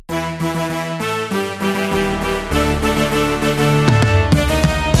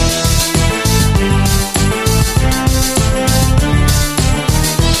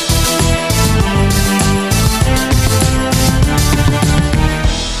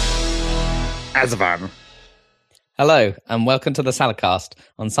Hazvan. Hello, and welcome to the Saladcast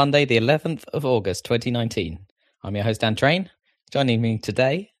on Sunday, the 11th of August, 2019. I'm your host, Dan Train. Joining me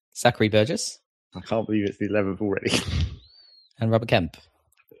today, Zachary Burgess. I can't believe it's the 11th already. And Robert Kemp.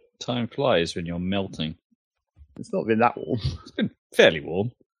 Time flies when you're melting. It's not been that warm. It's been fairly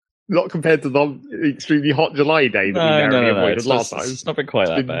warm. Not compared to the extremely hot July day that we narrowly avoided last time. It's not been quite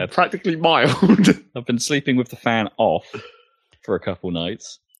that bad. Practically mild. I've been sleeping with the fan off for a couple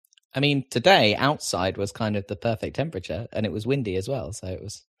nights. I mean, today outside was kind of the perfect temperature, and it was windy as well, so it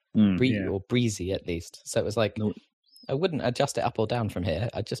was or breezy at least. So it was like, I wouldn't adjust it up or down from here.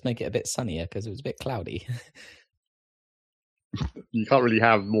 I'd just make it a bit sunnier because it was a bit cloudy. You can't really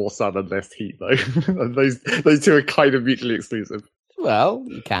have more sun and less heat, though. those two are kind of mutually exclusive. Well,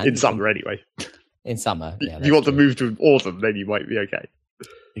 you can. In summer, anyway. In summer, yeah. If you want to move to autumn, then you might be okay.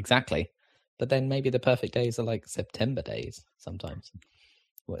 Exactly. But then maybe the perfect days are like September days sometimes.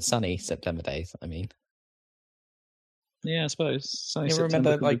 Well, sunny September days, I mean. Yeah, I suppose. Sunny You September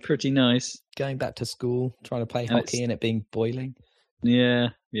remember, could like, be pretty nice. Going back to school, trying to play hockey and it being boiling. Yeah,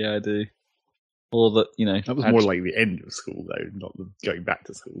 I do. Or that, That was more like the end of school, though, not the going back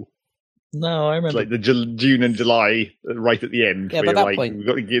to school. No, I remember. It's like the June and July, right at the end. Yeah, where but that like, point... we've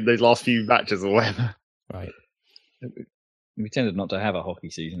got to give those last few matches or whatever. Right. We tended not to have a hockey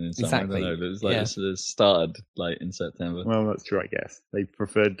season in summer. Exactly. I don't know. It was like it started like in September. Well, that's true, I guess. They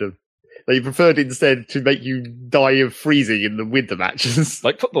preferred instead to make you die of freezing in the winter matches.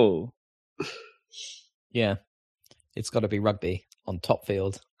 Like football. Yeah. It's got to be rugby on top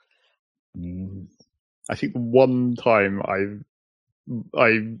field. I think the one time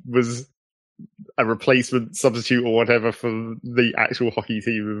I was a replacement substitute or whatever for the actual hockey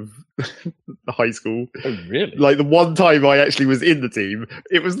team of the high school. Oh, really? Like the one time I actually was in the team,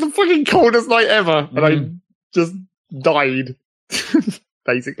 it was the fucking coldest night ever, and I just died,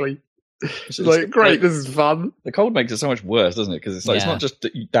 basically. It's like, great, this is fun. The cold makes it so much worse, doesn't it? Because it's like it's not just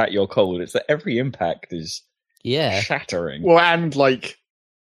that you're cold; it's that every impact is shattering. Well, and like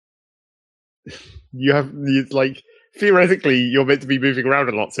theoretically, you're meant to be moving around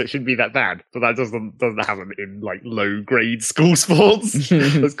a lot, so it shouldn't be that bad. But that doesn't happen in like low grade school sports.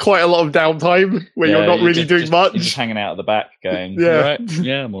 There's quite a lot of downtime where you're not really doing much. You're just hanging out at the back, going, "Yeah, all right,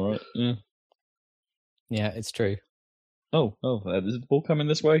 yeah, I'm all right." Yeah, it's true. Oh, is the ball coming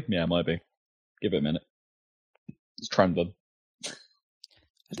this way? Yeah, it might be. Give it a minute. It's trembling.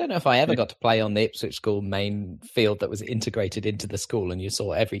 I don't know if I ever got to play on the Ipswich School main field that was integrated into the school and you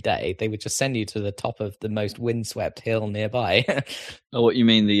saw every day. They would just send you to the top of the most windswept hill nearby. Oh, what you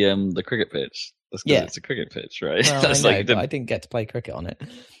mean the cricket pitch? That's because it's a cricket pitch, right? Well, That's I know, but I didn't get to play cricket on it.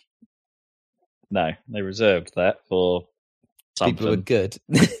 No, they reserved that for something. People who were good.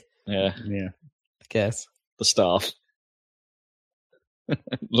 Yeah. I guess. The staff. I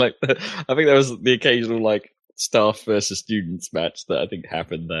think there was the occasional staff versus students match that I think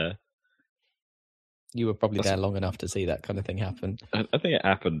happened there. You were probably there long enough to see that kind of thing happen. I think it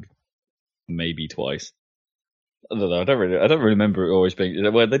happened maybe twice. I don't know. I don't really remember it always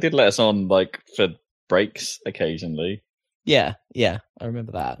being. Well, they did let us on for breaks occasionally. Yeah, I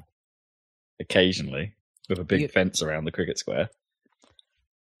remember that. Occasionally, with a big fence around the cricket square.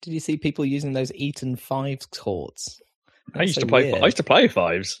 Did you see people using those Eton Fives courts? I used to play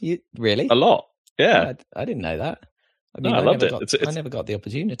fives. Really? A lot. Yeah. I didn't know that. I mean, I loved it. I never got the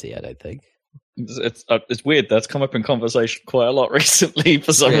opportunity, I don't think. It's weird. That's come up in conversation quite a lot recently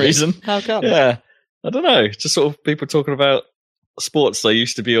for some reason. How come? Yeah. I don't know. Just sort of people talking about sports they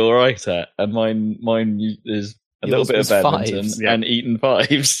used to be all right at. And mine is a little bit of badminton and Eton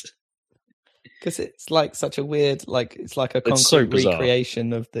Fives. Because it's like such a weird, it's like a concrete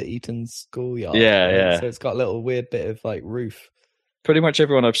recreation of the Eton schoolyard. Yeah. So it's got a little weird bit of roof. Pretty much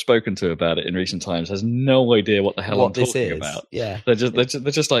everyone I've spoken to about it in recent times has no idea what the hell I'm talking about. Yeah, they're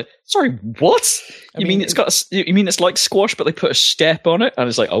just like, sorry, what? You mean it's like squash, but they put a step on it, and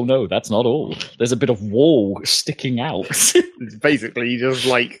it's like, oh no, that's not all. There's a bit of wall sticking out. It's basically just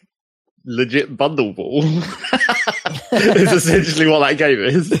legit bundle ball. It's essentially what that game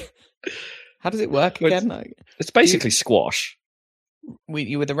is. How does it work again? It's basically squash.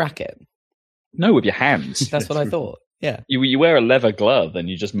 You with a racket? No, with your hands. That's what I thought. Yeah. You wear a leather glove and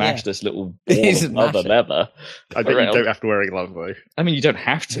you just mash this little ball of other leather. I bet you don't have to wear a glove, though. I mean, you don't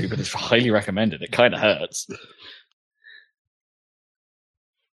have to, but it's highly recommended. It kind of hurts.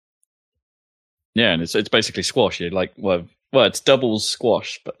 Yeah, and it's basically squash. You're it's doubles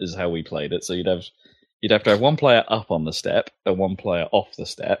squash, but is how we played it. So you'd have to have one player up on the step and one player off the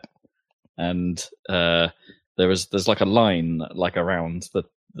step, and there's a line around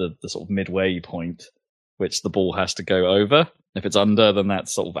the sort of midway point, which the ball has to go over. If it's under, then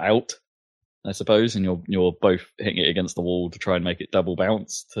that's sort of out. I suppose, and you're both hitting it against the wall to try and make it double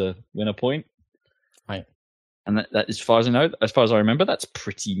bounce to win a point. Right. And that, as far as I know, as far as I remember, that's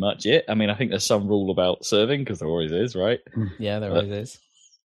pretty much it. I mean, I think there's some rule about serving because there always is, right? Yeah, there always is.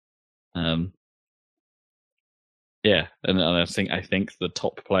 Yeah, and I think the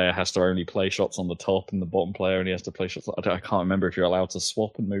top player has to only play shots on the top, and the bottom player only has to play shots. I can't remember if you're allowed to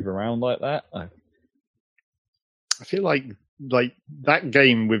swap and move around like that. I feel like that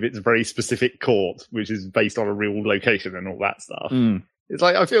game with its very specific court, which is based on a real location and all that stuff. It's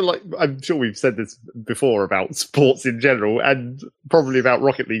like, I feel like, I'm sure we've said this before about sports in general, and probably about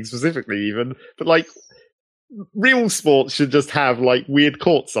Rocket League specifically even, but like, real sports should just have like weird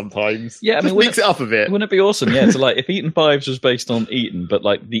courts sometimes. Yeah, I mean, mix it up a bit. Wouldn't it be awesome? Yeah, so like if Eton Fives was based on Eton, but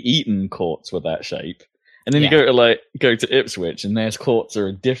like the Eton courts were that shape, and then you go to Ipswich, and their courts are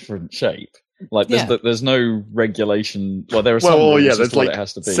a different shape. Like there's no regulation. Well, there are some rules there's like it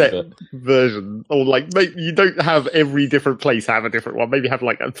has to be, set version, or like you don't have every different place have a different one. Maybe have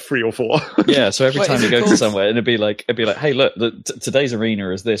like a 3 or 4. Yeah, so every time you go to somewhere, it'd be like, hey, look, today's arena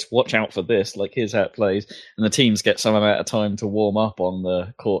is this. Watch out for this. Like, here's how it plays, and the teams get some amount of time to warm up on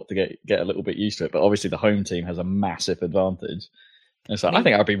the court to get a little bit used to it. But obviously, the home team has a massive advantage. And so I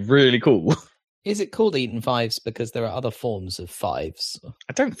think that'd be really cool. Is it called Eton Fives because there are other forms of fives?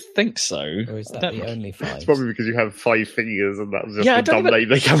 I don't think so. Or is that the only fives? It's probably because you have 5 fingers and that was just the dumb name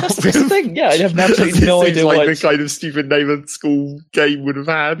they came up with. That's the thing. Yeah, I have absolutely no idea like the kind of stupid name a school game would have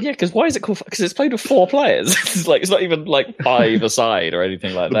had. Yeah, because why is it called? Because it's played with 4 players. It's not even like 5 aside or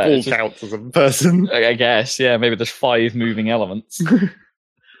anything like that. The ball counts as a person. I guess. Yeah, maybe there's 5 moving elements.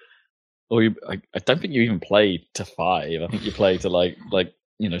 Or I don't think you even play to 5. I think you play to like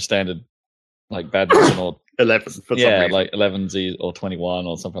standard. Like badminton or 11 for some reason. Like 11s or 21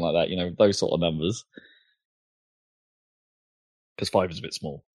 or something like that. Those sort of numbers. Because 5 is a bit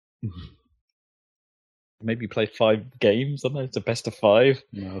small. Maybe play 5 games. I don't know. It's a best of 5.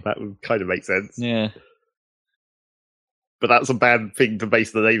 No, that would kind of make sense. Yeah, but that's a bad thing to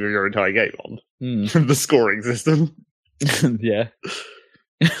base the name of your entire game on. The scoring system. Yeah,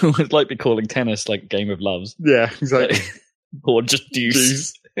 it's like be calling tennis like Game of Loves. Yeah, exactly. Or just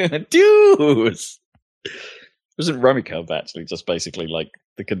Deuce. Deuce! Wasn't Rummy Cub actually just basically like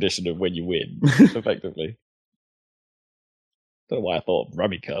the condition of when you win, effectively? Don't know why I thought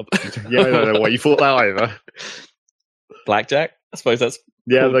Rummy Cub. Yeah, I don't know why you thought that either. Blackjack? I suppose that's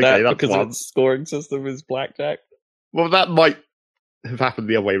that's because one. its scoring system is blackjack. Well, that might have happened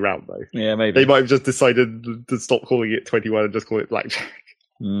the other way around, though. Yeah, maybe. They might have just decided to stop calling it 21 and just call it blackjack.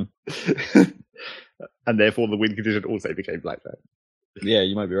 And therefore the win condition also became blackjack. Yeah,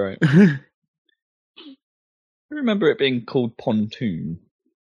 you might be right. I remember it being called Pontoon,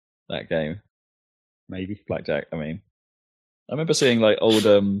 that game. Maybe. Blackjack, I mean. I remember seeing like old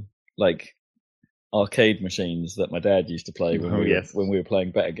like arcade machines that my dad used to play when we were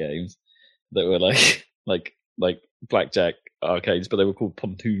playing better games that were like blackjack arcades, but they were called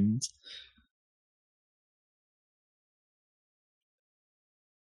pontoons.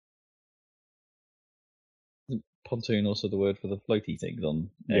 Pontoon also the word for the floaty things on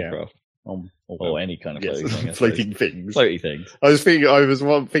aircraft. Or any kind of floating thing. Floating things. Floaty things. I was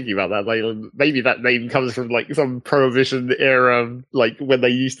thinking about that. Like, maybe that name comes from like some Prohibition era, like when they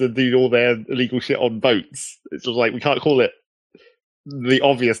used to do all their illegal shit on boats. It's just like we can't call it the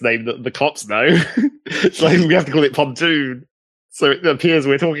obvious name that the cops know. It's like we have to call it pontoon, so it appears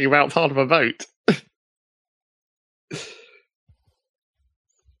we're talking about part of a boat.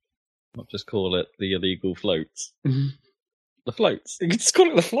 Not just call it the illegal floats. The floats. You can just call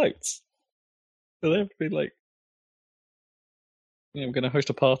it the floats. So they have to be like, we're going to host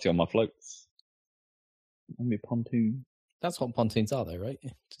a party on my floats. On my pontoon. That's what pontoons are, though, right?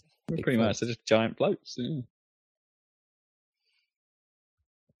 Pretty much. They're just giant floats. Yeah.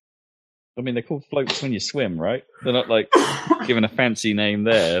 I mean, they're called floats when you swim, right? They're not like given a fancy name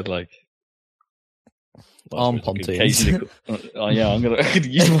there, like. Arm pontoons. I'm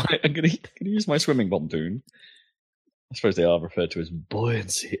gonna use my swimming pontoon. I suppose they are referred to as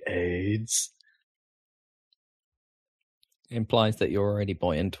buoyancy aids. It implies that you're already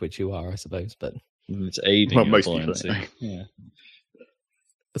buoyant, which you are, I suppose, but it's aiding your buoyancy. People, yeah.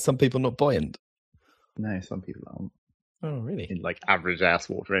 Are some people not buoyant? No, some people aren't. Oh, really? In like average ass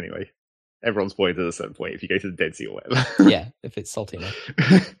water, anyway. Everyone's buoyant at a certain point if you go to the Dead Sea or whatever. Yeah, if it's salty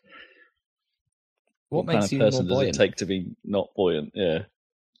enough. What makes you more buoyant? Does it take to be not buoyant? Yeah.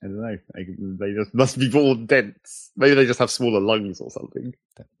 I don't know. They just must be born dense. Maybe they just have smaller lungs or something.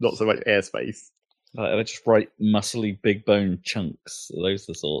 Not so much airspace. They're just right, muscly, big bone chunks. Those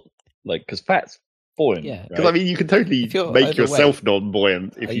are the sort. Like, because fat's buoyant. Yeah. Because I mean, you can totally make yourself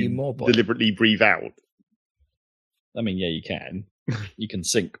non-buoyant if you deliberately breathe out. I mean, yeah, you can. You can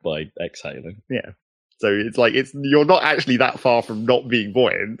sink by exhaling. Yeah. So it's like you're not actually that far from not being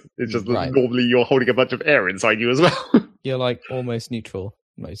buoyant. It's just that normally you're holding a bunch of air inside you as well. You're like almost neutral,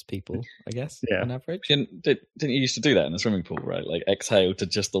 most people, I guess, on average. Didn't you used to do that in the swimming pool, right? Like exhale to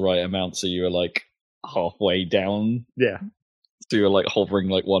just the right amount so you were like halfway down. Yeah. So you were like hovering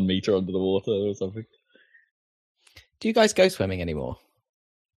like 1 meter under the water or something. Do you guys go swimming anymore?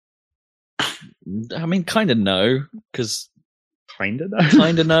 I mean, kind of no, because... Kind of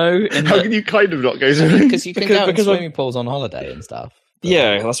no. How can you kind of not go swimming? Because you can go in swimming pools on holiday and stuff.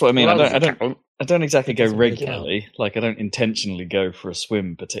 Yeah, that's what I mean. I don't exactly go regularly. Like, I don't intentionally go for a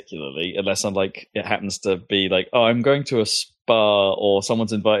swim particularly, unless I'm like it happens to be like, oh, I'm going to a spa or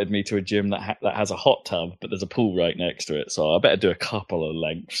someone's invited me to a gym that has a hot tub, but there's a pool right next to it. So I better do a couple of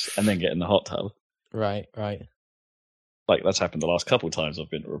lengths and then get in the hot tub. Right. Like that's happened the last couple of times I've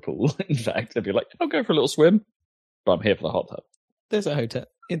been to a pool. In fact, I'd be like, I'll go for a little swim, but I'm here for the hot tub. There's a hotel.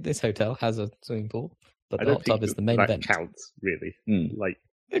 This hotel has a swimming pool, but the hot tub is the main event. Counts really. Like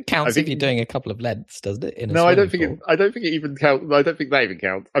it counts if you're doing a couple of lengths, doesn't it? I don't think it even counts. I don't think that even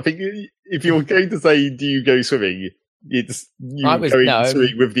counts. I think if you're going to say, "Do you go swimming?" It's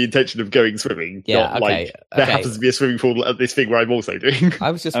swimming with the intention of going swimming. Yeah, not like there happens to be a swimming pool at this thing where I'm also doing.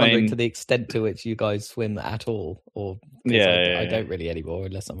 I was just wondering to the extent to which you guys swim at all, or I don't really anymore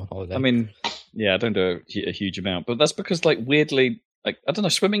unless I'm on holiday. I mean, I don't do a huge amount, but that's because like weirdly. Like, I don't know,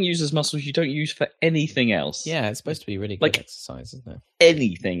 swimming uses muscles you don't use for anything else. Yeah, it's supposed to be really good exercise, isn't it?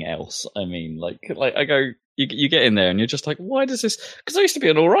 Anything else. I mean, like I go, you get in there and you're just like, why does this? Because I used to be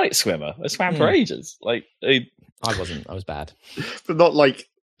an all right swimmer. I swam for ages. Like, I wasn't. I was bad. But not like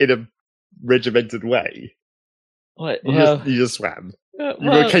in a regimented way. You just swam. You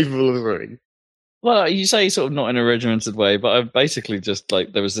were capable of swimming. Well, you say sort of not in a regimented way, but I've basically just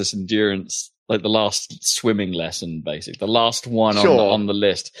like, there was this endurance. Like the last swimming lesson, basically. The last one on the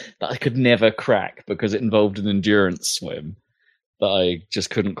list that I could never crack because it involved an endurance swim that I just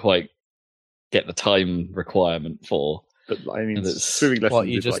couldn't quite get the time requirement for. But I mean, swimming lessons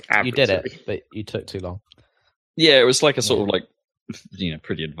you did it, but you took too long. Yeah, it was like a sort of like,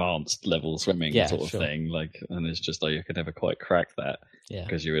 pretty advanced level swimming sort of thing. Like, and it's just like, I could never quite crack that. Yeah.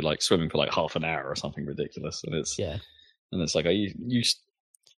 Because you were like swimming for like half an hour or something ridiculous. And it's like, I used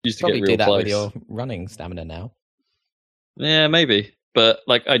to probably get real do that close. with your running stamina now. Yeah, maybe. But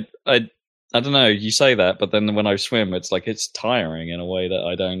like I don't know, you say that, but then when I swim it's like it's tiring in a way that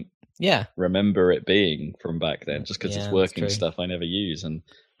I don't remember it being from back then, just because it's working stuff I never use and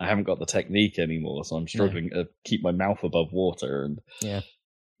I haven't got the technique anymore, so I'm struggling to keep my mouth above water and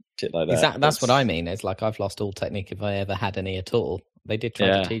shit like that. That's what I mean. It's like I've lost all technique if I ever had any at all. They did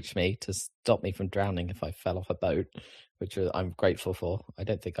try to teach me to stop me from drowning if I fell off a boat, which I'm grateful for. I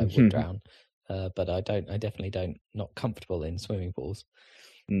don't think I would drown, but I definitely not comfortable in swimming pools,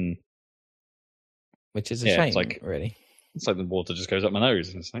 which is a shame. Really, it's like the water just goes up my nose,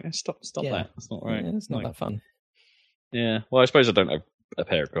 and it's like stop that. That's not right. Yeah, it's not that fun. Yeah, well, I suppose I don't have a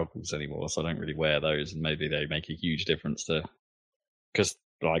pair of goggles anymore, so I don't really wear those, and maybe they make a huge difference because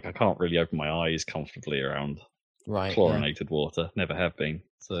like I can't really open my eyes comfortably around chlorinated water. Never have been.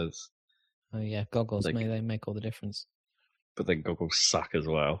 So goggles they make all the difference. But then goggles suck as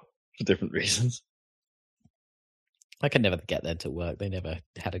well for different reasons. I could never get them to work. They never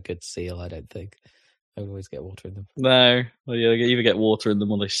had a good seal, I don't think. I would always get water in them. No. Well, you either get water in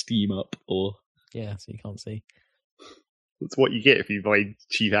them or they steam up or... Yeah, so you can't see. That's what you get if you buy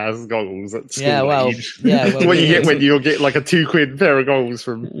cheap ass goggles at school. That's what you get when you get like a £2 pair of goggles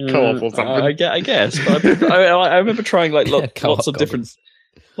from Co-op or something. I guess. But I remember trying like lots of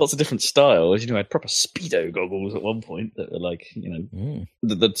different styles. I had proper Speedo goggles at one point that were like,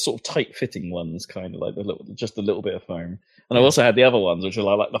 the sort of tight fitting ones, kind of like just a little bit of foam. And I also had the other ones, which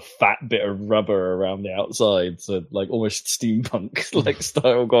are like the fat bit of rubber around the outside, so like almost steampunk like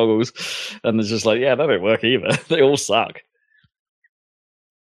style goggles. And it's just like, they don't work either. They all suck.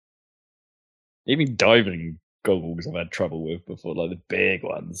 Even diving goggles I've had trouble with before, like the big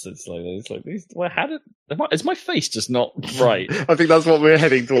ones. It's like these. Well, is my face just not right? I think that's what we're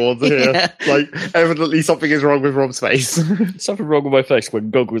heading towards here. Like, evidently something is wrong with Rob's face. Something wrong with my face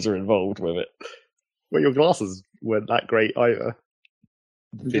when goggles are involved with it. Well, your glasses weren't that great either.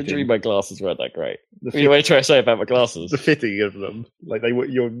 Literally, my glasses weren't that great. What are you trying to say about my glasses? The fitting of them, like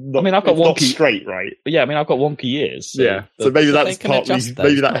you're not. I mean, I've got wonky, not straight, right? But yeah, I mean, I've got wonky ears. So maybe that's partly.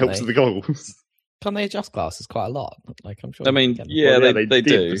 Maybe that helps with the goggles. Can they adjust glasses quite a lot? Like, I'm sure. I mean, they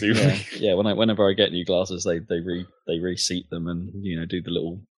do. Yeah. Whenever I get new glasses, they reseat them and do the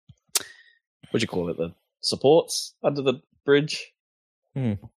little what do you call it? The supports under the bridge.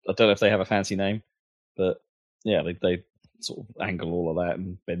 I don't know if they have a fancy name, but yeah, they sort of angle all of that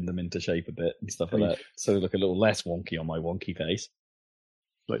and bend them into shape a bit and stuff like that, so they look a little less wonky on my wonky face.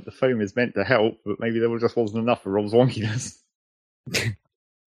 Like the foam is meant to help, but maybe there just wasn't enough for Rob's wonkiness.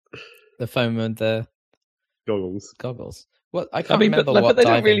 The foam and the goggles. Well, I can't remember what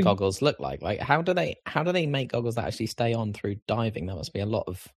diving goggles look like. Like, how do they make goggles that actually stay on through diving? That must be a lot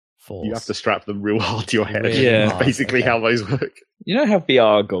of force. You have to strap them real hard to your head. Really That's basically how those work. You know how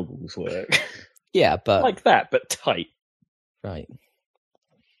VR goggles work? Yeah, but like that, but tight. Right.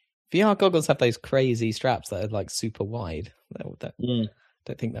 VR goggles have those crazy straps that are like super wide.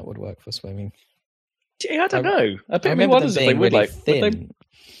 Don't think that would work for swimming. Yeah, I don't know. I remember them being really thin.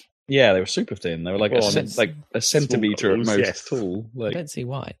 Yeah, they were super thin. They were like a centimetre at most tall. I don't see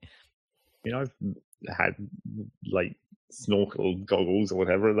why. You know, I've had like snorkel goggles or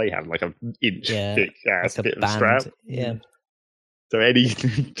whatever. They have like an inch thick ass bit of strap. Yeah. So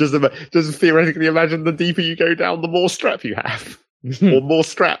just theoretically imagine the deeper you go down, the more strap you have. Or more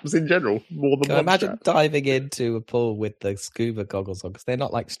straps in general. More than one imagine strap. diving into a pool with the scuba goggles on, because they're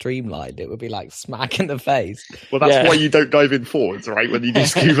not like streamlined. It would be like smack in the face. Well, that's why you don't dive in forwards, right? When you do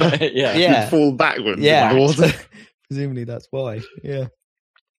scuba, you fall backwards in the water. Presumably that's why. Yeah.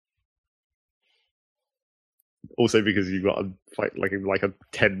 Also, because you've got a like a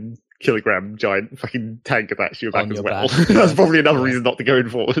 10-kilogram giant fucking tank attached to your back as well. That's probably another reason not to go in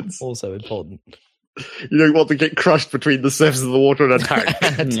forwards. Also important. You don't want to get crushed between the surface of the water and a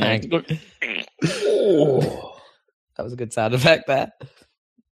tank. Oh. That was a good sound effect there.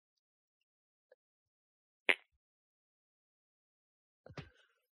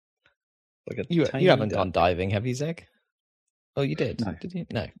 Like you haven't gone diving, have you, Zeg? Oh, you did? No. Did you?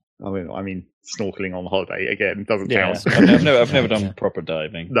 No. I mean, snorkeling on holiday again doesn't count. I've never done proper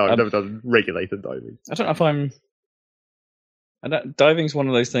diving. No, I've never done regulated diving. I don't know if diving's one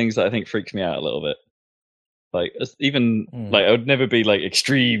of those things that I think freaks me out a little bit. Like, even like I would never be like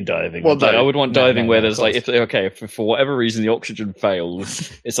extreme diving. Well, I would want diving where there's like, if for whatever reason the oxygen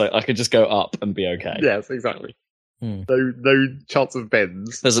fails, it's like I could just go up and be okay. Yes, exactly. No chance of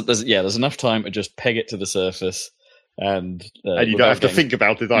bends. There's enough time to just peg it to the surface. And you don't have to think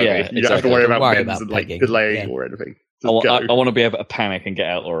about it either. Yeah, you don't have to worry about bends and like delaying or anything. I want to be able to panic and get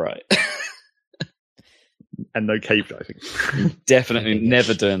out all right. And no cave diving. Definitely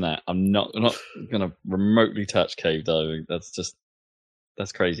never doing that. I'm not going to remotely touch cave diving.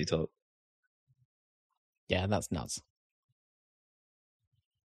 That's crazy talk. Yeah, that's nuts.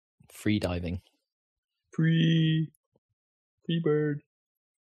 Free diving. Free bird.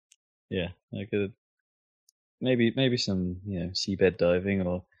 Yeah, I could. Maybe some seabed diving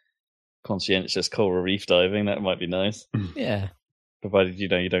or conscientious coral reef diving. That might be nice. Yeah, provided you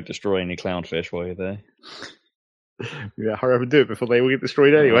don't destroy any clownfish while you're there. Yeah, hurry up and do it before they all get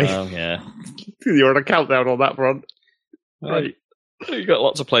destroyed anyway. Yeah, you're on a countdown on that front. Right, you've got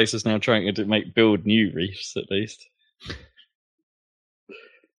lots of places now trying to build new reefs at least.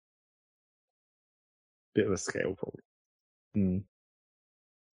 Bit of a scale problem.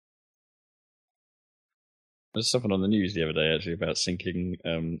 There's something on the news the other day actually about sinking,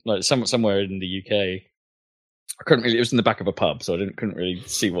 like somewhere in the UK. It was in the back of a pub, so I couldn't really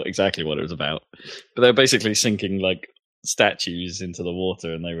see what it was about. But they were basically sinking like statues into the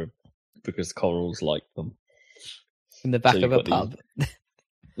water, and they were because corals liked them. In the back of a pub.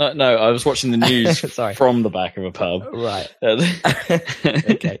 No, I was watching the news from the back of a pub. Right.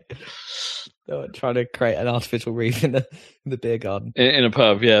 Okay. Trying to create an artificial reef in the beer garden. In a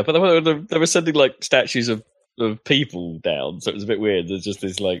pub, yeah. But they were sending like statues of people down, so it was a bit weird. There's just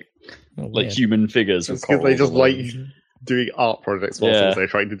these like human figures with corals. They just like doing art projects whilst they're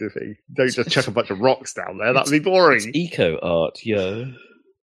trying to do things. Don't just chuck a bunch of rocks down there. That'd be boring. It's eco art, yo.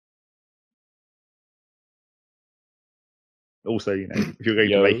 Also, if you're going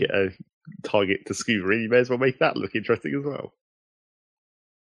to make it a target to scuba, you may as well make that look interesting as well.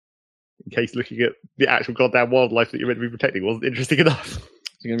 In case looking at the actual goddamn wildlife that you're meant to be protecting wasn't interesting enough.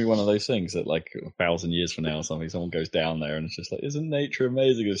 It's going to be one of those things that, like, 1,000 years from now or something, someone goes down there and it's just like, isn't nature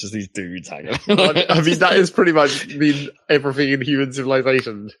amazing? It's just these dudes hanging out. I mean, that is pretty much everything in human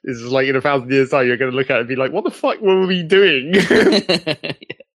civilization. It's just like in 1,000 years' time, you're going to look at it and be like, what the fuck were we doing?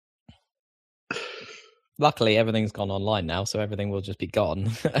 Luckily, everything's gone online now, so everything will just be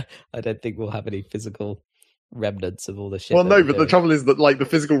gone. I don't think we'll have any physical remnants of all the shit. Well, no, but the trouble is that, like, the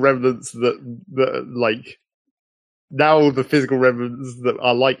physical remnants that like, now the physical remnants that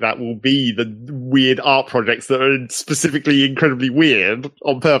are like that will be the weird art projects that are specifically incredibly weird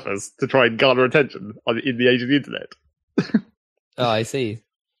on purpose to try and garner attention in the age of the internet. Oh, I see.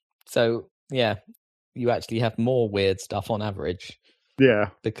 So Yeah, you actually have more weird stuff on average. Yeah,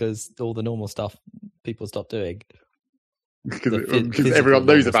 because all the normal stuff people stop doing. Because everyone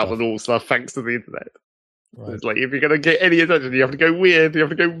knows about the normal stuff thanks to the internet. Right. So it's like, if you're going to get any attention, you have to go weird. You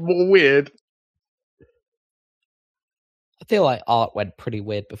have to go more weird. I feel like art went pretty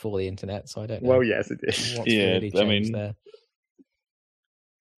weird before the internet, so I don't know. Well, yes, it did. What's really changed there?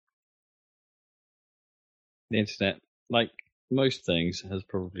 The internet, like most things, has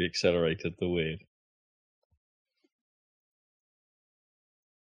probably accelerated the weird.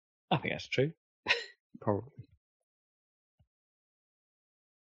 I think that's true. Probably.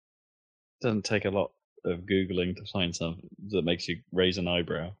 Doesn't take a lot of Googling to find something that makes you raise an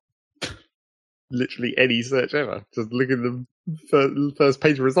eyebrow. Literally any search ever. Just look at the first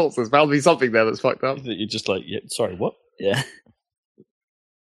page of results. There's bound to be something there that's fucked up. That you're just like, yeah, sorry, what? Yeah.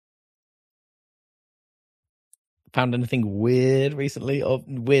 Found anything weird recently, or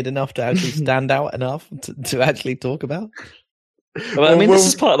weird enough to actually stand out enough to actually talk about? Well, I mean, this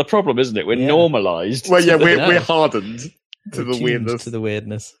is part of the problem, isn't it? We're normalised. Well, yeah, we're hardened to the weirdness. To the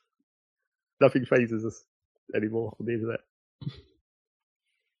weirdness. Nothing phases us anymore on the internet.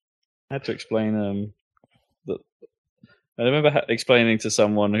 I had to explain that. I remember explaining to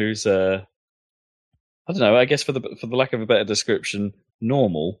someone who's, I don't know, I guess for the lack of a better description,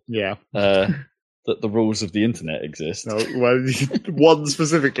 normal. Yeah. That the rules of the internet exist. No, well, one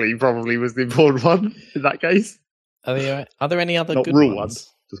specifically probably was the important one in that case. Are there any other Not good rule ones?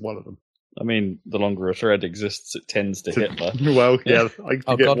 Just one of them. I mean, the longer a thread exists, it tends to Hitler. Well, yeah. I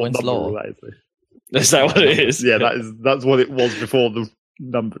forget Godwin's what law. That is. Is that what it is? Yeah, that's what it was before the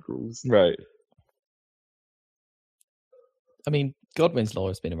numbered rules. Right. I mean, Godwin's law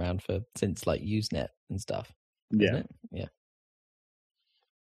has been around since like Usenet and stuff. Yeah. It? Yeah.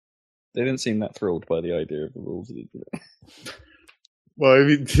 They didn't seem that thrilled by the idea of the rules of the internet. Well, I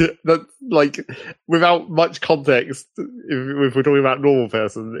mean, that, like, without much context, if we're talking about normal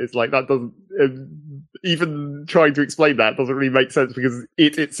person, it's like that doesn't, even trying to explain that doesn't really make sense because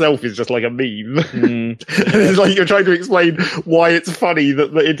it itself is just like a meme. It's like you're trying to explain why it's funny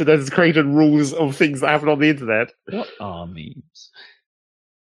that the internet has created rules of things that happen on the internet. What are memes?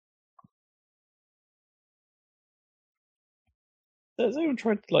 Has anyone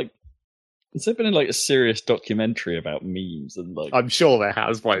tried to, like, has there been like a serious documentary about memes and like? I'm sure there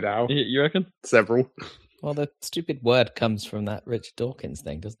has by now. You reckon? Several. Well, the stupid word comes from that Richard Dawkins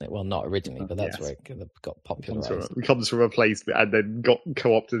thing, doesn't it? Well, not originally, but that's where it got popularized. It comes from a place and then got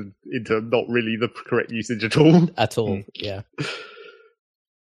co-opted into not really the correct usage at all. At all, yeah.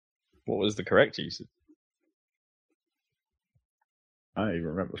 What was the correct usage? I don't even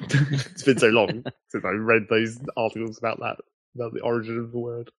remember. It's been so long since I read those articles about the origin of the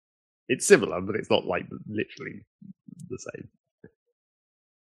word. It's similar, but it's not like literally the same.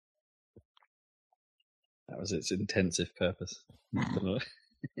 That was its intensive purpose.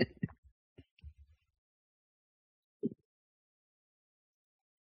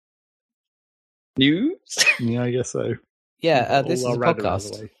 News? Yeah, I guess so. Yeah, this is a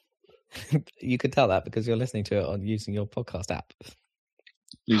podcast. You can tell that because you're listening to it on using your podcast app.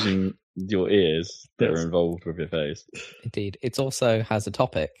 Using your ears that are involved with your face. Indeed. It also has a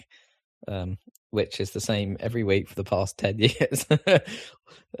topic, which is the same every week for the past 10 years.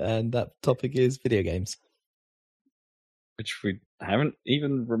 And that topic is video games. Which we haven't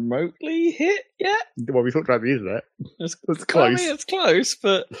even remotely hit yet. Well, we talked about the internet. It's close. I mean, it's close,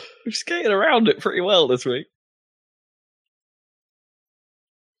 but we've skated around it pretty well this week.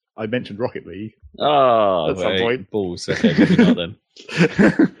 I mentioned Rocket League. Oh, at some point. Balls. Okay, maybe not then.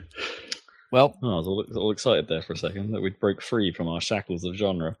 Well, I was all excited there for a second that we'd broke free from our shackles of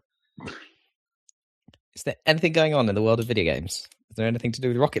genre. Is there anything going on in the world of video games? Is there anything to do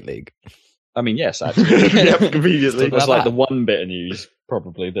with Rocket League? I mean, yes, actually. Yeah, conveniently. That's like the one bit of news,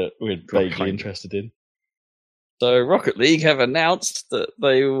 probably, that we're vaguely interested in. So, Rocket League have announced that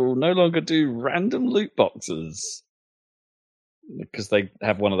they will no longer do random loot boxes. Because they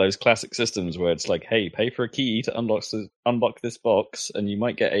have one of those classic systems where it's like, hey, pay for a key to unlock this box, and you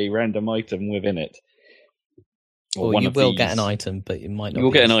might get a random item within it. Or you will get an item, but you might not. You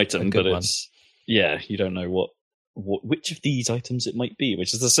will get an item, but one. You don't know which of these items it might be,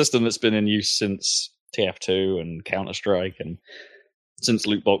 which is the system that's been in use since TF2 and Counter-Strike, and since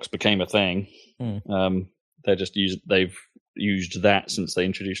loot box became a thing. They've used that since they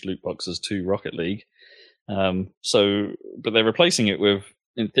introduced loot boxes to Rocket League. But they're replacing it with,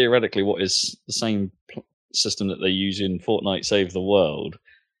 theoretically, what is the same system that they use in Fortnite Save the World.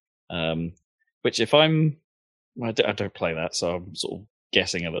 Which, I don't play that, so I'm sort of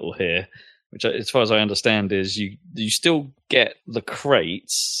guessing a little here. Which, as far as I understand, is you still get the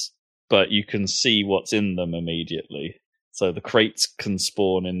crates, but you can see what's in them immediately. So the crates can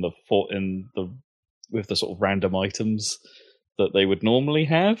spawn with the sort of random items that they would normally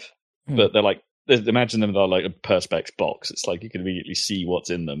have, but they're like, imagine them they're like a perspex box. It's like you can immediately see what's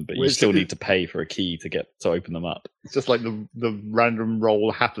in them, but you still need to pay for a key to open them up. It's just like the random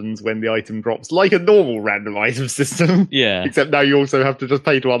roll happens when the item drops, like a normal random item system. Yeah. Except now you also have to just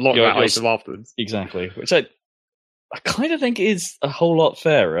pay to unlock that item afterwards. Exactly. Which I kind of think is a whole lot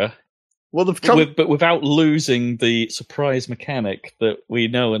fairer. Well, but without losing the surprise mechanic that we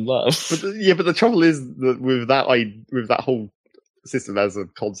know and love. But the trouble is that with that whole system as a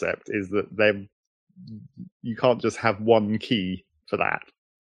concept is that you can't just have one key for that,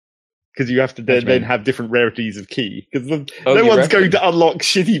 because you have to then have different rarities of key. Because no one's going to unlock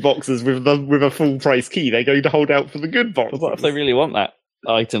shitty boxes with a full price key. They're going to hold out for the good boxes. What if they really want that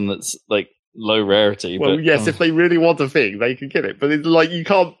item that's like low rarity? Well, yes, if they really want a thing, they can get it. But it's like you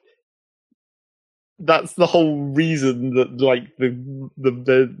can't. That's the whole reason that like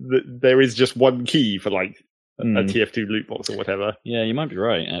there is just one key for like a TF2 loot box or whatever. Yeah, you might be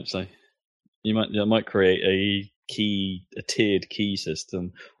right. Actually, you might create a tiered key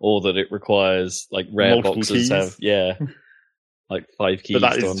system, or that it requires like rare multiple boxes keys. have like 5 keys. But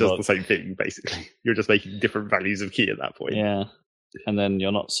that is just the same thing, basically. You're just making different values of key at that point. Yeah, and then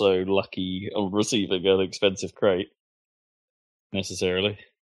you're not so lucky on receiving an expensive crate necessarily.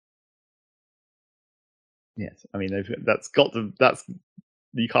 Yes, I mean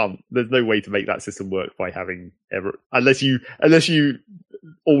you can't. There's no way to make that system work by having unless you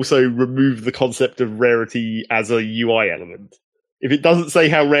also remove the concept of rarity as a UI element. If it doesn't say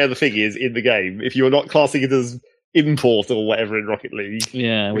how rare the thing is in the game, if you're not classing it as import or whatever in Rocket League, if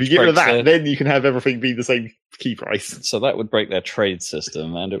you get rid of that, then you can have everything be the same key price. So that would break their trade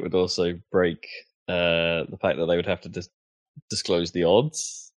system, and it would also break the fact that they would have to disclose the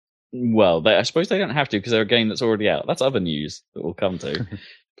odds. Well, I suppose they don't have to because they're a game that's already out. That's other news that we'll come to.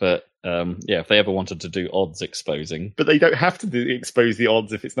 But if they ever wanted to do odds exposing. But they don't have to expose the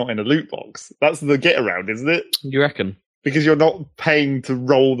odds if it's not in a loot box. That's the get around, isn't it? You reckon? Because you're not paying to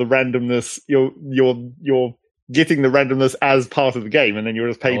roll the randomness. You're getting the randomness as part of the game, and then you're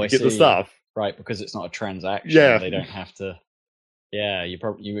just paying to get the stuff. Right, because it's not a transaction. Yeah. They don't have to. Yeah,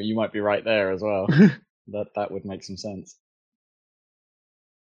 you might be right there as well. That would make some sense.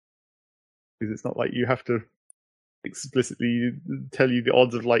 Because it's not like you have to explicitly tell you the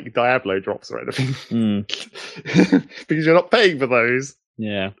odds of like Diablo drops or anything. Because you're not paying for those.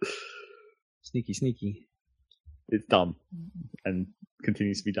 Yeah. Sneaky. It's dumb and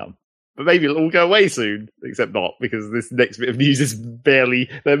continues to be dumb. But maybe it'll all go away soon, except not, because this next bit of news is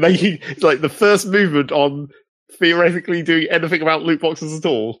they're making, it's like the first movement on theoretically doing anything about loot boxes at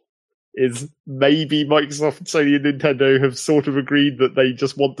all. Is maybe Microsoft, Sony, and Nintendo have sort of agreed that they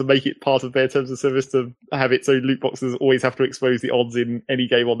just want to make it part of their terms of service to have it so loot boxes always have to expose the odds in any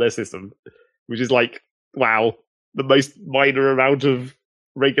game on their system. Which is like, wow, the most minor amount of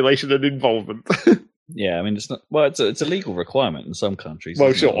regulation and involvement. Yeah, I mean, it's not. Well, it's a legal requirement in some countries.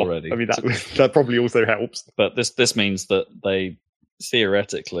 Well, sure. Already. I mean, that probably also helps. But this means that they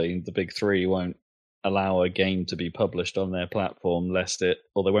theoretically, the big three, won't allow a game to be published on their platform they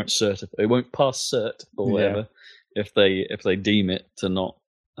won't pass cert or whatever if they deem it to not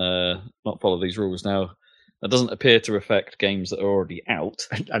follow these rules. Now, that doesn't appear to affect games that are already out,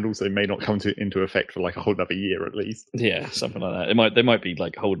 and also may not come into effect for like a whole other year at least. Yeah, something like that. They might be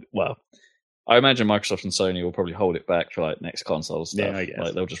like I imagine Microsoft and Sony will probably hold it back for like next console stuff. Yeah, I guess.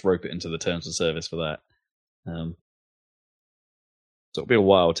 Like they'll just rope it into the terms of service for that. So it'll be a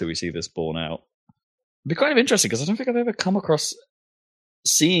while till we see this borne out. It'd be kind of interesting because I don't think I've ever come across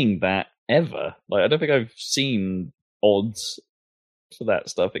seeing that ever. Like I don't think I've seen odds for that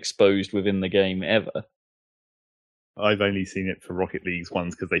stuff exposed within the game ever. I've only seen it for Rocket League's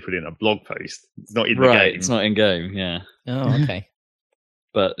ones because they put in a blog post. It's not in the right, game. It's not in game, yeah. Oh, okay.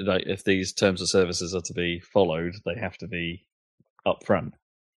 But like, if these terms of services are to be followed, they have to be upfront.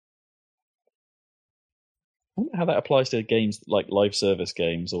 I wonder how that applies to games like live service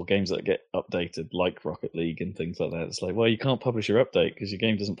games or games that get updated, like Rocket League and things like that. It's like, well, you can't publish your update because your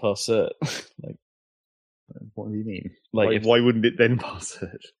game doesn't pass cert. Like, what do you mean? Like, why wouldn't it then pass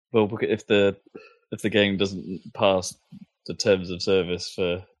cert? Well, if the game doesn't pass the terms of service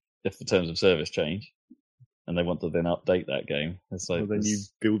if the terms of service change, and they want to then update that game, it's like then you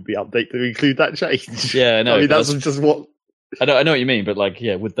build the update to include that change. Yeah, no, I mean that's just what I know what you mean, but like,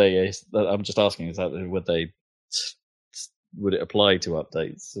 yeah, would they? I'm just asking, would it apply to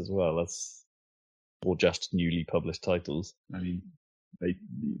updates as well? Or just newly published titles? I mean,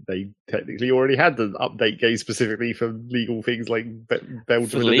 they technically already had the update game specifically for legal things like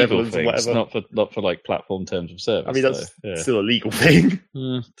Belgium and the Netherlands and whatever. Not for like platform terms of service. I mean, that's still a legal thing.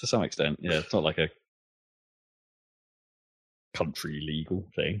 To some extent, yeah. It's not like a country legal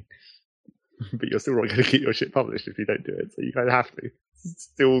thing. But you're still not going to get your shit published if you don't do it, so you kind of have to. It's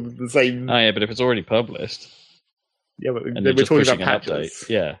still the same. Oh yeah, but if it's already published, yeah, but then we're talking about patches.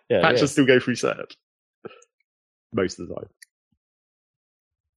 Yeah, patches still go through cert most of the time.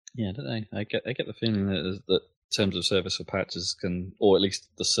 Yeah, I don't know. I get the feeling that terms of service for patches can, or at least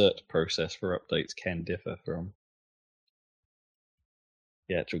the cert process for updates can differ from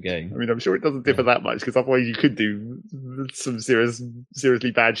the actual game. I mean, I'm sure it doesn't differ that much, because otherwise you could do some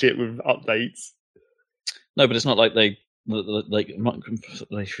seriously bad shit with updates. No, but it's not like if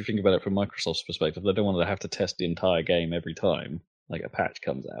you think about it from Microsoft's perspective, they don't want to have to test the entire game every time like a patch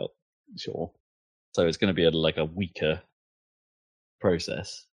comes out. Sure. So it's going to be a weaker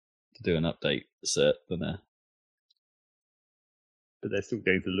process to do an update cert than a. But they're still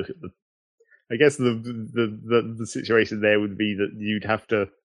going to look at the. I guess the situation there would be that you'd have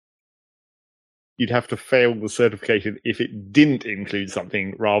to fail the certification if it didn't include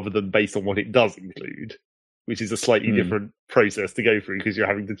something, rather than based on what it does include, which is a slightly different process to go through, because you're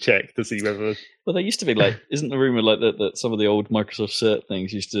having to check to see whether. Well, they used to be like, isn't the rumor like that some of the old Microsoft cert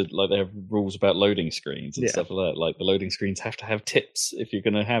things used to they have rules about loading screens and stuff like that. Like the loading screens have to have tips if you're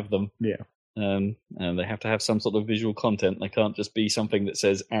going to have them. Yeah. And they have to have some sort of visual content. They can't just be something that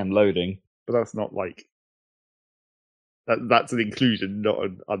says "and loading." But that's not like that's an inclusion, not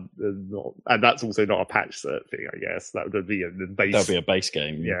and that's also not a patch cert thing. I guess that would be a base. That would be a base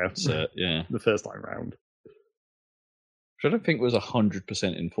game. Yeah, cert, yeah. The first time round. Which I don't think was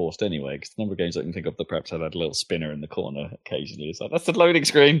 100% enforced anyway, because the number of games I can think of that perhaps had a little spinner in the corner occasionally. It's like, that's the loading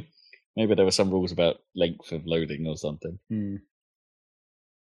screen. Maybe there were some rules about length of loading or something.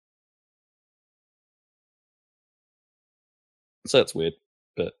 So that's weird,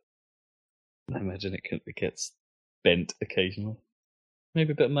 but I imagine it gets bent occasionally.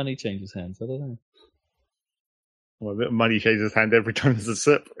 Maybe a bit of money changes hands, I don't know. Well, a bit of money changes hands every time there's a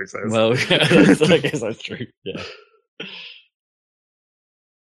cert process. Well, yeah, I guess that's true, yeah.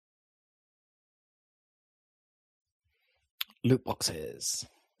 Loot boxes.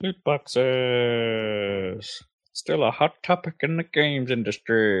 Loot boxes. Still a hot topic in the games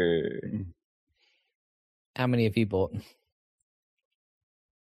industry. How many have you bought?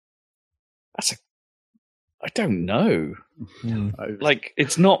 I don't know. Like,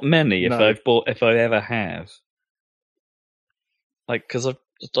 it's not many if I ever have. Like, because I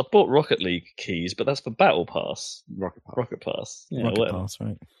bought Rocket League keys, but that's for Battle Pass. Rocket Pass. Yeah, Rocket Pass,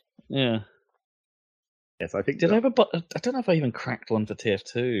 right? Yeah. Yes, I think. Did I ever? I don't know if I even cracked one for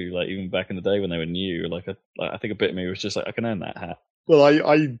TF2. Like even back in the day when they were new. I think a bit of me was just like, I can earn that hat. Well,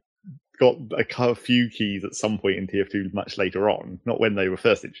 I got a few keys at some point in TF2 much later on. Not when they were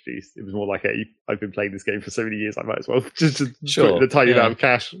first introduced. It was more like, hey, I've been playing this game for so many years, I might as well just put in a tiny amount of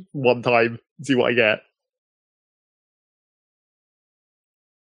cash one time, see what I get.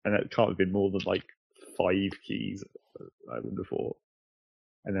 And it can't have been more than like 5 keys, I would have thought.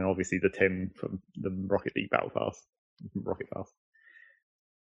 And then obviously the 10 from the Rocket League Battle Pass. Rocket Pass.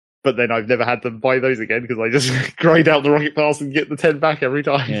 But then I've never had to buy those again, because I just grind out the Rocket Pass and get the 10 back every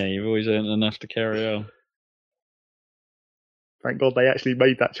time. Yeah, you've always earned enough to carry on. Thank God they actually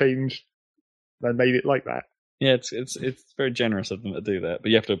made that change. They made it like that. Yeah, it's very generous of them to do that, but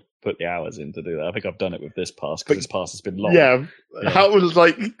you have to put the hours in to do that. I think I've done it with this pass, because this pass has been long. Yeah. How was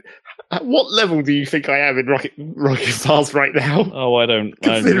at what level do you think I am in Rocket Pass right now? Oh, I don't.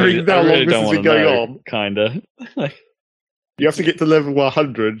 Considering how long this has been going on. Kinda. You have to get to level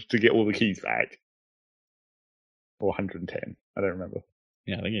 100 to get all the keys back. Or 110. I don't remember.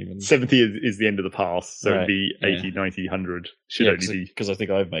 Yeah, I think even 70 is the end of the pass, so it'd be 80, 90, 100. Should only be. Because I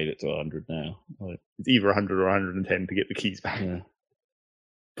think I've made it to 100 now. It's either 100 or 110 to get the keys back. Yeah.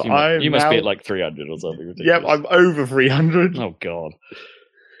 But you must be at like 300 or something ridiculous. Yep, I'm over 300. Oh, God.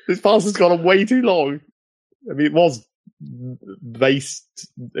 This pass has gone on way too long. I mean, it was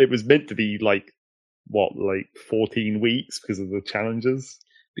meant to be 14 weeks because of the challenges.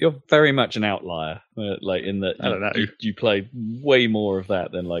 You're very much an outlier, in that I don't know. You played way more of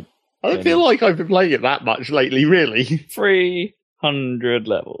that than I don't feel like I've been playing it that much lately, really. 300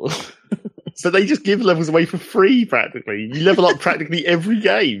 levels. So they just give levels away for free, practically. You level up practically every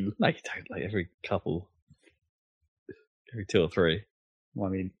game. No, you don't. Every couple. Every 2 or 3. Well,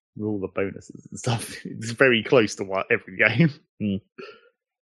 I mean, with all the bonuses and stuff, it's very close to every game.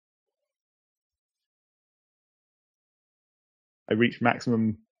 I reached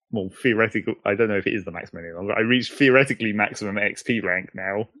maximum well, theoretical. I don't know if it is the maximum any longer. I reached theoretically maximum XP rank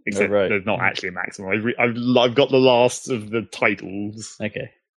now, except there's not actually a maximum. I've got the last of the titles.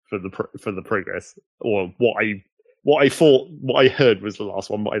 Okay. For the progress, or what I heard was the last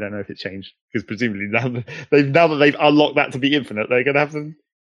one, but I don't know if it changed because presumably now that they've unlocked that to be infinite, they're gonna have to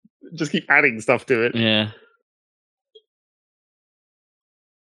just keep adding stuff to it. Yeah.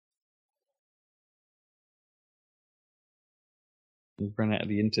 We'll run out of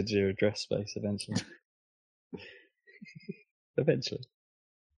the integer address space eventually. Eventually.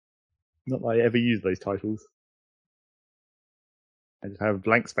 Not that I ever use those titles. I just have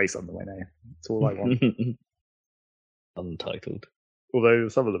blank space under my name. That's all I want. Untitled. Although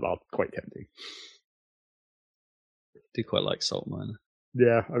some of them are quite tempting. I do quite like Salt Miner.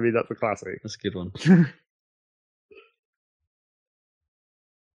 Yeah, I mean, that's a classic. That's a good one.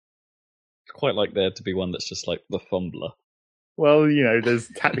 Quite like there to be one that's just like the Fumbler. Well, there's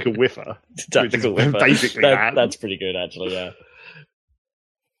Tactical Whiffer. Tactical Whiffer. Basically that's pretty good, actually, yeah.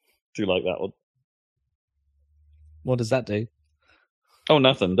 Do like that one. What does that do? Oh,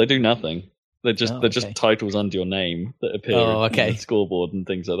 nothing. They do nothing. They're just titles under your name that appear on the scoreboard and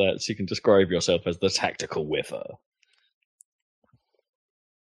things like that. So you can describe yourself as the Tactical Whiffer.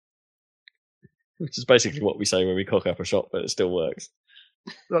 Which is basically what we say when we cock up a shot, but it still works.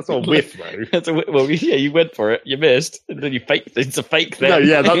 That's not a whiff, though. Well, yeah, you went for it, you missed, and then you faked. It's a fake thing. No,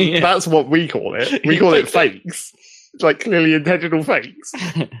 yeah, that's what we call it. We call it fakes. It's like clearly intentional fakes.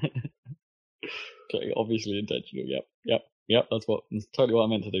 Okay, obviously intentional. Yep. That's totally what I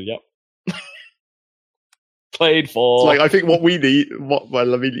meant to do. Yep. Played for. It's like I think what we need.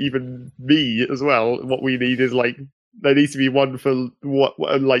 Even me as well. What we need is like there needs to be one for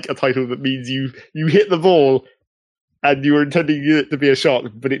like a title that means you hit the ball and you were intending it to be a shot,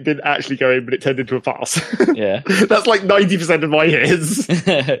 but it didn't actually go in, but it turned into a pass. Yeah. That's like 90% of my hits.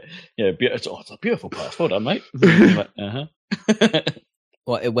 Yeah, it's a beautiful pass. Well done, mate. Uh-huh.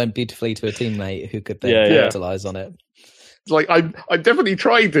 Well, it went beautifully to a teammate who could then capitalize on it. It's like I'm definitely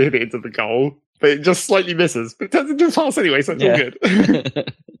trying to hit it into the goal, but it just slightly misses. But it turns into a pass anyway, so it's all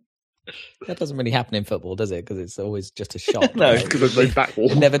good. That doesn't really happen in football, does it? Because it's always just a shot. No, because there's no back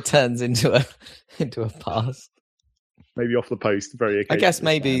ball. It never turns into a pass. Maybe off the post, very occasionally. I guess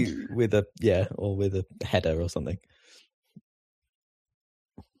maybe with a header or something.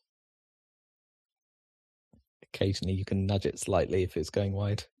 Occasionally you can nudge it slightly if it's going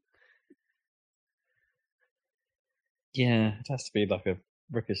wide. Yeah, it has to be like a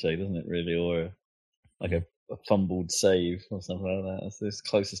ricochet, doesn't it, really? Or like a fumbled save or something like that. That's the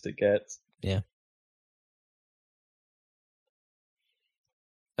closest it gets. Yeah.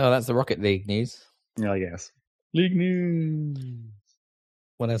 Oh, that's the Rocket League news. Yeah, I guess. League news.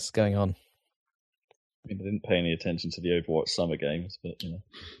 What else is going on? I mean, I didn't pay any attention to the Overwatch summer games, but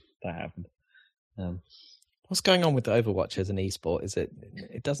that happened. What's going on with the Overwatch as an esport? Is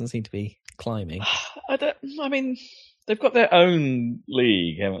it doesn't seem to be climbing? I mean, they've got their own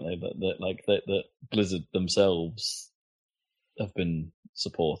league, haven't they? That Blizzard themselves have been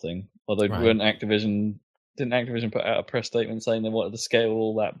supporting. Although didn't Activision put out a press statement saying they wanted to scale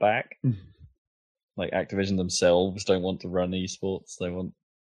all that back? Like Activision themselves don't want to run esports; they want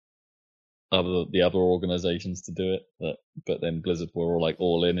the other organizations to do it. But then Blizzard were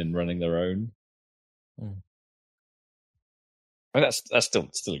all in running their own. I mean, that still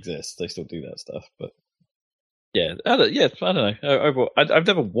exists. They still do that stuff, but yeah, I don't know. Overwatch, I've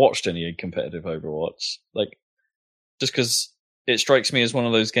never watched any competitive Overwatch, just because it strikes me as one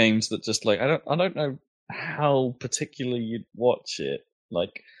of those games that just I don't know how particularly you'd watch it.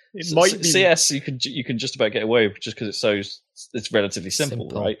 It might be CS. You can just about get away with just because it's relatively simple,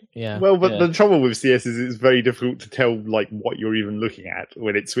 right? Yeah. Well, but the trouble with CS is it's very difficult to tell what you're even looking at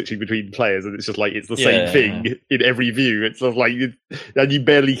when it's switching between players, and it's just it's the same thing in every view. It's just and you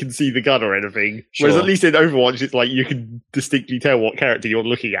barely can see the gun or anything. Sure. Whereas at least in Overwatch, it's you can distinctly tell what character you're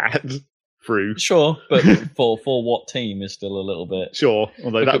looking at through. Sure, but for what team is still a little bit sure.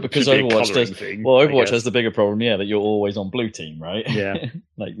 Although because Overwatch has the bigger problem, that you're always on blue team, right? Yeah,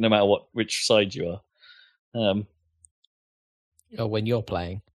 no matter which side you are. Or when you're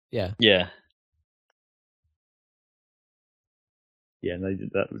playing, yeah. Yeah, no,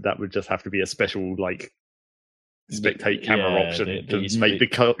 that would just have to be a special spectate camera option to make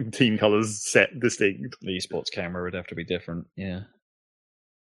the team colours set distinct. The esports camera would have to be different. Yeah.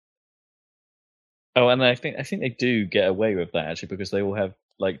 Oh, and I think they do get away with that actually because they all have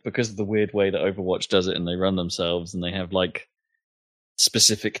because of the weird way that Overwatch does it, and they run themselves, and they have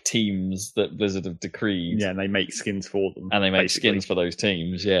specific teams that Blizzard have decreed. Yeah, and they make skins for them. And they make skins for those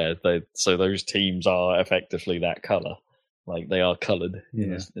teams, so those teams are effectively that colour. Like they are coloured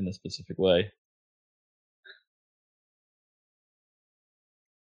in a specific way.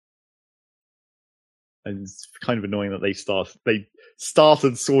 And it's kind of annoying that they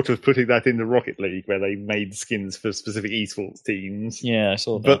started sort of putting that into Rocket League, where they made skins for specific esports teams. Yeah, I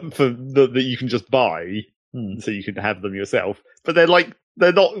saw that. But that you can just buy, so you can have them yourself. But they're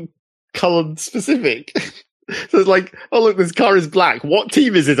not coloured specific. So it's like, oh look, this car is black. What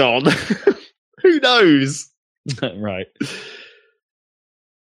team is it on? Who knows? Right. I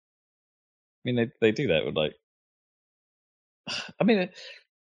mean, they do that with like. I mean,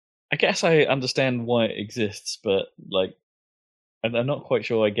 I guess I understand why it exists, but like, I'm not quite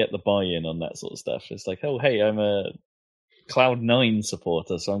sure I get the buy-in on that sort of stuff. It's like, oh, hey, I'm a Cloud9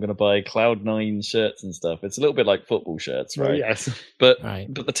 supporter, so I'm going to buy Cloud9 shirts and stuff. It's a little bit like football shirts, right? Well, yes, but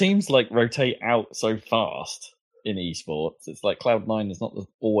the teams like rotate out so fast in esports. It's like Cloud9 is not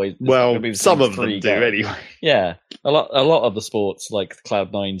always some of them do anyway. Yeah, a lot of the sports, like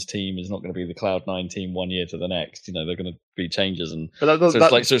Cloud9's team is not going to be the Cloud9 team 1 year to the next. You know, they're going to be changes, and so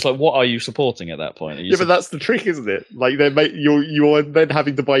it's like, what are you supporting at that point? But that's the trick, isn't it? Like you're then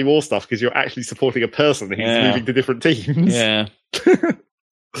having to buy more stuff because you're actually supporting a person who's moving to different teams. Yeah.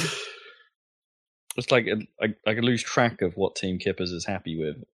 It's like I can lose track of what Team Kippers is happy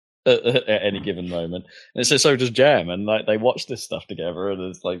with at any given moment, and so does Jam, and like they watch this stuff together, and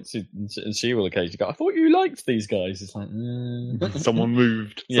it's like she will occasionally go, "I thought you liked these guys." It's like someone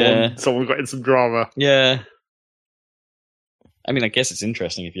moved, someone got in some drama. Yeah, I mean, I guess it's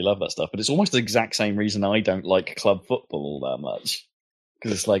interesting if you love that stuff, but it's almost the exact same reason I don't like club football all that much,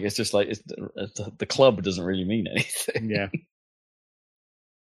 because it's just like the club doesn't really mean anything. Yeah.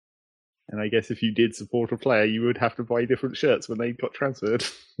 And I guess if you did support a player, you would have to buy different shirts when they got transferred.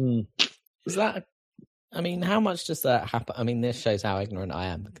 Is that? I mean, how much does that happen? I mean, this shows how ignorant I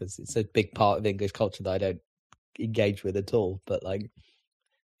am, because it's a big part of English culture that I don't engage with at all. But like,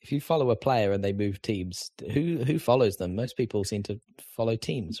 if you follow a player and they move teams, who follows them? Most people seem to follow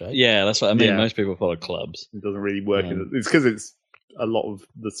teams, right? Yeah, that's what I mean. Yeah. Most people follow clubs. It doesn't really work. It's because it's a lot of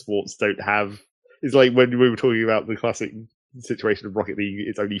the sports don't have. It's like when we were talking about the classic situation of Rocket League,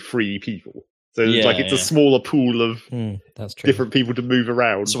 it's only 3 people, so it's a smaller pool of different people to move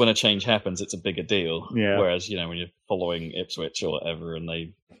around. So when a change happens, it's a bigger deal. Whereas when you're following Ipswich or whatever, and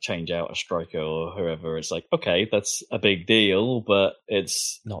they change out a striker or whoever, it's like, okay, that's a big deal, but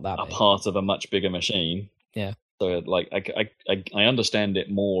it's not that big. Part of a much bigger machine. Yeah. So like I understand it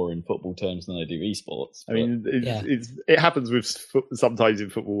more in football terms than I do esports. I mean, it happens with sometimes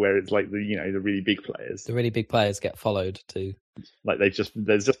in football where it's like the really big players. The really big players get followed too. Like there's just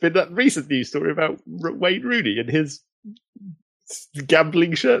been that recent news story about Wayne Rooney and his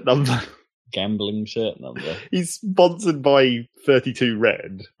gambling shirt number. Gambling shirt number. He's sponsored by 32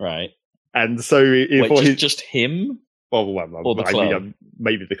 Red, right? And so just him. Or the club?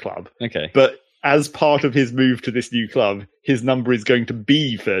 Maybe the club. Okay, but. As part of his move to this new club, his number is going to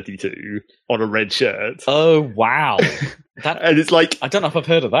be 32 on a red shirt. Oh, wow. And it's like... I don't know if I've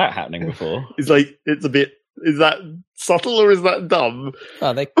heard of that happening before. It's like, it's a bit... Is that subtle or is that dumb?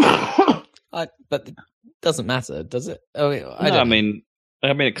 Oh, but it doesn't matter, does it? I mean,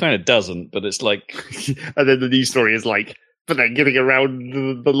 it kind of doesn't, but it's like... And then the news story is like, but they're getting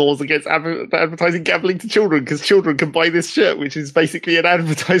around the laws against advertising gambling to children, because children can buy this shirt, which is basically an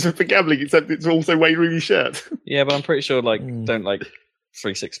advertisement for gambling, except it's also Wayne Rooney's shirt. Yeah, but I'm pretty sure don't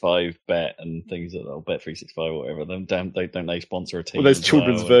 365 bet and things that bet 365 or whatever. They sponsor a team? Well, there's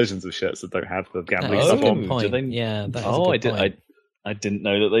children's versions of shirts that don't have the gambling stuff on. Point. Yeah, that is a good point. I didn't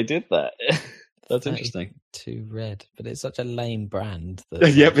know that they did that. That's interesting. 32 Red, but it's such a lame brand.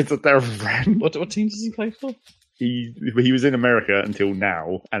 Yep, it's a terrible brand. What team does he play for? He was in America until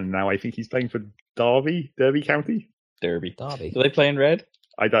now, and now I think he's playing for Derby County. Derby. Do they play in red?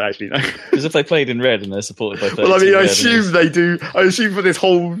 I don't actually know. Because if they played in red and they're supported by 32 well, I mean, I assume they do. I assume for this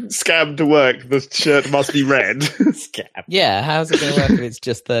whole scam to work, the shirt must be red. Scam. Yeah, how's it going to work if it's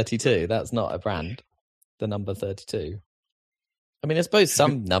just 32? That's not a brand. The number 32. I mean, I suppose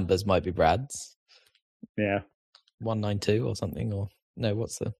some numbers might be brands. Yeah. 192 or something, or no,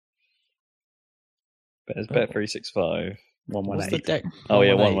 what's the... It's Bet 365. 118. Oh,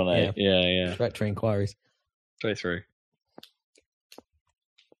 yeah, 118. Yeah. Directory inquiries. Straight through.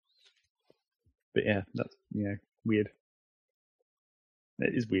 But yeah, that's weird.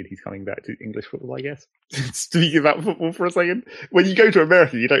 It is weird he's coming back to English football, I guess. Speaking about football for a second, when you go to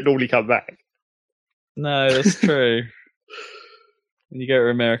America, you don't normally come back. No, that's true. When you go to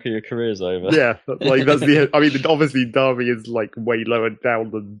America, your career's over. Yeah, that's the. I mean, obviously, Derby is like way lower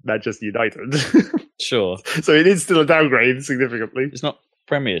down than Manchester United. Sure. So it is still a downgrade significantly. It's not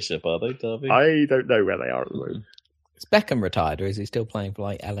Premiership, are they, Derby? I don't know where they are at the moment. Is Beckham retired, or is he still playing for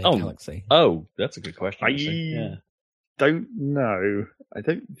like LA Galaxy? Oh, that's a good question. I don't know. I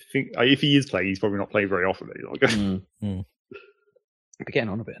don't think if he is playing, he's probably not playing very often. We're getting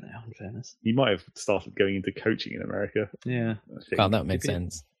on a bit now, in fairness. He might have started going into coaching in America. Yeah. Oh, that makes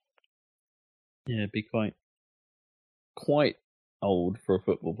sense. Yeah, it'd be quite old for a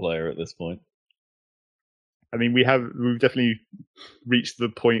football player at this point. I mean, we've definitely reached the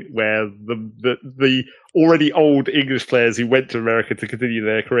point where the already old English players who went to America to continue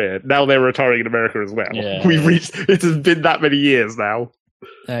their career, now they're retiring in America as well. Yeah, We've reached, it has been that many years now.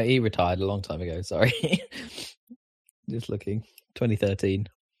 He retired a long time ago, sorry. Just looking. 2013.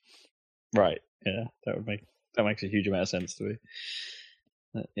 Right, yeah. That makes a huge amount of sense to me.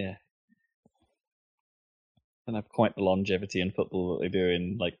 Yeah. Don't have quite the longevity in football that they do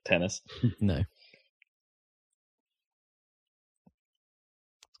in like tennis. No.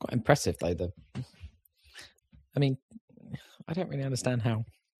 It's quite impressive though. I mean, I don't really understand how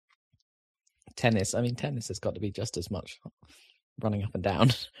tennis has got to be just as much running up and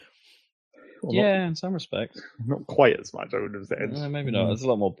down. Well, yeah, in some respects. Not quite as much, I would have said. Maybe not. There's a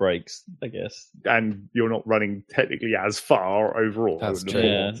lot more breaks, I guess. And you're not running technically as far overall. That's true.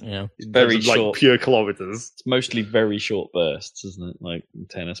 Yeah. It's very short. Like pure kilometres. It's mostly very short bursts, isn't it? Like in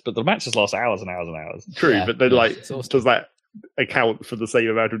tennis. But the matches last hours and hours and hours. True, yeah, but then does that account for the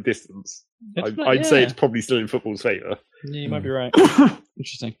same amount of distance? I'd say it's probably still in football's favour. Yeah, you might be right.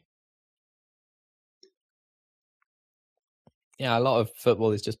 Interesting. Yeah, a lot of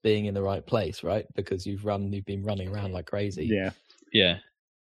football is just being in the right place, right? Because you've been running around like crazy. Yeah.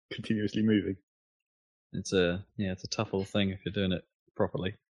 Continuously moving. It's a tough old thing if you're doing it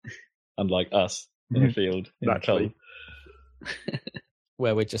properly. Unlike us in the field. Naturally.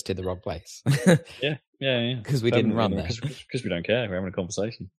 Where we're just in the wrong place. Yeah. Because we didn't run there. Because we don't care. We're having a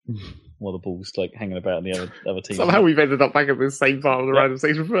conversation. While the ball's like hanging about in the other team. Somehow we've ended up back at the same part of the random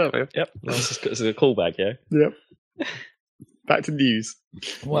station from earlier. Yep. It's a callback, yeah? Yep. Back to news.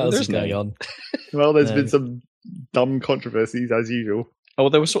 What else is going on? Well, there's been some dumb controversies as usual. Oh,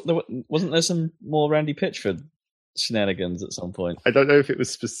 wasn't there some more Randy Pitchford shenanigans at some point? I don't know if it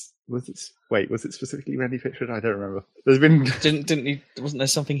was was it specifically Randy Pitchford? I don't remember. There's been wasn't there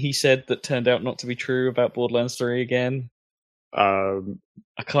something he said that turned out not to be true about Borderlands 3 again? I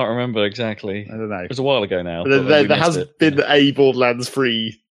can't remember exactly. I don't know. It was a while ago now. There has been a Borderlands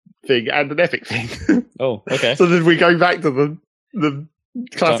 3 thing and an Epic thing. Oh, okay. So then we're going back to the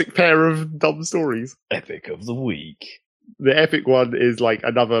classic pair of dumb stories. Epic of the week. The Epic one is like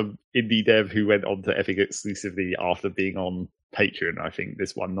another indie dev who went on to Epic exclusively after being on Patreon. I think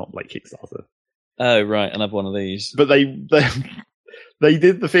this one, not like Kickstarter. Oh, right, another one of these. But they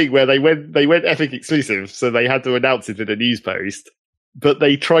did the thing where they went Epic exclusive, so they had to announce it in a news post. But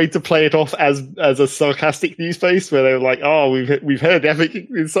they tried to play it off as a sarcastic news post where they were like, "Oh, we've heard Epic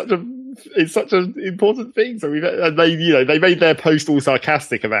is such an important thing." So they made their post all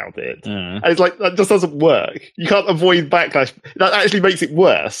sarcastic about it, and it's like that just doesn't work. You can't avoid backlash. That actually makes it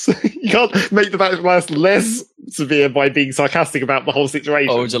worse. You can't make the backlash less severe by being sarcastic about the whole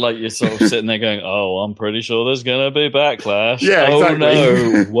situation. Oh, is it like you're sort of sitting there going, "Oh, I'm pretty sure there's gonna be backlash." Yeah, exactly.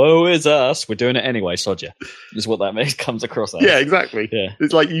 Oh no, woe is us. We're doing it anyway, sod ya. Is what that comes across as. Yeah, exactly. Yeah.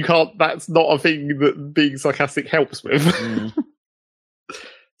 It's like you can't. That's not a thing that being sarcastic helps with.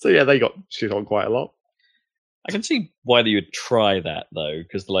 So yeah, they got shit on quite a lot. I can see why you would try that though,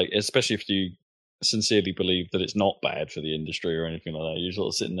 because especially if you sincerely believe that it's not bad for the industry or anything like that, you're sort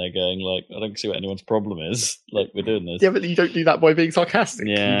of sitting there going like, I don't see what anyone's problem is. Like, we're doing this. Yeah, but you don't do that by being sarcastic.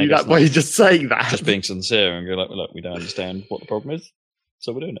 Yeah, you do that by just saying that. Just being sincere and go like, look, we don't understand what the problem is,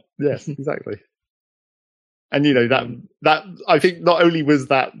 so we're doing it. Yes, exactly. And that I think not only was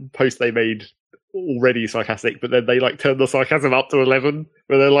that post they made already sarcastic, but then they turned the sarcasm up to 11,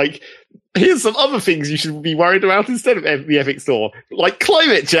 where they're like, here's some other things you should be worried about instead of the Epic Store, like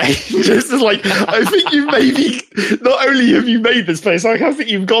climate change. It's just like, I think you maybe, not only have you made this place sarcastic,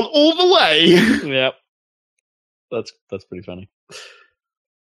 you've gone all the way. Yeah. That's pretty funny.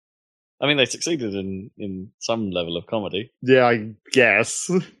 I mean, they succeeded in some level of comedy. Yeah, I guess.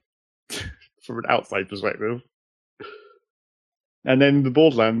 From an outside perspective. And then the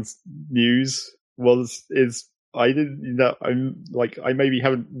Borderlands news I maybe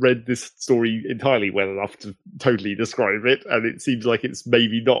haven't read this story entirely well enough to totally describe it, and it seems like it's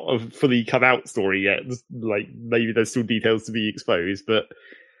maybe not a fully come out story yet. Like, maybe there's still details to be exposed, but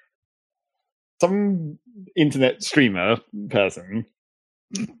some internet streamer person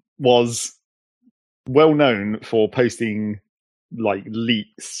was well known for posting like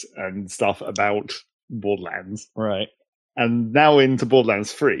leaks and stuff about Borderlands. Right. And now into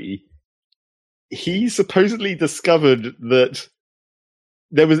Borderlands 3, he supposedly discovered that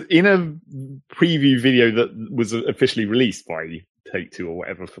there was, in a preview video that was officially released by Take-Two or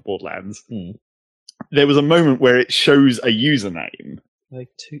whatever for Borderlands, there was a moment where it shows a username. Is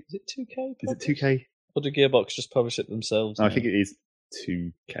it 2K? Is it 2K? Or did Gearbox just publish it themselves? No, I think it is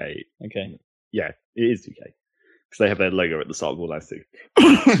 2K. Okay. Yeah, it is 2K. Because they have their logo at the start of Borderlands 2.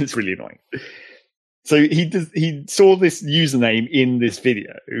 It's really annoying. So he saw this username in this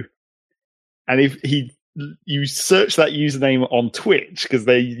video, and if you search that username on Twitch, because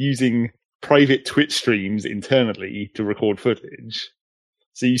they're using private Twitch streams internally to record footage.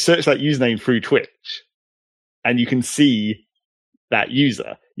 So you search that username through Twitch, and you can see that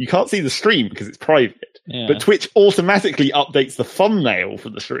user. You can't see the stream because it's private, but Twitch automatically updates the thumbnail for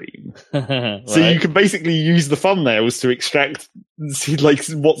the stream. Right. So you can basically use the thumbnails to extract like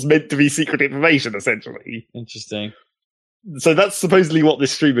what's meant to be secret information, essentially. Interesting. So that's supposedly what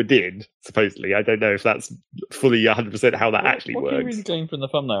this streamer did. Supposedly, I don't know if that's fully 100% how that actually works. What can you really gain from the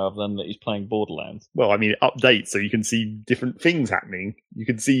thumbnail other than that he's playing Borderlands? Well, I mean, it updates, so you can see different things happening. You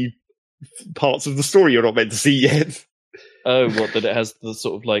can see parts of the story you're not meant to see yet. Oh, what, that it has the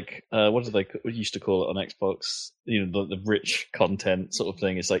sort of like, what do they used to call it on Xbox? You know, the rich content sort of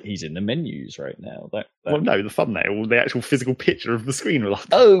thing. It's like he's in the menus right now. Well, no, the thumbnail, the actual physical picture of the screen.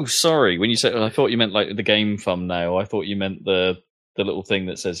 Oh, sorry. When you said, I thought you meant like the game thumbnail. I thought you meant the little thing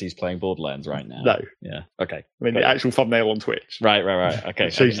that says he's playing Borderlands right now. No. Yeah. Okay. I mean, the actual thumbnail on Twitch. Right. Okay.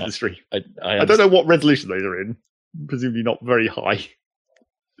 It shows you the stream. I don't know what resolution those are in. Presumably not very high.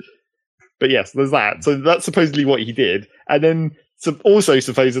 But yes, there's that. So that's supposedly what he did. And then also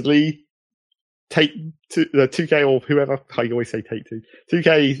supposedly 2K or whoever, I always say Take-Two,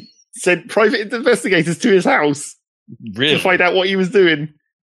 2K sent private investigators to his house to find out what he was doing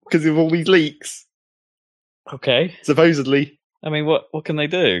because of all these leaks. Okay. Supposedly. I mean, what can they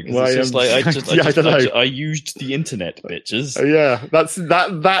do? Well, it's just like I don't know. I used the internet, bitches. Oh, yeah,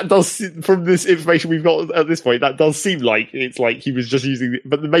 that does, from this information we've got at this point, that does seem like it's like he was just using it,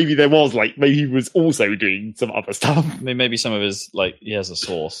 but maybe there was maybe he was also doing some other stuff. I mean, maybe some of his he has a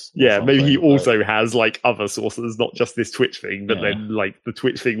source. Yeah, maybe he also has other sources, not just this Twitch thing, but then the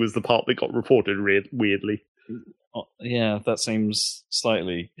Twitch thing was the part that got reported weirdly. Yeah, that seems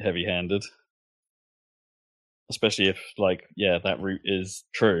slightly heavy-handed. Especially if, that route is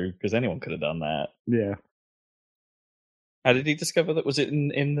true, because anyone could have done that. Yeah. How did he discover that? Was it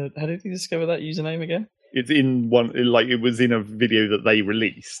in the? How did he discover that username again? It's in one. It was in a video that they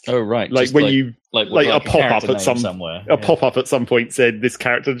released. Oh right, you a pop up at somewhere. A pop up at some point said this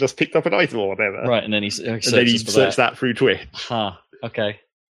character just picked up an item or whatever. Right, and then he searched that through Twitch. Okay.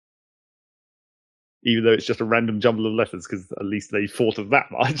 Even though it's just a random jumble of letters, because at least they thought of that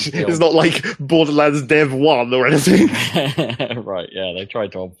much. It's not like Borderlands Dev 1 or anything. Right, yeah, they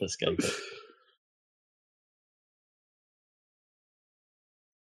tried to obfuscate it.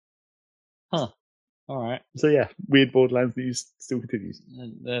 Huh. Alright. So yeah, weird Borderlands news still continues.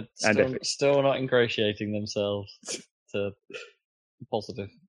 They're still not ingratiating themselves to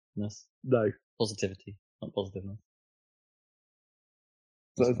positiveness. No. Positivity, not positiveness.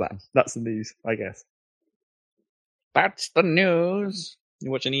 So that's that. That's the news, I guess. That's the news. You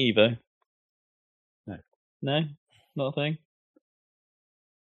watching Evo? No. No? Not a thing?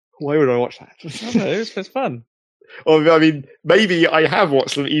 Why would I watch that? I don't know, it's fun. Or, I mean, maybe I have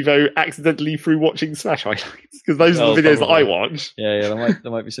watched some Evo accidentally through watching Smash highlights, because those are the videos probably. That I watch. Yeah,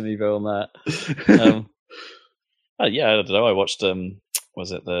 there might be some Evo on that. Yeah, I don't know. I watched,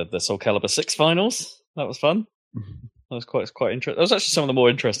 was it the Soul Calibur 6 finals? That was fun. That was quite interesting. That was actually some of the more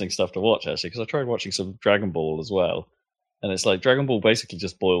interesting stuff to watch, actually, because I tried watching some Dragon Ball as well. And it's like Dragon Ball basically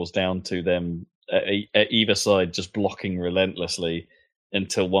just boils down to them at either side just blocking relentlessly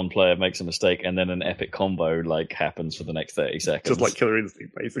until one player makes a mistake, and then an epic combo happens for the next 30 seconds. Just like Killer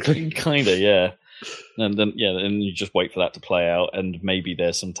Instinct, basically. Kinda, yeah. And then you just wait for that to play out, and maybe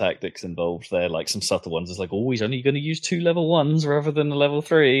there's some tactics involved there, like some subtle ones. It's like, he's only going to use 2 level 1s rather than a level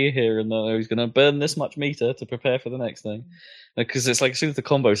 3 here, and he's going to burn this much meter to prepare for the next thing. Because it's like as soon as the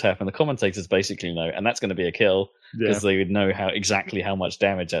combos happen, the commentators basically know, and that's going to be a kill because they would know exactly how much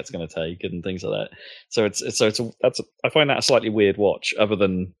damage that's going to take and things like that. So I find that a slightly weird watch, other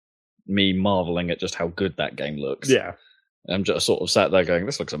than me marveling at just how good that game looks. Yeah. I'm just sort of sat there going,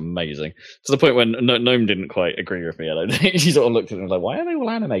 this looks amazing. To the point when Gnome didn't quite agree with me. I don't think. He sort of looked at it and was like, why are they all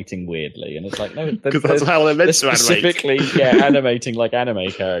animating weirdly? And it's like, no, because that's how they're meant to animate. Specifically, animating like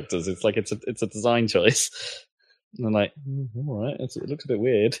anime characters. It's like it's a design choice. And I'm like, all right, it looks a bit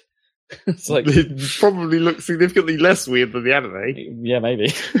weird. It's like it probably looks significantly less weird than the anime. Yeah,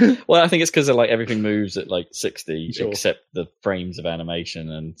 maybe. Well, I think it's because everything moves at 60, except the frames of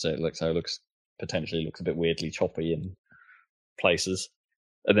animation, and so it looks potentially looks a bit weirdly choppy in places,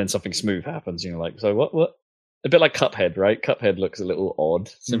 and then something smooth happens, and you're like, so what? A bit like Cuphead, right? Cuphead looks a little odd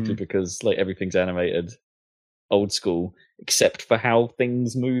simply because like everything's animated old school, except for how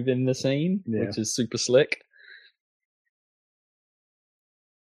things move in the scene, which is super slick.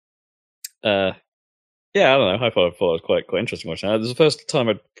 I don't know. I thought it was quite interesting watching that. It was the first time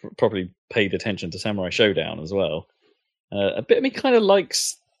I'd properly paid attention to Samurai Showdown as well. A bit of me kind of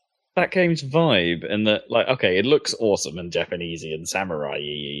likes that game's vibe, and that, like, okay, it looks awesome and Japanesey and samurai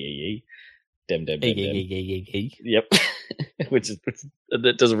dem. Yep, which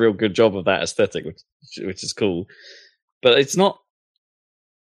that does a real good job of that aesthetic, which is cool. But it's not.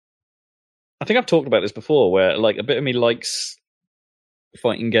 I think I've talked about this before, where like a bit of me likes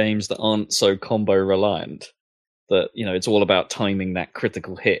fighting games that aren't so combo reliant. That, you know, it's all about timing that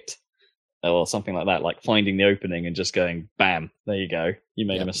critical hit or something like that, like finding the opening and just going, bam, there you go. You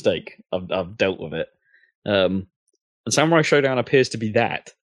made a mistake. I've dealt with it. And Samurai Showdown appears to be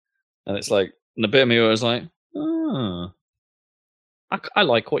that. And it's like, and a bit of me was like, I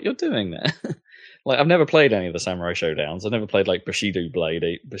like what you're doing there. Like, I've never played any of the Samurai Showdowns. I've never played like Bushido Blade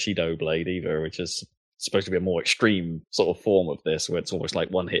either, which is supposed to be a more extreme sort of form of this, where it's almost like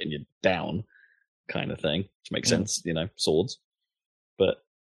one hit and you're down kind of thing, which makes sense, you know, swords. But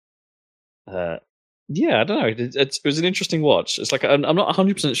I don't know. It was an interesting watch. It's like I'm not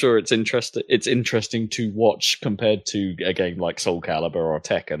 100% sure it's interesting to watch compared to a game like Soul Calibur or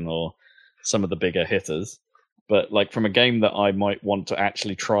Tekken or some of the bigger hitters. But like from a game that I might want to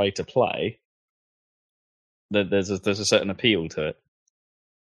actually try to play, there's a certain appeal to it.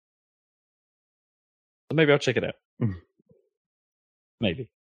 So maybe I'll check it out. Maybe.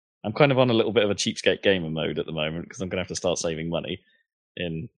 I'm kind of on a little bit of a cheapskate gamer mode at the moment because I'm going to have to start saving money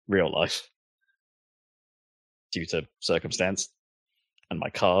in real life due to circumstance and my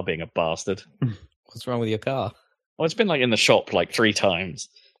car being a bastard. What's wrong with your car? Well, it's been like in the shop like 3 times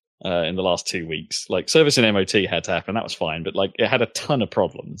in the last 2 weeks. Like service and MOT had to happen. That was fine. But like it had a ton of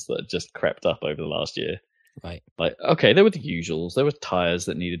problems that had just crept up over the last year. Right. Like, okay, there were the usuals. There were tires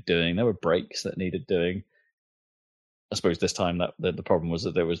that needed doing. There were brakes that needed doing. I suppose this time that the problem was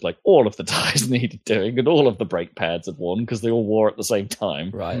that there was like all of the tires needed doing and all of the brake pads had worn because they all wore at the same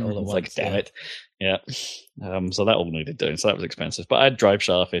time. Right, all at once. Like, damn it. Yeah. So that all needed doing. So that was expensive. But I had drive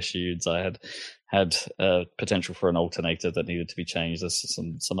shaft issues. I had potential for an alternator that needed to be changed. There's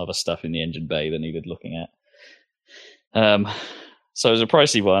some other stuff in the engine bay that needed looking at. So it was a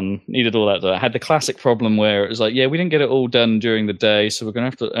pricey one. Needed all that. I had the classic problem where it was like, yeah, we didn't get it all done during the day, so we're gonna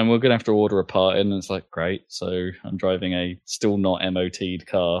have to order a part in. And it's like, great. So I'm driving a still not MOT'd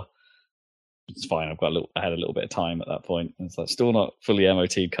car. It's fine. I had a little bit of time at that point. And it's like still not fully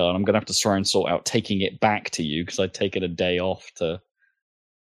MOT'd car. And I'm gonna have to try and sort out taking it back to you because I'd taken a day off to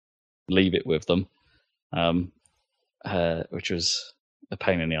leave it with them, which was a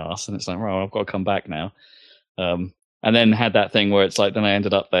pain in the ass. And it's like, well, I've got to come back now. And then had that thing where it's like, then I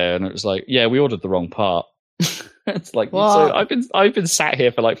ended up there and it was like, yeah, we ordered the wrong part. It's like, what? So I've been sat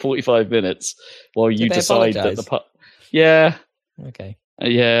here for like 45 minutes while you decide that the part. Yeah. Okay.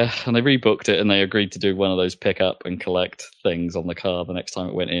 Yeah. And they rebooked it and they agreed to do one of those pick up and collect things on the car the next time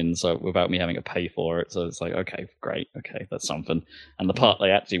it went in. So without me having to pay for it. So it's like, okay, great. Okay. That's something. And the part they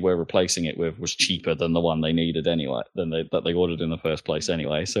actually were replacing it with was cheaper than the one they needed anyway, that they ordered in the first place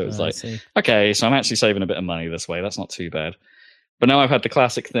anyway. So it was like, okay, so I'm actually saving a bit of money this way. That's not too bad. But now I've had the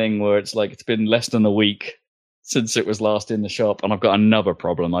classic thing where it's like, it's been less than a week since it was last in the shop. And I've got another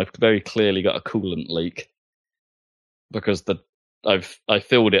problem. I've very clearly got a coolant leak because I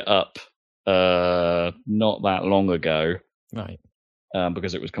filled it up not that long ago, right?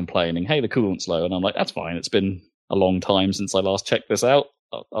 Because it was complaining, "Hey, the coolant's low," and I'm like, "That's fine. It's been a long time since I last checked this out.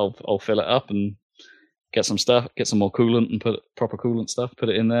 I'll fill it up and get some more coolant and put proper coolant stuff, put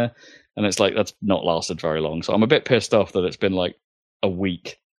it in there." And it's like that's not lasted very long. So I'm a bit pissed off that it's been like a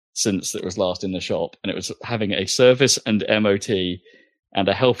week since it was last in the shop, and it was having a service and MOT. And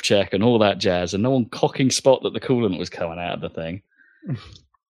a health check and all that jazz, and no one cocking spot that the coolant was coming out of the thing. And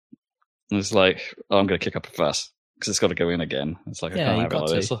it's like, oh, I'm going to kick up a fuss because it's got to go in again. It's like, I can't have it like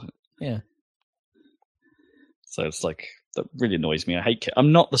this. Yeah. So it's like, that really annoys me. I hate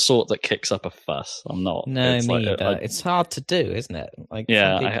I'm not the sort that kicks up a fuss. I'm not. No, it's me either. It's hard to do, isn't it? Like,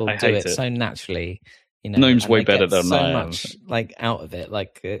 yeah, some people I do hate it so naturally. You know, Gnome's way better than so I am. much like out of it.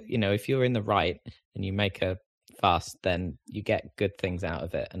 Like, you know, if you're in the right and you make a fuss, then you get good things out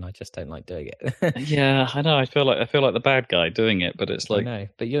of it, and I just don't like doing it. Yeah, I know. I feel like the bad guy doing it, but it's like, I know.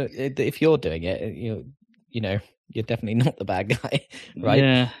 But if you're doing it, you know, you're definitely not the bad guy, right?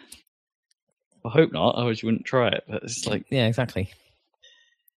 Yeah. I hope not. Otherwise, you wouldn't try it. But it's like, yeah, exactly.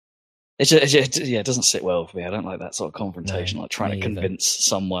 it doesn't sit well with me. I don't like that sort of confrontation, like trying to convince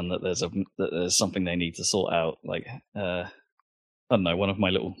someone that there's something they need to sort out. Like, I don't know, one of my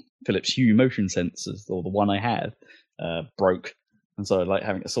little Philips Hue motion sensors, or the one I had, broke, and so like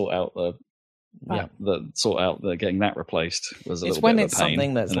having to sort out getting that replaced was a little bit of a pain. It's when it's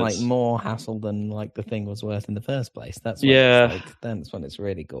something that's like more hassle than like the thing was worth in the first place. That's when that's when it's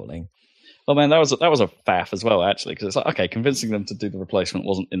really galling. Well, man, that was a faff as well, actually, because it's like, okay, convincing them to do the replacement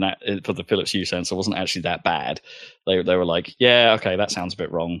wasn't for the Philips Hue sensor wasn't actually that bad. They were like, yeah, okay, that sounds a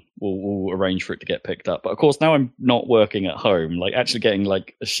bit wrong. We'll arrange for it to get picked up. But of course, now I'm not working at home. Like actually getting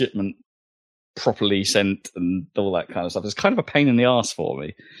like a shipment properly sent and all that kind of stuff is kind of a pain in the ass for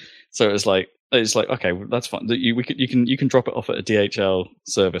me. So it's like okay, well, that's fine. You can drop it off at a DHL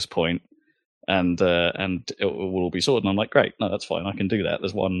service point, and it will all be sorted. And I'm like, great, no, that's fine. I can do that.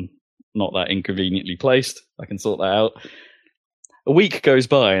 There's one not that inconveniently placed. I can sort that out. A week goes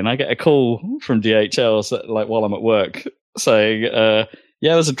by, and I get a call from DHL, like while I'm at work, saying, "Yeah,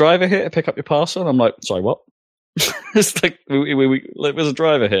 there's a driver here to pick up your parcel." And I'm like, "Sorry, what?" It's like there's a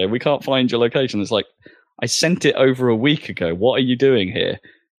driver here. We can't find your location. It's like, I sent it over a week ago. What are you doing here?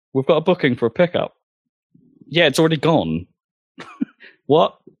 We've got a booking for a pickup. Yeah, it's already gone.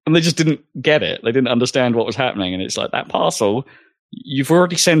 What? And they just didn't get it. They didn't understand what was happening. And it's like, that parcel, you've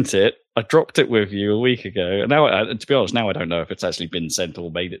already sent it. I dropped it with you a week ago. And now, to be honest, now I don't know if it's actually been sent or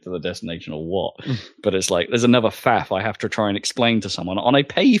made it to the destination or what. But it's like, there's another faff I have to try and explain to someone on a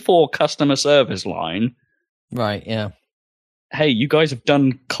pay-for customer service line. Right, yeah. Hey, you guys have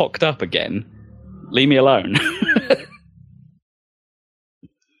done cocked up again. Leave me alone.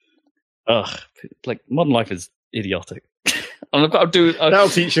 Ugh, like modern life is idiotic. And I've got to do. That'll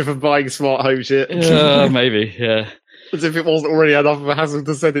teach you for buying smart home shit. Maybe, yeah. As if it wasn't already enough of a hassle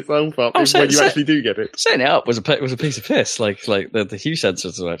to set itself up when you actually do get it. Setting it up was a piece of piss. Like the Hue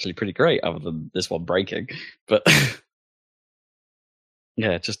sensors were actually pretty great, other than this one breaking. But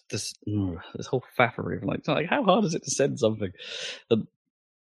yeah, just this whole faffery. Like how hard is it to send something?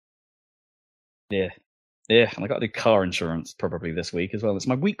 Yeah, and I got to do car insurance probably this week as well. It's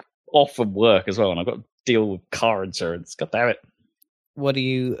my week off from work as well, and I've got to deal with car insurance. God damn it! What do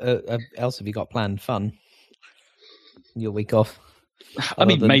you else have you got planned? Fun? Your week off? I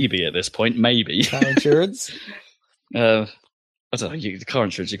mean, maybe at this point, maybe car insurance. I don't know. The car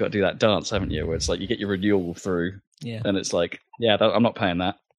insurance, you've got to do that dance, haven't you? Where it's like you get your renewal through, and it's like, I'm not paying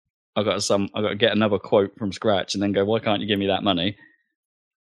that. I've got to get another quote from scratch, and then go, why can't you give me that money?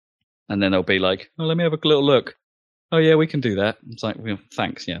 And then they'll be like, oh, let me have a little look. Oh, yeah, we can do that. It's like, well,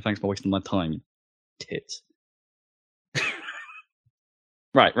 thanks. Yeah, thanks for wasting my time, you tits.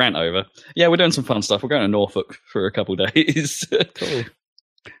 Right, rant over. Yeah, we're doing some fun stuff. We're going to Norfolk for a couple of days. Cool.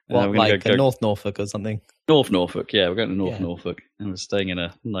 What, like North Norfolk or something? North Norfolk, yeah. We're going to Norfolk. And we're staying in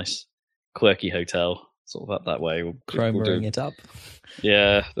a nice, quirky hotel, sort of up that way. Chromering it up.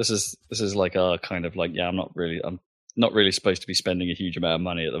 Yeah, this is like our kind of like, I'm not really supposed to be spending a huge amount of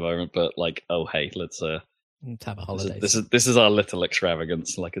money at the moment, but like, oh hey, let's have a holiday. This is our little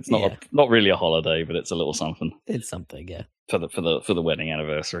extravagance. Like it's not really a holiday, but it's a little something. It's something, yeah. For the wedding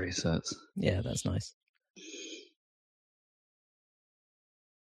anniversary, so it's that's nice.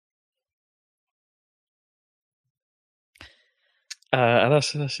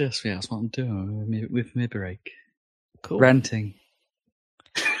 That's what I'm doing with my break. Cool. Ranting.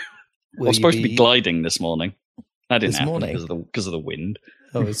 I was supposed to be gliding this morning. That didn't happen because of the wind.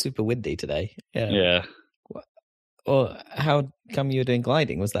 Oh, it was super windy today. Yeah. Yeah. Or how come you were doing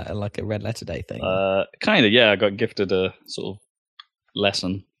gliding? Was that like a Red Letter Day thing? Kind of, yeah. I got gifted a sort of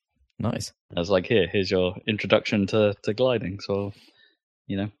lesson. Nice. I was like, here's your introduction to gliding. So,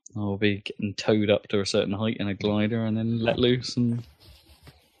 I'll be getting towed up to a certain height in a glider and then let loose and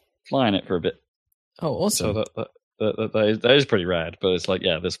flying it for a bit. Oh, awesome. So that is pretty rad. But it's like,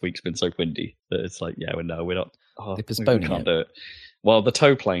 this week's been so windy that it's like, we're not. They're postponing we can't do it. Well, the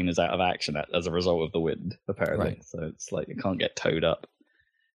tow plane is out of action as a result of the wind, apparently. Right. So it's like it can't get towed up.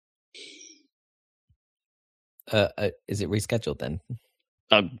 Is it rescheduled then?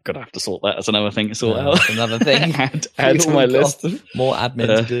 I'm going to have to sort that as another thing to sort out. That's another thing. add to my list. More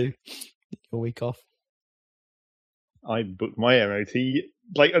admin to do. Your week off. I booked my MOT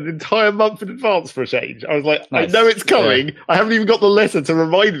like an entire month in advance for a change. I was like, nice. I know it's coming. Yeah. I haven't even got the letter to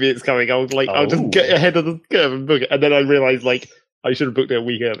remind me it's coming. I was like, I'll just get ahead of the curve and book it. And then I realised, like, I should have booked it a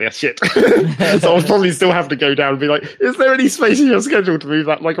week earlier. Shit. So I'll probably still have to go down and be like, is there any space in your schedule to move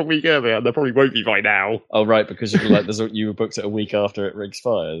that like a week earlier? And there probably won't be by now. Oh, right, because you booked it a week after it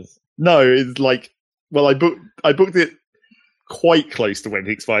expires. No, it's like, well, I booked it quite close to when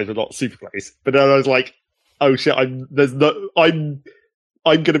it expires, but not super close. But then I was like, oh shit, I'm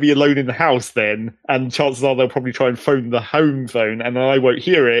I'm going to be alone in the house then, and chances are they'll probably try and phone the home phone, and then I won't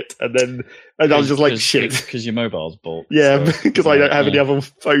hear it, and I was just like, shit. Because your mobile's bought. Yeah, because I don't have any other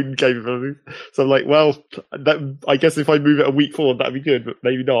phone capabilities. So I'm like, well, I guess if I move it a week forward, that'd be good, but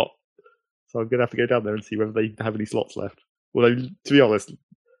maybe not. So I'm going to have to go down there and see whether they have any slots left. Although, to be honest,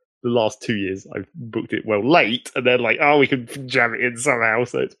 the last 2 years, I've booked it well late, and then like, we can jam it in somehow,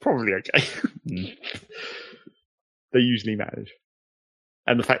 so it's probably okay. They usually manage.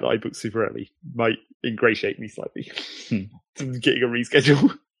 And the fact that I booked super early might ingratiate me slightly to getting a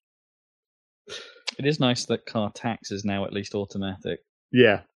reschedule. It is nice that car tax is now at least automatic.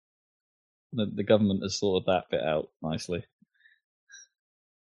 Yeah. The government has sorted that bit out nicely.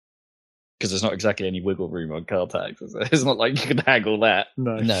 Because there's not exactly any wiggle room on car tax. It's not like you can haggle that.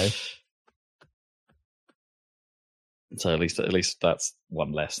 No. So at least that's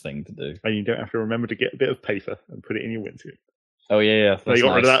one less thing to do. And you don't have to remember to get a bit of paper and put it in your windscreen. Oh, yeah. They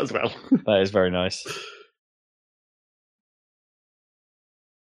got rid of that as well. That is very nice.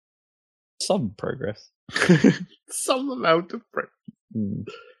 Some progress. Some amount of progress.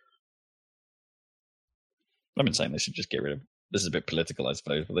 I've been saying they should just get rid of... This is a bit political, I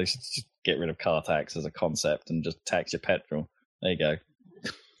suppose, but they should just get rid of car tax as a concept and just tax your petrol. There you go.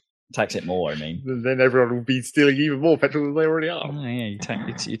 Tax it more, I mean. Then everyone will be stealing even more petrol than they already are. Oh, yeah,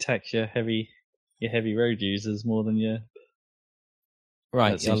 you tax your heavy road users more than your...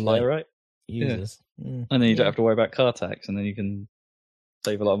 Right, your light right? users. Yeah. And then you don't have to worry about car tax, and then you can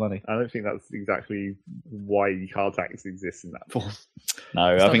save a lot of money. I don't think that's exactly why car tax exists in that form.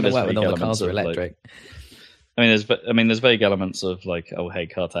 No, I think there's vague all the cars are electric. There's vague elements of like, oh, hey,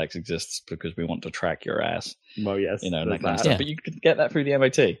 car tax exists because we want to track your ass. Well, yes, and that kind of stuff. But you could get that through the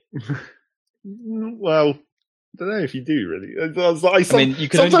MOT. Well, I don't know if you do really. You could sometimes only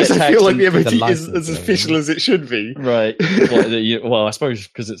get I feel like the MOT isn't as official as it should be. Right. Well, I suppose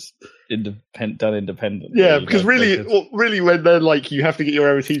because it's done independently. Yeah, because really, when they're like, you have to get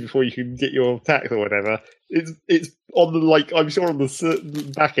your MOT before you can get your tax or whatever. It's on the like, I'm sure on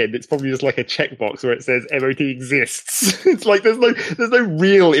the back end, it's probably just like a checkbox where it says MOT exists. It's like there's no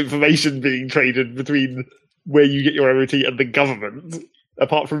real information being traded between where you get your MOT and the government,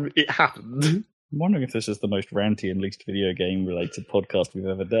 apart from it happened. I'm wondering if this is the most ranty and least video game related podcast we've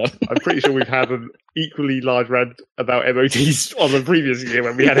ever done. I'm pretty sure we've had an equally large rant about MOTs on the previous year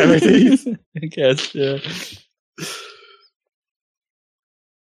when we had MOTs. I guess, yeah.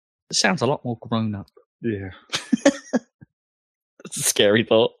 It sounds a lot more grown up. Yeah. That's a scary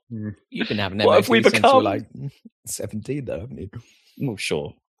thought. You've been having MOT since you were like 17, though, haven't you? Well,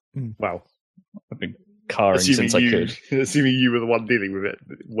 sure. Well, I've been carring since I could. Assuming you were the one dealing with it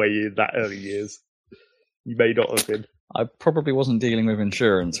way in that early years. You may not have been. I probably wasn't dealing with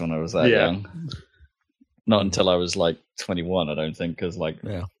insurance when I was that young. Not until I was like 21, I don't think, because my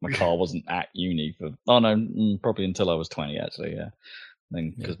car wasn't at uni for... Oh, no, probably until I was 20, actually, yeah.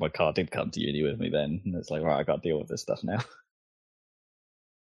 Then because my car did come to uni with me then, and it's like, right, I got to deal with this stuff now.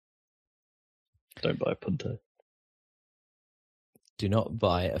 Don't buy a Punto. Do not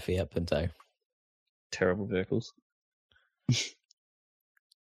buy a Fiat Punto. Terrible vehicles.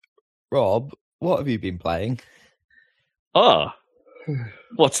 Rob, what have you been playing?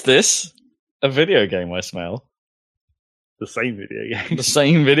 What's this? A video game, I smell. The same video game. The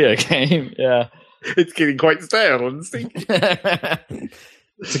same video game, yeah. It's getting quite stale and stinky.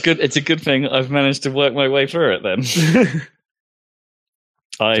 It's a good thing I've managed to work my way through it then.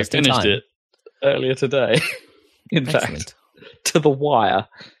 I finished it earlier today. In fact, to the wire.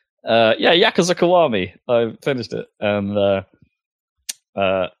 Yakuza Kiwami. I finished it, and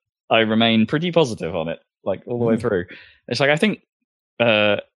I remain pretty positive on it, like all the way through. It's like I think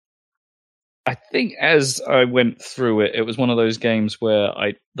as I went through it, it was one of those games where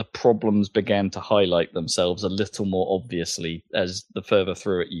the problems began to highlight themselves a little more obviously as the further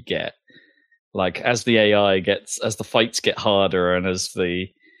through it you get. Like as the AI as the fights get harder, and as the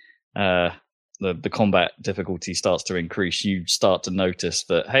combat difficulty starts to increase, you start to notice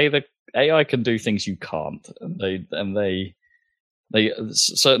that hey, the AI can do things you can't, and they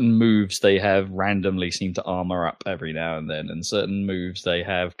certain moves they have randomly seem to armor up every now and then, and certain moves they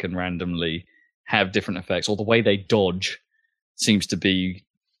have can randomly have different effects, or the way they dodge seems to be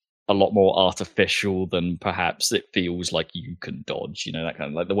a lot more artificial than perhaps it feels like you can dodge, that kind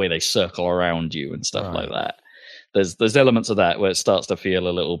of like the way they circle around you and stuff like that. There's elements of that where it starts to feel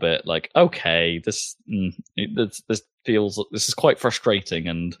a little bit like, okay, this is quite frustrating,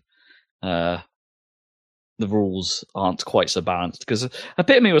 and the rules aren't quite so balanced, because a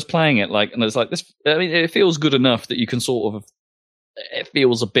bit of me was playing it and it's like this. I mean, it feels good enough that you can sort of it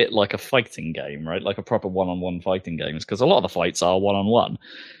feels a bit like a fighting game, right? Like a proper one-on-one fighting game, because a lot of the fights are one-on-one,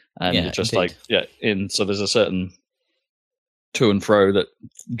 and it's just indeed. So there's a certain to and fro that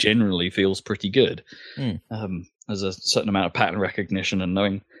generally feels pretty good. There's a certain amount of pattern recognition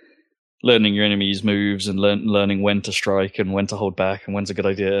and learning your enemy's moves and learning when to strike and when to hold back and when's a good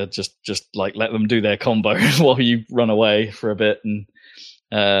idea. Just like let them do their combo while you run away for a bit, and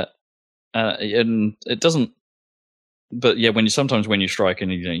it doesn't. But yeah, when you strike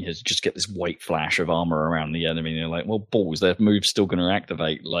and you just get this white flash of armor around the enemy, and you're like, well, balls, their move's still going to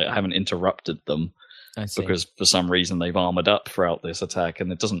activate. Like I haven't interrupted them. Because for some reason they've armored up throughout this attack,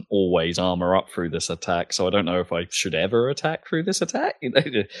 and it doesn't always armor up through this attack. So I don't know if I should ever attack through this attack.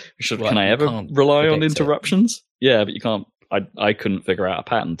 Can I ever rely on interruptions? Yeah, but you can't. I couldn't figure out a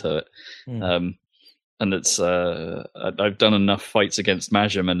pattern to it. And it's I've done enough fights against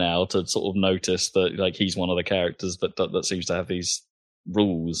Majima now to sort of notice that like he's one of the characters that seems to have these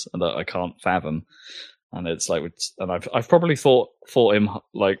rules and that I can't fathom. And it's like, and I've probably fought him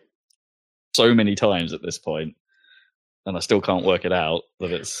like so many times at this point, and I still can't work it out.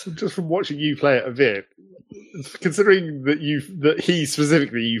 That it's just from watching you play it a bit, considering that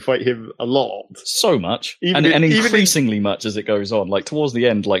you fight him a lot, so much, and increasingly much as it goes on. Like towards the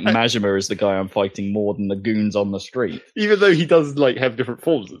end, like Majima is the guy I'm fighting more than the goons on the street. Even though he does like have different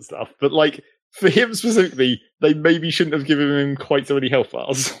forms and stuff, but like for him specifically, they maybe shouldn't have given him quite so many health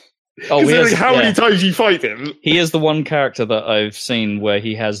bars. Considering how many times you fight him. He is the one character that I've seen where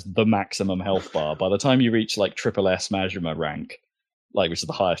he has the maximum health bar. By the time you reach like triple S Majima rank, like which is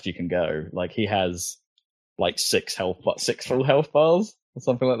the highest you can go, like he has like 6 full health bars or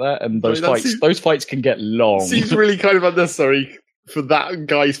something like that. And those fights can get long. Seems really kind of unnecessary for that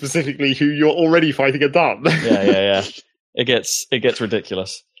guy specifically who you're already fighting a ton. Yeah. It gets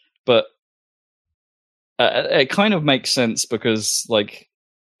ridiculous. But it kind of makes sense because like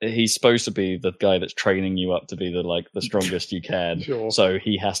he's supposed to be the guy that's training you up to be the strongest you can. Sure. So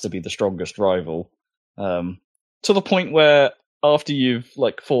he has to be the strongest rival. To the point where after you've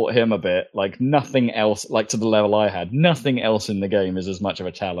like fought him a bit, like nothing else, like to the level I had, nothing else in the game is as much of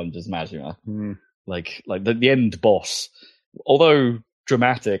a challenge as Majima. Like the end boss, although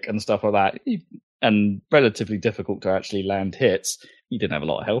dramatic and stuff like that, and relatively difficult to actually land hits, he didn't have a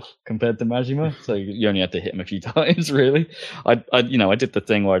lot of health compared to Majima, so you only had to hit him a few times, really. I did the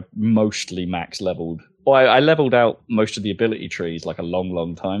thing where I mostly max leveled. Well, I leveled out most of the ability trees like a long,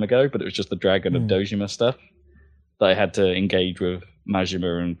 long time ago, but it was just the Dragon of Dojima stuff that I had to engage with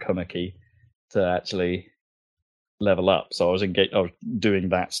Majima and Komaki to actually level up. So I was doing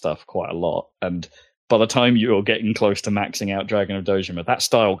that stuff quite a lot, and by the time you're getting close to maxing out Dragon of Dojima, that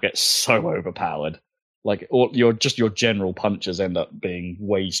style gets so overpowered. Like your general punches end up being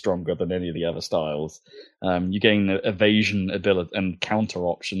way stronger than any of the other styles. You gain evasion ability and counter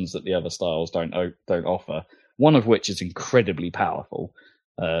options that the other styles don't offer. One of which is incredibly powerful.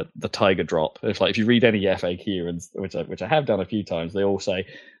 The Tiger Drop. If you read any FAQ, and which I have done a few times, they all say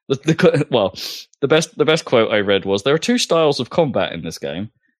the best quote I read was, there are 2 styles of combat in this game: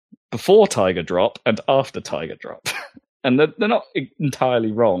 before Tiger Drop and after Tiger Drop. And they're not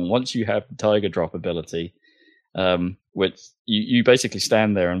entirely wrong. Once you have the Tiger Drop ability, which you basically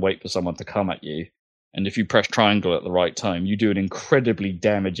stand there and wait for someone to come at you, and if you press triangle at the right time, you do an incredibly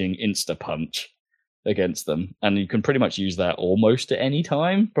damaging insta-punch against them, and you can pretty much use that almost at any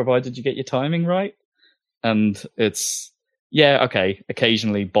time, provided you get your timing right. And it's,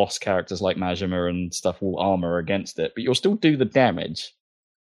 occasionally boss characters like Majima and stuff will armor against it, but you'll still do the damage.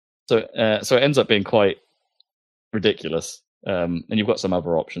 So it ends up being quite ridiculous, and you've got some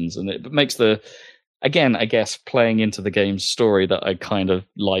other options, and it makes I guess playing into the game's story that I kind of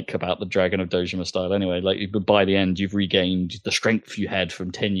like about the Dragon of Dojima style anyway. Like, by the end, you've regained the strength you had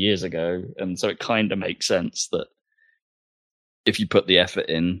from 10 years ago, and so it kind of makes sense that if you put the effort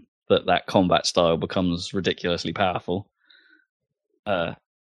in, that combat style becomes ridiculously powerful. But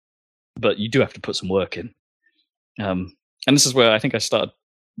you do have to put some work in, and this is where I think I started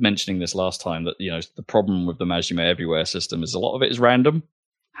mentioning this last time, that the problem with the Majima Everywhere system is a lot of it is random.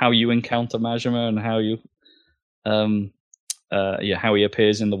 How you encounter Majima and how you how he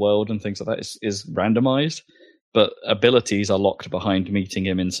appears in the world and things like that is randomized, but abilities are locked behind meeting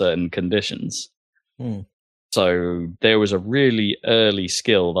him in certain conditions. So there was a really early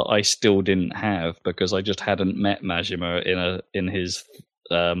skill that I still didn't have because I just hadn't met Majima in his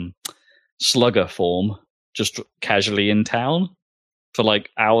slugger form, just casually in town for like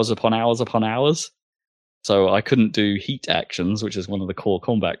hours upon hours upon hours. So I couldn't do heat actions, which is one of the core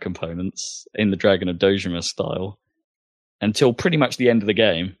combat components in the Dragon of Dojima style, until pretty much the end of the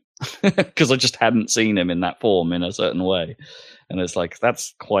game, because I just hadn't seen him in that form in a certain way. And it's like,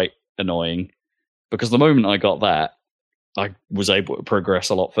 that's quite annoying, because the moment I got that, I was able to progress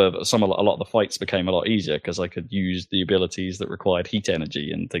a lot further. A lot of the fights became a lot easier because I could use the abilities that required heat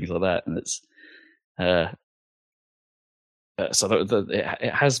energy and things like that. And it's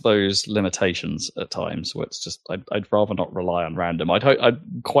it has those limitations at times where it's just I'd rather not rely on random. I'd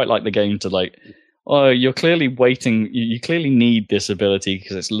quite like the game to like, oh, you're clearly waiting. You clearly need this ability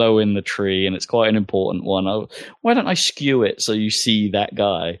because it's low in the tree and it's quite an important one. Oh, why don't I skew it so you see that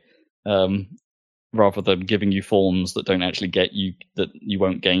guy? Rather than giving you forms that don't actually get you, that you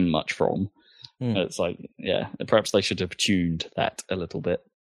won't gain much from. It's like, yeah, perhaps they should have tuned that a little bit.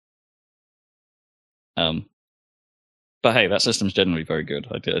 But hey, that system's generally very good.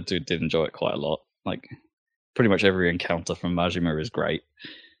 I did enjoy it quite a lot. Like, pretty much every encounter from Majima is great.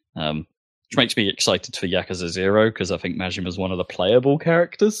 Which makes me excited for Yakuza 0, because I think Majima's one of the playable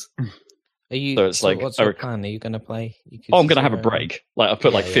characters. What's your plan? Are you going to play? I'm going to have a break. Like, I've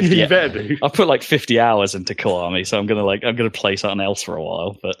put 50. You better do. I've put 50 hours into Kiwami, so I'm going to play something else for a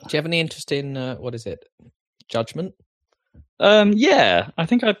while. But do you have any interest in what is it? Judgment? Yeah, I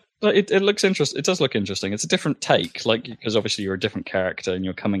think it looks interesting. It does look interesting. It's a different take, like, because obviously you're a different character and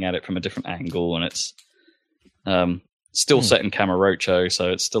you're coming at it from a different angle, and it's still set in Kamurocho,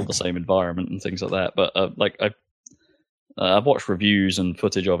 so it's still the same environment and things like that. But I've watched reviews and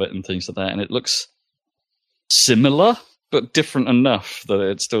footage of it and things like that, and it looks similar but different enough that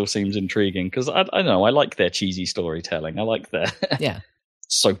it still seems intriguing. Because I don't know, I like their cheesy storytelling. I like their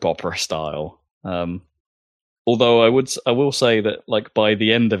soap opera style. Although I will say that, like, by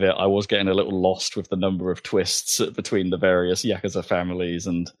the end of it, I was getting a little lost with the number of twists between the various Yakuza families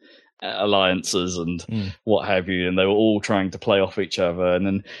and alliances and what have you, and they were all trying to play off each other, and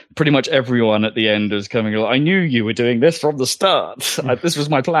then pretty much everyone at the end was coming like, I knew you were doing this from the start. This was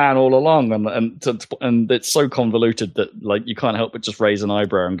my plan all along, and it's so convoluted that, like, you can't help but just raise an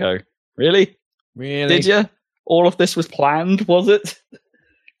eyebrow and go, really did you? All of this was planned, was it?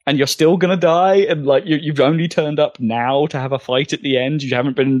 And you're still gonna die, and like you've only turned up now to have a fight at the end. You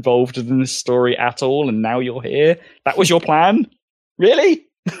haven't been involved in this story at all, and now you're here. That was your plan, really?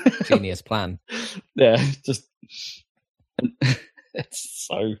 Genius plan. Yeah, just it's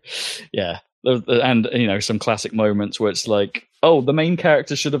so and you know, some classic moments where it's like, oh, the main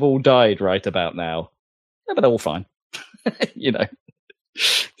characters should have all died right about now. Yeah, but they're all fine. You know,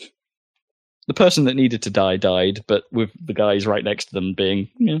 the person that needed to die died, but with the guys right next to them being,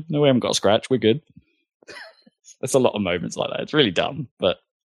 no, we haven't got a scratch, we're good. There's a lot of moments like that. It's really dumb, but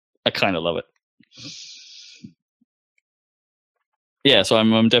I kind of love it. Yeah, so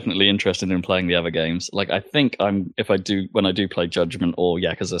I'm definitely interested in playing the other games. Like, I think when I do play Judgment or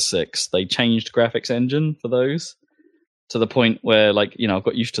Yakuza 6, they changed graphics engine for those to the point where, like, I've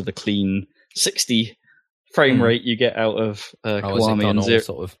got used to the clean 60 frame rate you get out of Kiwami and Zero.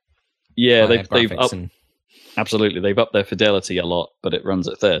 Sort of they've upped, absolutely, they've upped their fidelity a lot, but it runs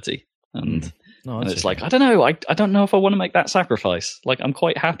at 30, and it's like, I don't know, I don't know if I want to make that sacrifice. Like, I'm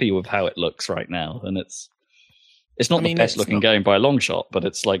quite happy with how it looks right now, and it's not the best looking game by a long shot, but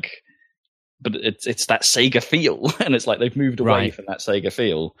it's like, it's that Sega feel, and it's like they've moved away from that Sega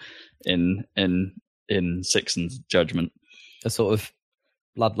feel in 6 and Judgment. A sort of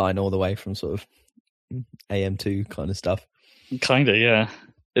bloodline all the way from sort of AM2 kind of stuff. Kind of, yeah.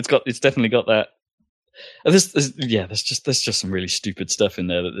 It's definitely got that. There's just some really stupid stuff in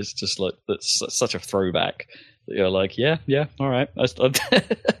there that is just like, that's such a throwback that you're like, yeah, all right,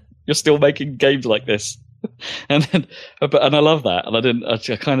 you're still making games like this. And I love that, and I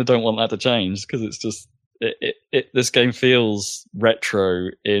kind of don't want that to change, because it's just this game feels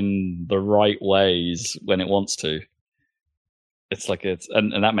retro in the right ways when it wants to. It's like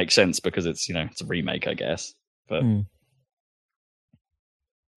and that makes sense because it's it's a remake, I guess, but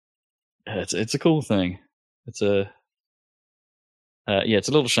it's a cool thing. It's a it's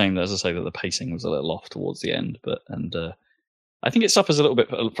a little shame that, as I say, that the pacing was a little off towards the end, I think it suffers a little bit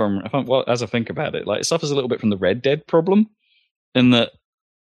from, as I think about it, like, it suffers a little bit from the Red Dead problem, in that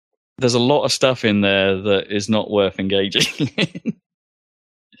there's a lot of stuff in there that is not worth engaging in.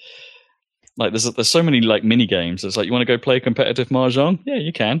 Like, there's so many, like, mini games. It's like, you want to go play competitive mahjong? Yeah,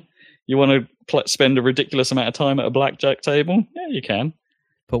 you can. You want to spend a ridiculous amount of time at a blackjack table? Yeah, you can.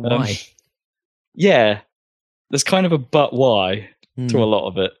 But why? Yeah, there's kind of a but why to a lot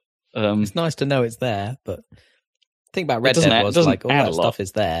of it. It's nice to know it's there, but the thing about Red Dead was, like, all that stuff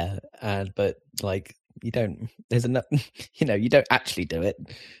is there, but, like, you don't. There's enough. You don't actually do it,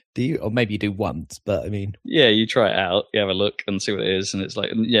 do you? Or maybe you do once, but I mean, yeah, you try it out, you have a look and see what it is, and it's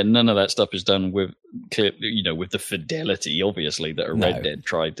like, none of that stuff is done with clear, with the fidelity, obviously, that a Red Dead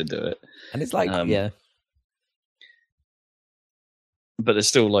tried to do it, and it's like, but it's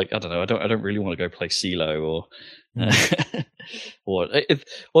still like, I don't know. I don't really want to go play CeeLo or.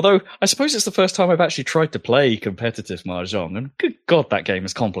 Although I suppose it's the first time I've actually tried to play competitive mahjong, and good God, that game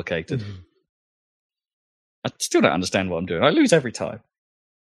is complicated. I still don't understand what I'm doing. I lose every time.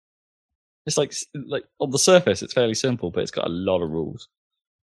 It's like on the surface, it's fairly simple, but it's got a lot of rules.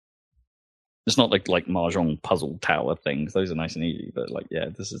 It's not like mahjong puzzle tower things; those are nice and easy. But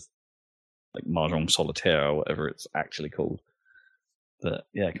this is like mahjong solitaire or whatever it's actually called. But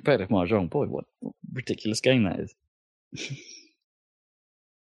yeah, competitive mahjong, boy, what ridiculous game that is.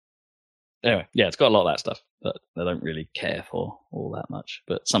 Anyway, yeah, it's got a lot of that stuff, but I don't really care for all that much.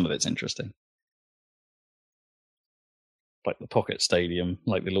 But some of it's interesting. Like the Pocket Stadium,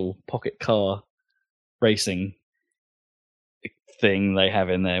 like the little pocket car racing thing they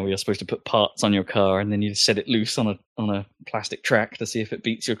have in there where you're supposed to put parts on your car and then you set it loose on a plastic track to see if it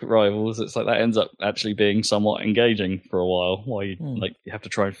beats your rivals. It's like that ends up actually being somewhat engaging for a while you you have to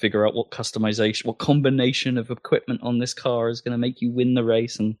try and figure out what customization, what combination of equipment on this car is going to make you win the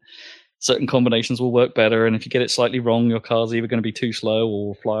race, and certain combinations will work better, and if you get it slightly wrong, your car's either going to be too slow or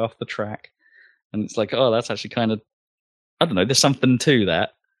will fly off the track. And it's like, oh, that's actually kind of, I don't know, there's something to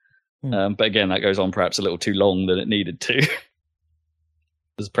that. But again, that goes on perhaps a little too long than it needed to.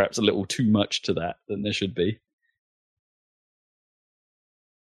 There's perhaps a little too much to that than there should be.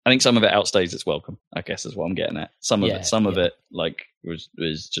 I think some of it outstays its welcome, I guess is what I'm getting at. Some of it like was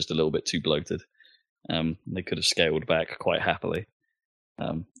just a little bit too bloated. They could have scaled back quite happily,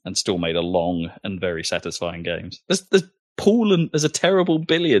 and still made a long and very satisfying games. There's pool, and there's a terrible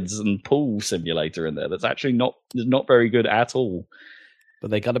billiards and pool simulator in there that's actually not very good at all. But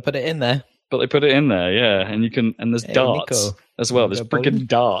they got to put it in there. But they put it in there, yeah, and you can, and there's darts Nico, as well. There's freaking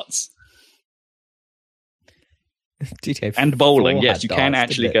darts. GTA and bowling, yes, you can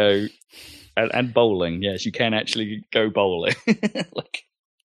actually go. And bowling, yes, you can actually go bowling.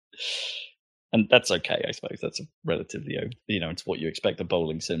 And that's okay, I suppose. That's a relatively, it's what you expect a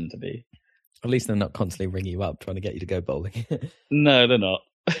bowling sim to be. At least they're not constantly ringing you up trying to get you to go bowling. No, they're not.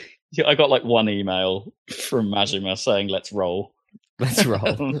 I got like one email from Majima saying, "Let's roll." Let's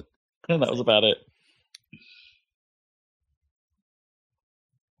roll. And that was about it.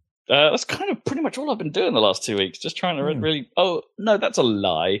 That's kind of pretty much all I've been doing the last 2 weeks. Just trying to really. Oh no, that's a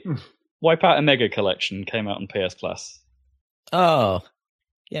lie. Wipeout Omega Collection came out on PS Plus. Oh,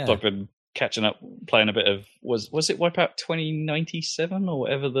 yeah. So I've been catching up, playing a bit of. Was it Wipeout 2097 or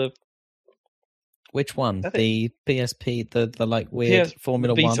whatever the? Which one? The PSP, the like weird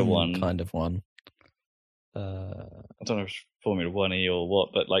Formula One kind of one. I don't know if it's Formula 1 or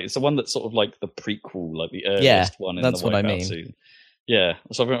what, but like it's the one that's sort of like the prequel, like the earliest one in the Wipeout season. Yeah,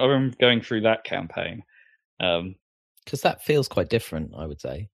 so I've been going through that campaign. Because that feels quite different, I would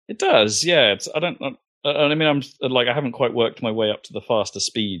say. It does, yeah. I haven't quite worked my way up to the faster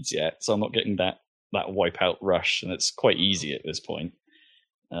speeds yet, so I'm not getting that Wipeout rush, and it's quite easy at this point.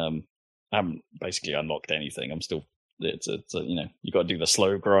 I haven't basically unlocked anything. I'm still, it's you got to do the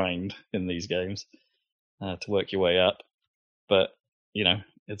slow grind in these games to work your way up. But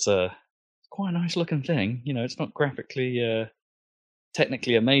it's quite a nice looking thing. It's not graphically,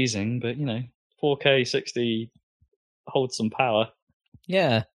 technically amazing, but 4K 60 holds some power.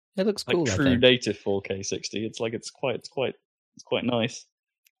 Yeah, it looks cool. Like true native 4K 60. It's quite nice.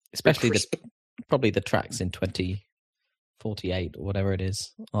 Especially probably the tracks in 2048 or whatever it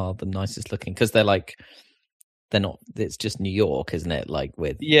is are the nicest looking, because they're not. It's just New York, isn't it? Like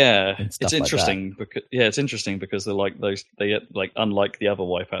with it's interesting it's interesting because they're like those. They like, unlike the other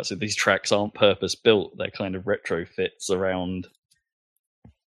Wipeouts, so these tracks aren't purpose built. They're kind of retrofits around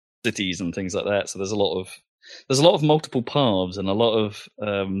cities and things like that. So there's a lot of multiple paths and a lot of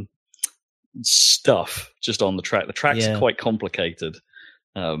stuff just on the track. The track's quite complicated,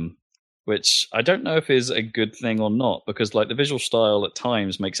 which I don't know if is a good thing or not, because like the visual style at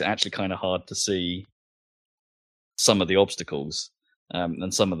times makes it actually kind of hard to see some of the obstacles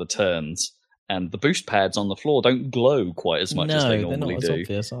and some of the turns, and the boost pads on the floor don't glow quite as much as they normally do. They're not as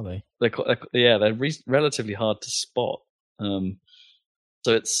obvious, are they? They're relatively hard to spot.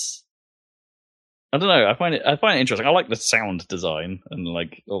 So it's, I don't know. I find it interesting. I like the sound design and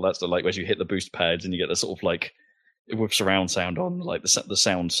like all that stuff. Like when you hit the boost pads and you get the sort of like with surround sound on, like the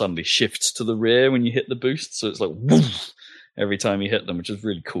sound suddenly shifts to the rear when you hit the boost, so it's like woof every time you hit them, which is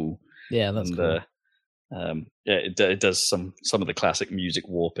really cool. Yeah, that's cool. It does some of the classic music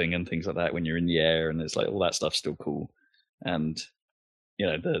warping and things like that when you're in the air, and it's like all that stuff's still cool. And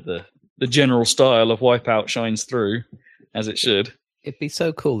the general style of Wipeout shines through as it should. It'd be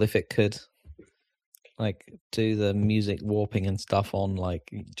so cool if it could like do the music warping and stuff on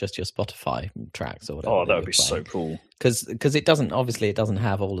like just your Spotify tracks or whatever. Oh, that would be so cool. Because it doesn't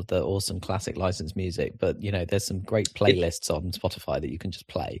have all of the awesome classic licensed music, but there's some great playlists on Spotify that you can just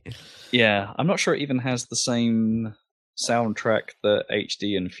play. Yeah, I'm not sure it even has the same soundtrack that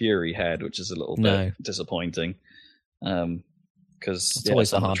HD and Fury had, which is a little bit disappointing. Because it's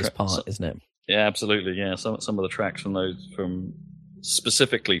always the hardest part, isn't it? Yeah, absolutely. Yeah, some of the tracks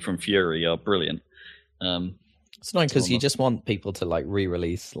specifically from Fury are brilliant. It's annoying because you just want people to like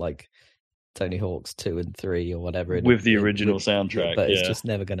re-release like Tony Hawk's 2 and 3 or whatever with the original soundtrack, but it's just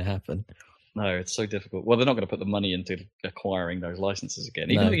never going to happen. No, it's so difficult. Well, they're not going to put the money into acquiring those licenses again.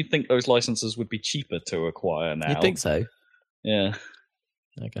 Even though you'd think those licenses would be cheaper to acquire now. You'd think so. Yeah.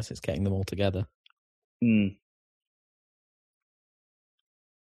 I guess it's getting them all together.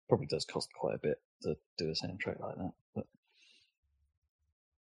 Probably does cost quite a bit to do a soundtrack like that. But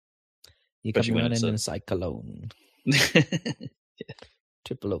you can be running in Cyclone. Yeah.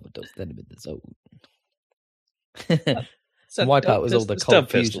 Triple overdose, then with the zone. Wipeout was all the Cold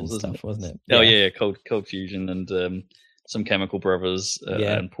Fusion stuff, wasn't it? Oh yeah, Cold Fusion and some Chemical Brothers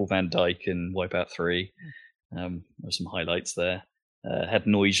and Paul Van Dyke in Wipeout 3. There were some highlights there. Had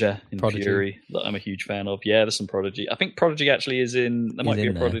Noisia in Prodigy. Fury that I'm a huge fan of. Yeah, there's some Prodigy. I think Prodigy actually is in. There might be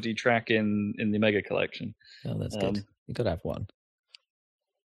a Prodigy track in the Mega Collection. Oh, that's good. You could have one.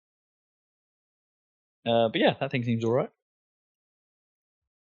 But yeah, that thing seems all right.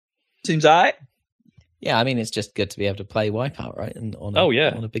 Seems alright. Yeah, I mean, it's just good to be able to play Wipeout, right? And on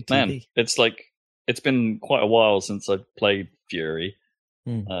a big TV. Man, it's like it's been quite a while since I've played Fury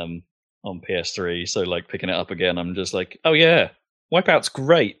on PS3. So like picking it up again, I'm just like, oh yeah, Wipeout's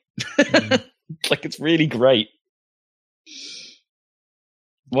great. Like it's really great.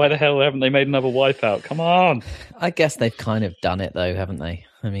 Why the hell haven't they made another Wipeout? Come on. I guess they've kind of done it though, haven't they?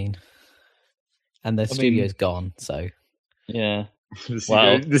 I mean, and the studio's gone, so yeah.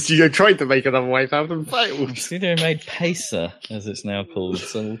 The studio tried to make another Wipeout and failed. The studio made Pacer, as it's now called,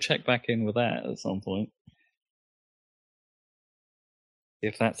 so we'll check back in with that at some point.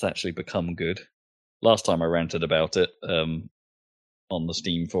 If that's actually become good. Last time I ranted about it on the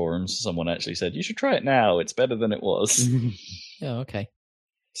Steam forums, someone actually said, you should try it now, it's better than it was. Yeah, okay.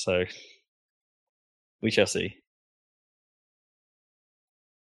 So, we shall see.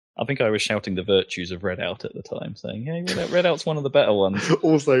 I think I was shouting the virtues of Redout at the time, saying, hey, Redout's one of the better ones.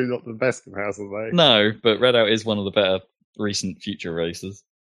 Also not the best comparison, though. No, but Redout is one of the better recent future races.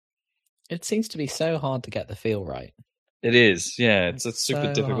 It seems to be so hard to get the feel right. It is, yeah. It's a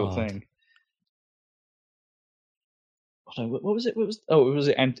super difficult thing. What was it?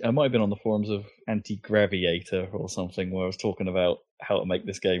 I might have been on the forums of Anti-Graviator or something where I was talking about how to make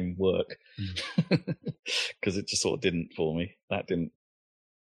this game work. Because it just sort of didn't for me. That didn't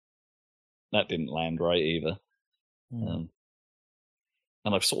land right either. And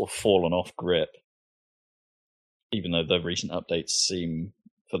I've sort of fallen off grip, even though the recent updates seem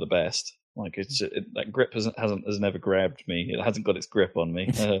for the best. Like that grip has never grabbed me. It hasn't got its grip on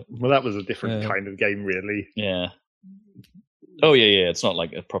me. Well, that was a different kind of game, really. Yeah. Oh yeah. It's not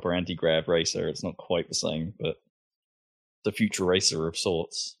like a proper anti-grav racer. It's not quite the same, but it's a future racer of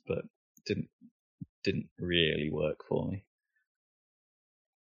sorts. But didn't really work for me.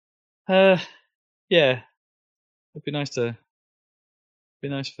 Yeah. It'd be nice for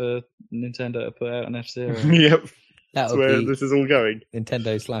Nintendo to put out an F-Zero. Yep. That's where this is all going.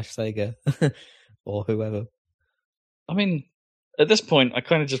 Nintendo/Sega or whoever. I mean, at this point, I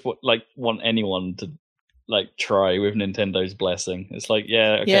kind of just want anyone to try with Nintendo's blessing. It's like,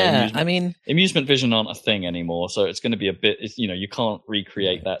 yeah, okay. Yeah, Amusement Vision aren't a thing anymore, so it's going to be a bit. You can't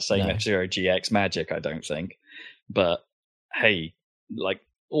recreate that same F-Zero GX magic, I don't think. But hey,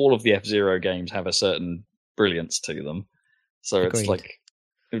 all of the F-Zero games have a certain brilliance to them, so Agreed.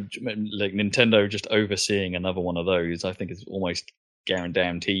 It's like Nintendo just overseeing another one of those, I think is almost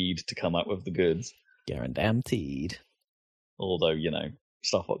guaranteed to come up with the goods. Guaranteed. Although,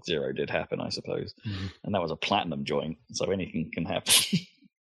 Star Fox Zero did happen, I suppose. Mm-hmm. And that was a platinum joint, so anything can happen.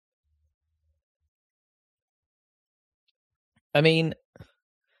 I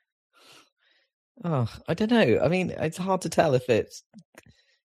don't know. It's hard to tell if it's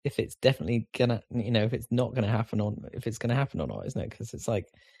definitely gonna, if it's not gonna happen if it's gonna happen or not, isn't it? Because it's like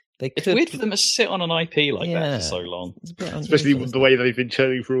it's weird for them to sit on an IP like that for so long, especially the way they've been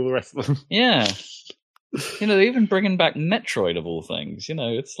churning through all the rest of them. Yeah, they're even bringing back Metroid of all things.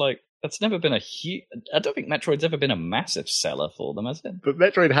 It's like that's never been a huge. I don't think Metroid's ever been a massive seller for them, has it? But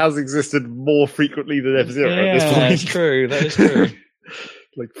Metroid has existed more frequently than F-Zero at this point. That's true. That is true.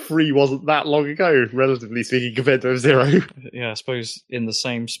 Like 3 wasn't that long ago, relatively speaking, compared to F-Zero. Yeah, I suppose in the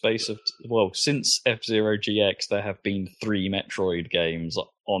same space of since F-Zero GX, there have been 3 Metroid games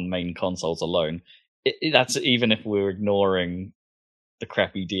on main consoles alone. That's even if we're ignoring the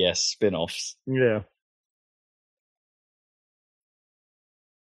crappy DS spin-offs. Yeah.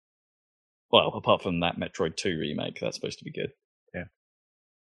 Well, apart from that Metroid 2 remake, that's supposed to be good. Yeah.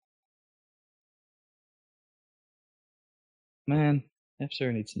 Man,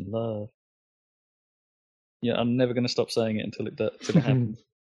 F-Zero needs some love. Yeah, I'm never going to stop saying it until it happens.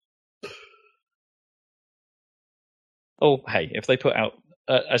 Oh, hey, if they put out...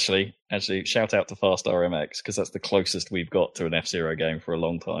 actually, shout out to Fast RMX, because that's the closest we've got to an F-Zero game for a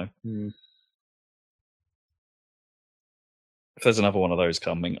long time. If there's another one of those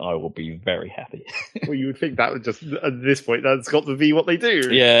coming, I will be very happy. Well, you would think that would just, at this point, that's got to be what they do.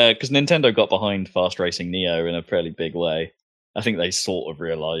 Yeah, because Nintendo got behind Fast Racing Neo in a fairly big way. I think they sort of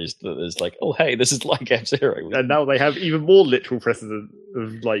realised that there's like, oh, hey, this is like F-Zero. And now they have even more literal precedent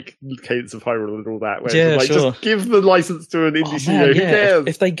of like Cadence of Hyrule and all that. Where Yeah, it's like, sure. just give the license to an indie studio. Who cares?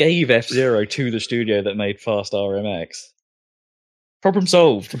 If they gave F-Zero to the studio that made Fast RMX, problem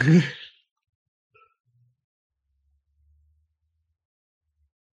solved. I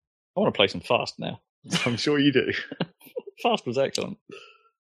want to play some Fast now. I'm sure you do. Fast was excellent.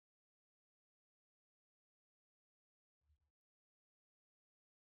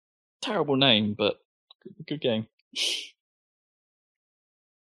 Terrible name, but good game.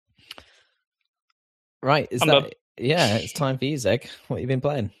 Right, it's time for you, Zeg. What have you been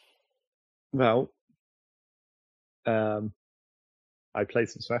playing? Well, I played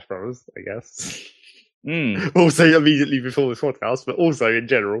some Smash Bros, I guess. Also immediately before this podcast, but also in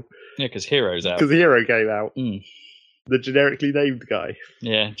general. Yeah, because Hero's out. Because the Hero came out. The generically named guy.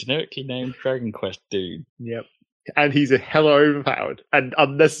 Yeah, generically named Dragon Quest dude. Yep. And he's a hella overpowered and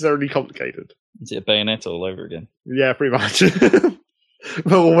unnecessarily complicated. Is it a Bayonetta all over again? Yeah, pretty much.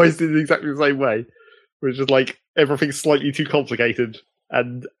 But almost in exactly the same way. Which is like everything's slightly too complicated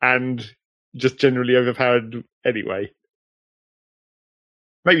and just generally overpowered anyway.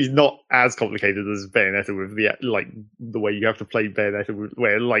 Maybe not as complicated as Bayonetta with the way you have to play Bayonetta with,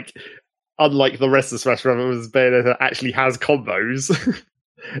 where like unlike the rest of Smash Bros, Bayonetta actually has combos.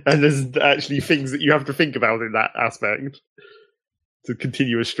 And there's actually things that you have to think about in that aspect to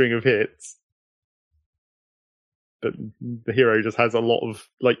continue a string of hits. But the Hero just has a lot of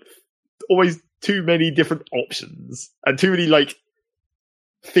like always too many different options and too many like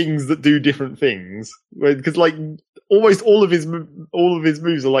things that do different things. Because like almost all of his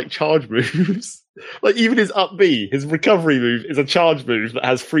moves are like charge moves. Like even his up B, his recovery move is a charge move that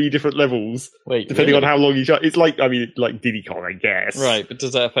has 3 different levels. Wait, depending on how long you charge. It's like like Diddy Kong, I guess. Right, but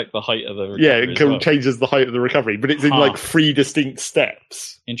does that affect the height of the recovery? Yeah, it changes the height of the recovery, but it's in like 3 distinct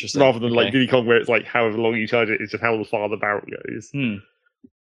steps. Interesting. Rather than like Diddy Kong, where it's like however long you charge it, it's just how far the barrel goes.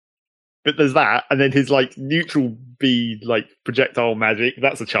 But there's that, and then his like neutral B like projectile magic,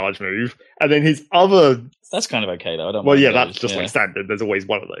 that's a charge move. And then his other that's kind of okay though. I don't. Well, yeah, those. that's just like standard. There's always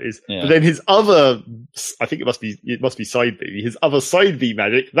one of those. Yeah. But then his other, I think it must be side B. His other side B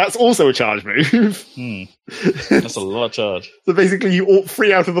magic, that's also a charge move. That's a lot of charge. So basically,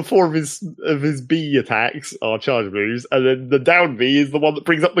 3 out of the 4 of his B attacks are charge moves, and then the down B is the one that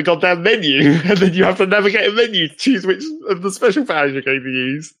brings up the goddamn menu, and then you have to navigate a menu to choose which of the special powers you're going to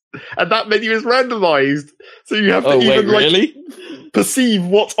use, and that menu is randomized, so you have to perceive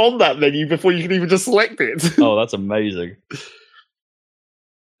what's on that menu before you can even just select it. Oh, that's amazing.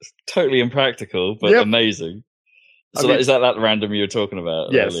 It's totally impractical, but amazing. So is that random you were talking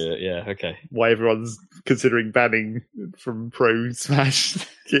about earlier? Yeah, okay. Why everyone's considering banning from Pro Smash,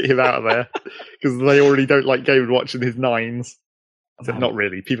 get him out of there. Because they already don't like Game & Watch and his 9s. So not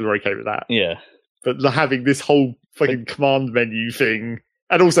really. People are okay with that. Yeah. But having this whole fucking command menu thing,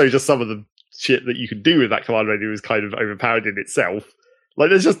 and also just some of the shit that you can do with that command menu is kind of overpowered in itself. Like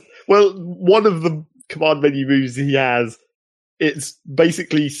there's just, one of the command menu moves he has, it's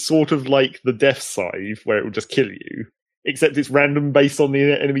basically sort of like the death scythe where it will just kill you, except it's random based on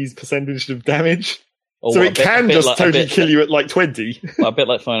the enemy's percentage of damage. So it can just totally kill you at like 20. A bit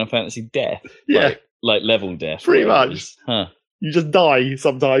like Final Fantasy Death. Yeah. Like level death. Pretty much. Huh. You just die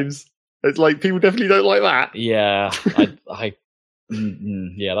sometimes. It's like people definitely don't like that. Yeah.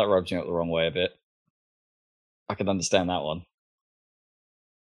 Yeah, that rubs me up the wrong way a bit. I can understand that one.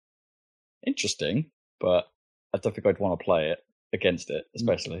 Interesting, but I don't think I'd want to play it against it,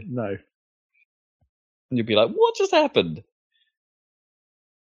 especially. No. And you'd be like, what just happened?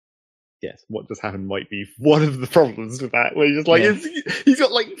 yes, what just happened might be one of the problems with that, where he's just like, he's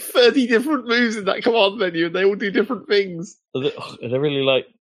got like 30 different moves in that command menu, and they all do different things. Are they really like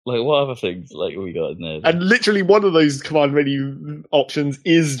what other things like we got in there? And literally one of those command menu options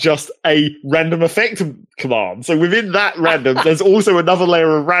is just a random effect command. So within that random, there's also another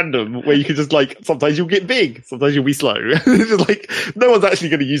layer of random where you can just like, sometimes you'll get big, sometimes you'll be slow. It's just like, no one's actually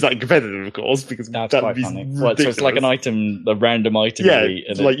going to use that in competitive, of course, because that's that quite would be funny. So it's like an item, a random item. Yeah,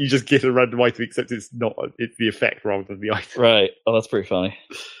 it's like you just get a random item, except it's the effect rather than the item. Right. Oh, that's pretty funny.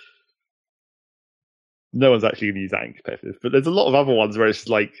 No one's actually going to use that in competitive, but there's a lot of other ones where it's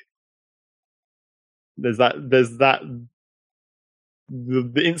like, there's that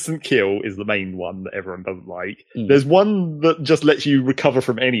the instant kill is the main one that everyone doesn't like. There's one that just lets you recover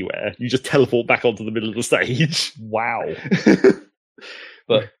from anywhere. You just teleport back onto the middle of the stage. Wow.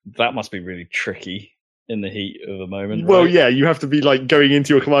 But that must be really tricky in the heat of the moment. Well, right? yeah, you have to be like going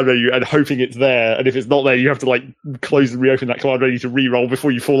into your command menu and hoping it's there, and if it's not there, you have to like close and reopen that command menu to re-roll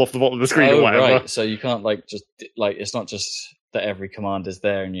before you fall off the bottom of the screen or whatever. Right. So you can't like just like, it's not just that every command is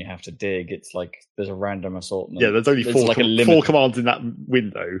there and you have to dig. It's like there's a random assortment. Yeah, there's only four commands in that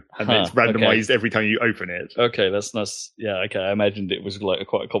window, and it's randomized every time you open it. Okay, that's nice. Yeah, okay. I imagined it was like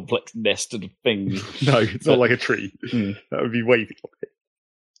quite a complex nested thing. No, it's not like a tree. That would be way too complicated.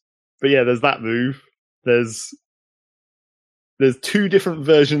 But yeah, there's that move. There's two different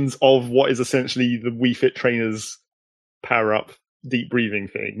versions of what is essentially the Wii Fit Trainer's power-up deep breathing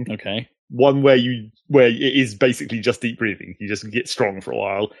thing. Okay. One where it is basically just deep breathing. You just get strong for a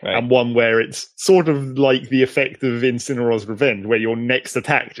while. Right. And one where it's sort of like the effect of Incineroar's Revenge, where your next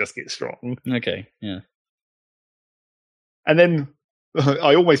attack just gets strong. Okay, yeah. And then,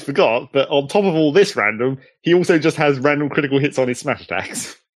 I almost forgot, but on top of all this random, he also just has random critical hits on his smash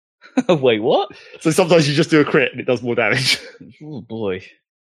attacks. Wait, what? So sometimes you just do a crit and it does more damage. Oh boy.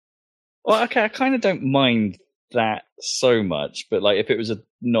 Well, okay, I kind of don't mind that so much, but like if it was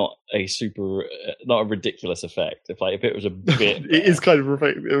not a ridiculous effect, if it was a bit it is kind of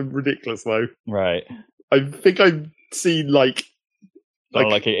ridiculous though. Right. I think I've seen like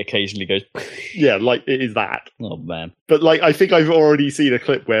it occasionally goes yeah, like it is that. Oh man. But like I think I've already seen a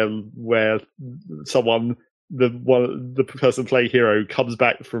clip where someone the person playing hero comes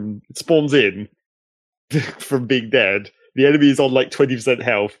back spawns in from being dead. The enemy is on like 20%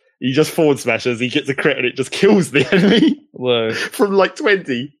 health. He just forward smashes, he gets a crit, and it just kills the enemy. Whoa. From like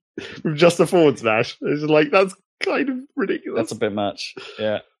 20 with just a forward smash. It's like, that's kind of ridiculous. That's a bit much.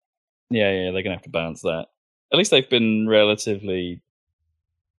 Yeah. Yeah, they're going to have to balance that. At least they've been relatively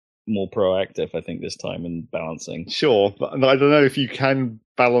more proactive, I think, this time in balancing. Sure, but I don't know if you can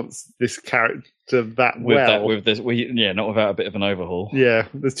balance this character not without a bit of an overhaul. Yeah,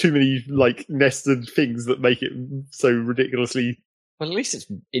 there's too many like nested things that make it so ridiculously. Well, at least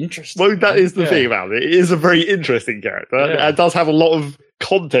it's interesting. Well, that is the thing about it. It is a very interesting character. Yeah. It does have a lot of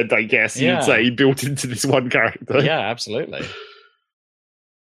content, I guess you'd say, built into this one character. Yeah, absolutely.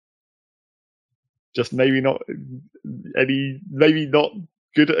 Just maybe not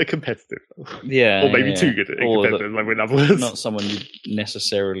good at a competitive. Yeah. Or maybe too good at a competitive, like with others. Not someone you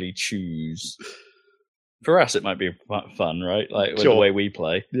necessarily choose. For us, it might be fun, right? Like with the way we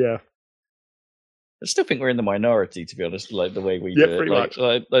play. Yeah. I still think we're in the minority, to be honest, like the way we do it. Pretty much.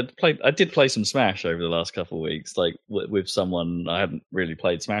 I did play some Smash over the last couple of weeks, like with someone I hadn't really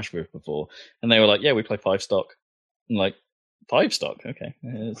played Smash with before. And they were like, yeah, we play 5 stock. I'm like, 5 stock? Okay.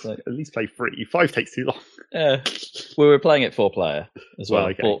 It's like, at least play 3. 5 takes too long. Yeah. We were playing it 4-player as well.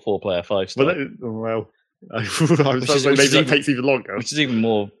 Okay. 4-player, 5 stock. I was maybe that takes even longer. Which is even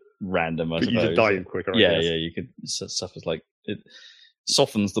more random, I suppose. You just die quicker, Yeah, you could stuff is like it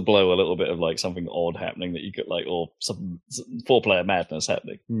softens the blow a little bit of like something odd happening that you could like, or some 4-player madness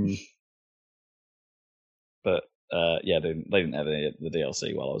happening. But they didn't have any of the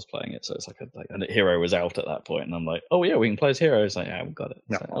DLC while I was playing it, so it's like a hero was out at that point, and I'm like, oh yeah, we can play as hero. It's like, yeah, we got it.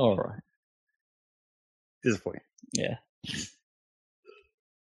 No, like, all right. Disappointing. Yeah.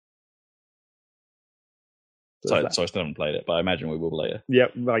 So I still haven't played it, but I imagine we will later. Yeah,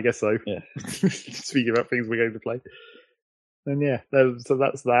 I guess so. Yeah. Speaking about things we're going to play. And yeah, so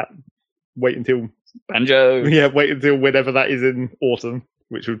that's that. Wait until Banjo. Yeah, wait until whenever that is in autumn,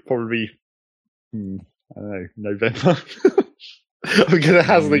 which would probably be, I don't know, November. I'm going to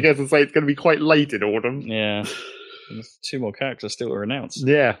hazard a guess and say it's going to be quite late in autumn. Yeah. There's 2 more characters still to announce.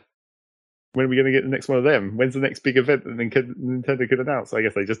 Yeah. When are we going to get the next one of them? When's the next big event that Nintendo could announce? I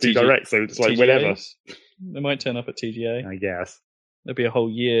guess they just do direct, so it's like whenever. They might turn up at TGA. I guess. It'll be a whole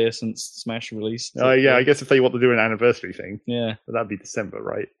year since Smash released. Yeah, I guess if they want to do an anniversary thing. Yeah. But that'd be December,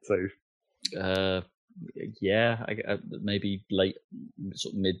 right? So. Yeah, maybe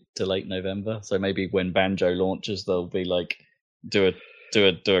sort of mid to late November. So maybe when Banjo launches, they'll be like do a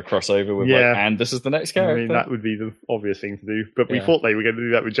crossover with and this is the next character. I mean, that would be the obvious thing to do. But we thought they were going to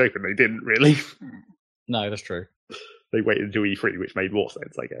do that with Joker, and they didn't really. No, that's true. They waited until E3, which made more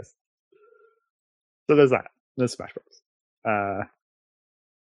sense, I guess. So there's that. There's Smash Bros.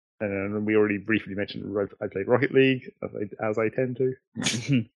 And we already briefly mentioned I played Rocket League, as I tend to.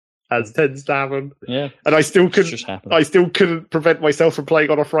 As tends to happen. Yeah. And I still couldn't prevent myself from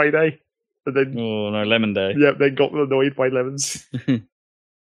playing on a Friday. And then, no, Lemon Day. Yeah, then got annoyed by lemons.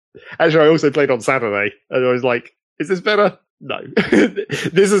 Actually, I also played on Saturday, and I was like, is this better? No.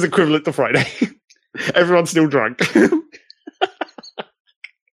 This is equivalent to Friday. Everyone's still drunk.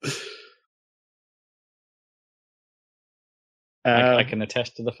 I can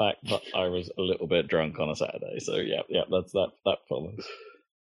attest to the fact that I was a little bit drunk on a Saturday. So yeah, that follows.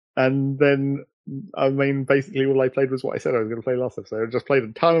 And then, I mean, basically all I played was what I said I was going to play last episode. I just played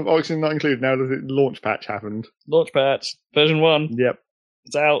a ton of Oxygen Not Included. Now the launch patch happened. Launch patch, version 1. Yep.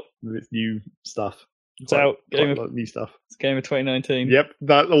 It's out. It's new stuff. It's out. New stuff. It's game of 2019. Yep,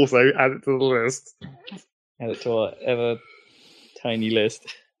 that also added to the list. Add it to our ever tiny list.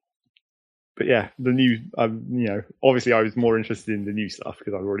 But yeah, the new, obviously I was more interested in the new stuff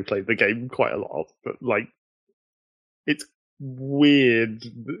because I've already played the game quite a lot. But it's weird.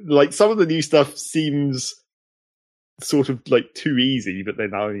 Like, some of the new stuff seems sort of too easy, but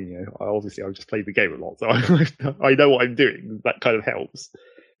then obviously I've just played the game a lot, so I know what I'm doing. That kind of helps.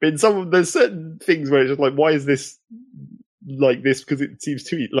 But there's certain things where it's just like, why is this like this? Because it seems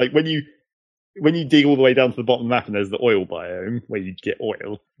too easy. Like when you dig all the way down to the bottom of the map and there's the oil biome where you get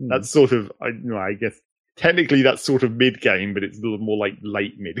oil. That's sort of, I guess technically that's sort of mid game, but it's a little more like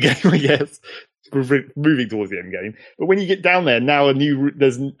late mid game, I guess. Moving towards the end game. But when you get down there, now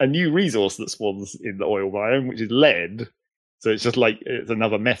there's a new resource that spawns in the oil biome, which is lead. So it's just like, it's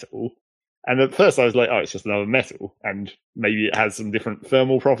another metal. And at first I was like, oh, it's just another metal. And maybe it has some different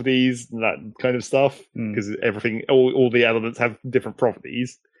thermal properties and that kind of stuff. Because everything, all the elements have different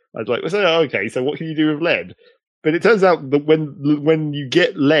properties. I was like, okay, so what can you do with lead? But it turns out that when you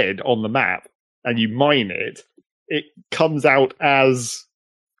get lead on the map and you mine it, it comes out as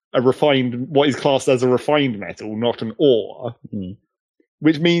what is classed as a refined metal, not an ore,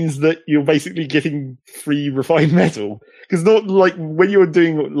 which means that you're basically getting free refined metal. Because not like when you're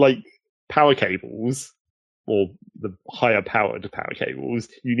doing like power cables or the higher powered power cables,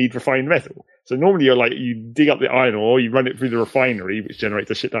 you need refined metal. So normally you dig up the iron ore, you run it through the refinery, which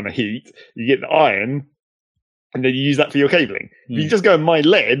generates a shit ton of heat. You get the iron, and then you use that for your cabling. If you just go and mine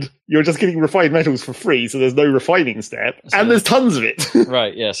lead, you're just getting refined metals for free, so there's no refining step, and there's tons of it.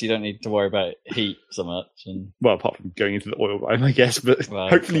 Right, yeah, so you don't need to worry about heat so much. Well, apart from going into the oil biome, I guess, but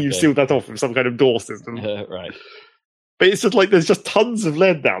hopefully you've sealed that off with some kind of door system. Right. But it's just like, there's just tons of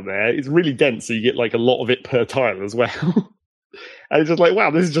lead down there. It's really dense, so you get like a lot of it per tile as well. And it's just like, wow,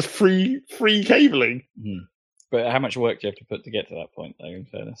 this is just free cabling. But how much work do you have to put to get to that point, though, in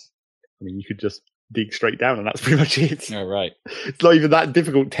fairness? I mean, you could just dig straight down and that's pretty much it. Oh, right. It's not even that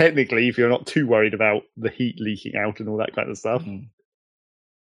difficult technically if you're not too worried about the heat leaking out and all that kind of stuff.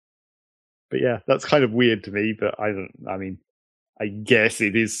 But yeah, that's kind of weird to me, but I guess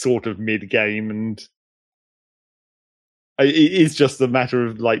it is sort of mid-game, and it is just a matter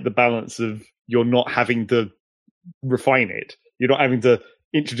of like the balance of you're not having to refine it. You're not having to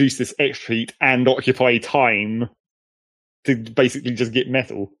introduce this extra heat and occupy time to basically just get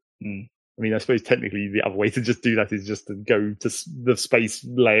metal. I mean, I suppose technically the other way to just do that is just to go to the space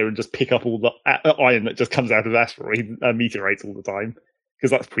layer and just pick up all the iron that just comes out of meteorites all the time,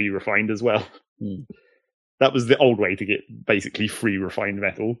 because that's pre-refined as well. That was the old way to get basically free refined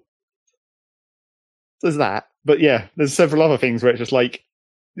metal. So there's that. But yeah, there's several other things where it's just like,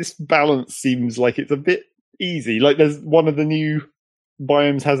 this balance seems like it's a bit easy. Like, there's one of the new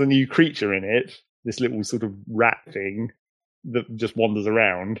biomes has a new creature in it, this little sort of rat thing that just wanders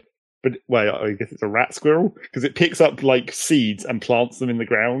around. But, well, I guess it's a rat squirrel, because it picks up like seeds and plants them in the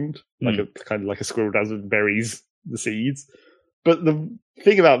ground, like a squirrel does and buries the seeds. But the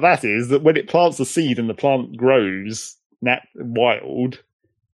thing about that is that when it plants the seed and the plant grows wild,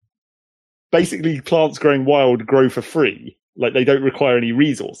 basically plants growing wild grow for free. Like, they don't require any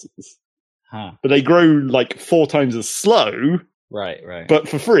resources. But they grow like 4 times as slow. Right. But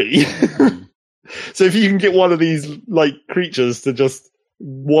for free. So if you can get one of these like creatures to just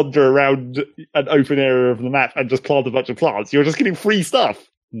wander around an open area of the map and just plant a bunch of plants, you're just getting free stuff.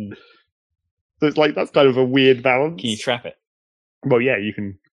 So it's like, that's kind of a weird balance. Can you trap it? Well, yeah, you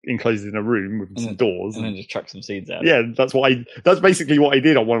can enclosed in a room with some doors, and then just chuck some seeds out. Yeah, that's basically what I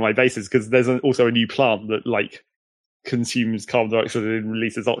did on one of my bases, because there's also a new plant that like consumes carbon dioxide and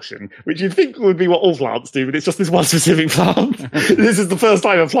releases oxygen, which you'd think would be what all plants do, but it's just this one specific plant. This is the first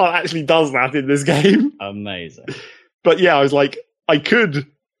time a plant actually does that in this game. Amazing. But yeah, I was like, I could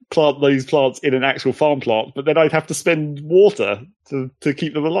plant those plants in an actual farm plot, but then I'd have to spend water to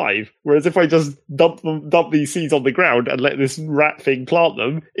keep them alive. Whereas if I just dump these seeds on the ground and let this rat thing plant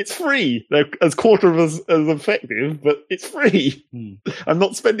them, it's free. They're as quarter of as effective, but it's free. I'm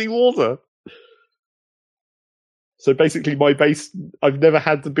not spending water. So basically my base, I've never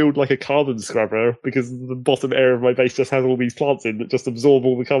had to build like a carbon scrubber, because the bottom area of my base just has all these plants in that just absorb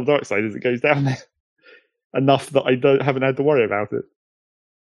all the carbon dioxide as it goes down there. Enough that I haven't had to worry about it.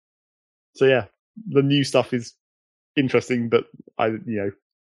 So yeah, the new stuff is interesting, but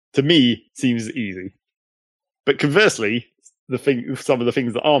to me seems easy. But conversely, some of the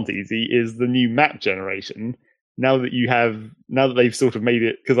things that aren't easy is the new map generation. Now that they've sort of made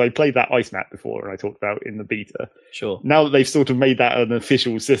it, because I played that ice map before and I talked about in the beta. Sure. Now that they've sort of made that an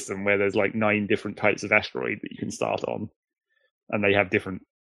official system where there's like 9 different types of asteroid that you can start on, and they have different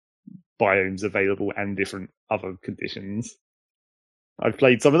biomes available and different other conditions. I've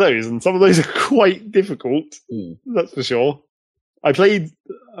played some of those, and some of those are quite difficult. That's for sure. I played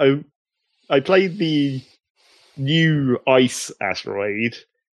the new ice asteroid,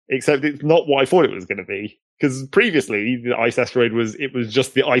 except it's not what I thought it was going to be. Because previously, the ice asteroid was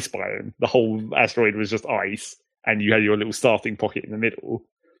just the ice biome. The whole asteroid was just ice, and you had your little starting pocket in the middle.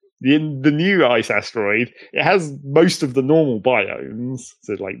 The new ice asteroid, it has most of the normal biomes,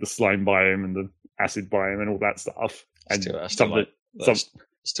 so like the slime biome and the acid biome and all that stuff. And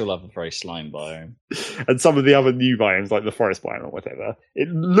still have a very slime biome. And some of the other new biomes, like the forest biome or whatever, it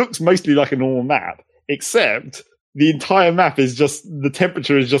looks mostly like a normal map, except the entire map is just, the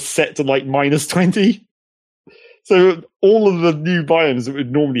temperature is just set to like -20. So all of the new biomes that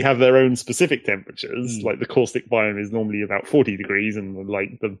would normally have their own specific temperatures, like the caustic biome is normally about 40 degrees, and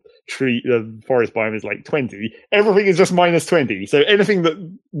like the forest biome is like 20. Everything is just -20. So anything that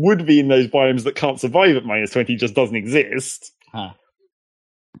would be in those biomes that can't survive at -20 just doesn't exist.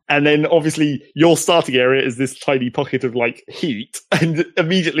 And then obviously your starting area is this tiny pocket of like heat, and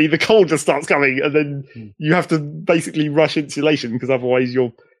immediately the cold just starts coming, and then you have to basically rush insulation, because otherwise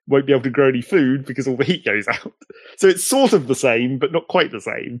you won't be able to grow any food because all the heat goes out. So it's sort of the same, but not quite the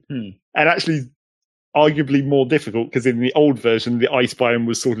same. And actually arguably more difficult, because in the old version, the ice biome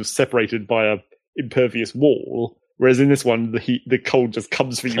was sort of separated by a impervious wall, whereas in this one, the cold just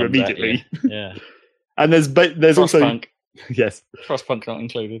comes for you immediately. Yeah. And there's also... Yes. Frostpunk not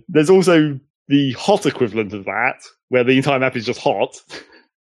included. There's also the hot equivalent of that, where the entire map is just hot.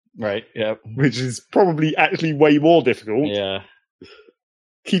 Right, yeah. Which is probably actually way more difficult. Yeah.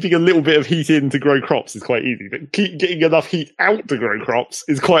 Keeping a little bit of heat in to grow crops is quite easy, but getting enough heat out to grow crops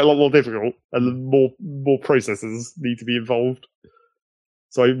is quite a lot more difficult, and more processes need to be involved.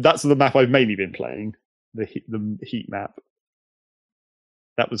 So that's the map I've mainly been playing, the heat map.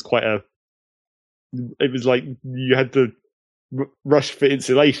 That was it was like you had to rush for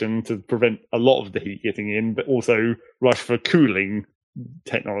insulation to prevent a lot of the heat getting in, but also rush for cooling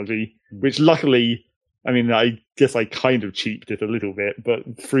technology, which luckily, I mean, I guess I kind of cheaped it a little bit,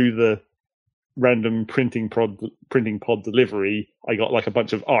 but through the random printing pod delivery, I got like a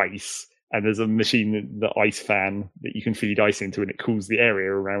bunch of ice, and there's a machine, the ice fan, that you can feed ice into, and it cools the area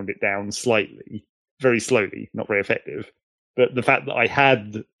around it down slightly, very slowly, not very effective. But the fact that I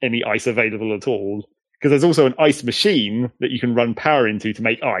had any ice available at all, because there's also an ice machine that you can run power into to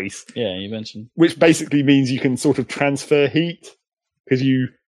make ice. Yeah, you mentioned. Which basically means you can sort of transfer heat, because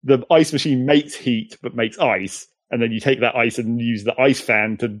the ice machine makes heat but makes ice, and then you take that ice and use the ice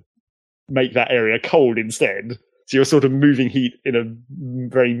fan to make that area cold instead. So you're sort of moving heat in a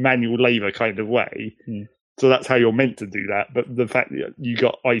very manual labor kind of way. So that's how you're meant to do that. But the fact that you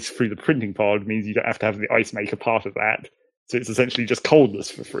got ice through the printing pod means you don't have to have the ice maker part of that. So it's essentially just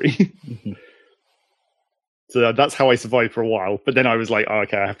coldness for free. So that's how I survived for a while. But then I was like,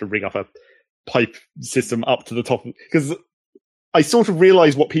 okay, I have to rig up a pipe system up to the top. Because I sort of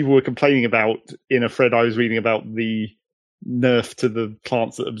realized what people were complaining about in a thread I was reading about the nerf to the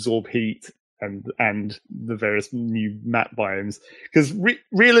plants that absorb heat and the various new map biomes. Because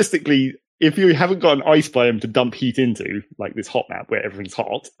realistically, if you haven't got an ice biome to dump heat into, like this hot map where everything's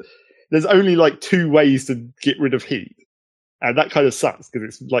hot, there's only like 2 ways to get rid of heat. And that kind of sucks, because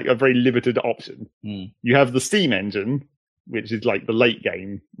it's like a very limited option. You have the steam engine, which is like the late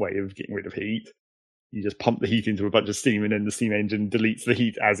game way of getting rid of heat. You just pump the heat into a bunch of steam, and then the steam engine deletes the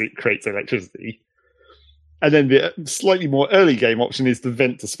heat as it creates electricity. And then the slightly more early game option is to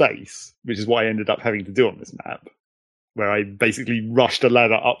vent to space, which is what I ended up having to do on this map, where I basically rushed a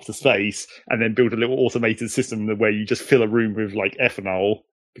ladder up to space and then built a little automated system where you just fill a room with like ethanol,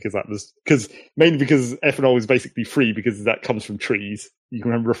 mainly because ethanol is basically free because that comes from trees. You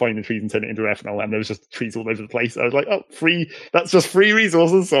can refine the trees and turn it into ethanol, and there was just trees all over the place. I was like, oh, free, that's just free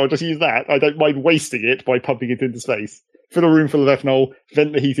resources, so I'll just use that. I don't mind wasting it by pumping it into space. Fill a room full of ethanol,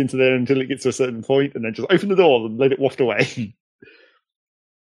 vent the heat into there until it gets to a certain point, and then just open the door and let it waft away.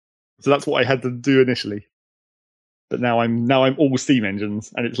 So that's what I had to do initially. But now I'm all steam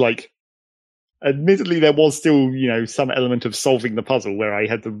engines, and it's like, admittedly, there was still, some element of solving the puzzle where I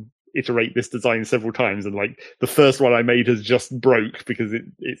had to iterate this design several times, and like the first one I made has just broke because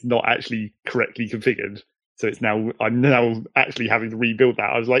it's not actually correctly configured. So I'm now actually having to rebuild that.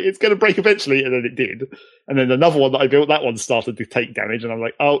 I was like, it's going to break eventually, and then it did. And then another one that I built, that one started to take damage, and I'm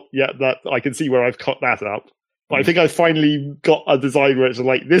like, oh yeah, that I can see where I've cut that up. But I think I finally got a design where it's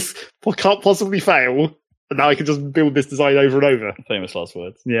like, this can't possibly fail, and now I can just build this design over and over. Famous last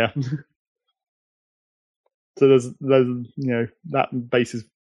words. Yeah. So there's that base is.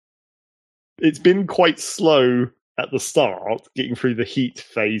 It's been quite slow at the start, getting through the heat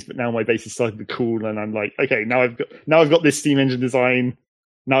phase, but now my base is starting to cool, and I'm like, okay, now I've got this steam engine design.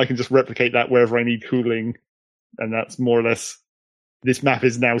 Now I can just replicate that wherever I need cooling, and that's more or less. This map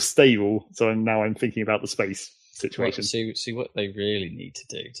is now stable, so I'm thinking about the space situation. Right, see what they really need to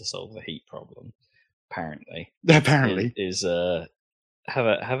do to solve the heat problem. Apparently, is have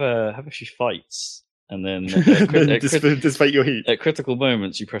a few fights. And then dissipate your heat. At critical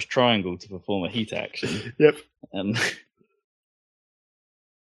moments, you press triangle to perform a heat action. Yep.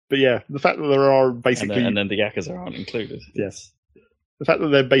 But yeah, the fact that there are basically... And then the Yakuza aren't included. Yes. The fact that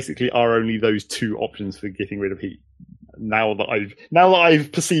there basically are only those two options for getting rid of heat. Now that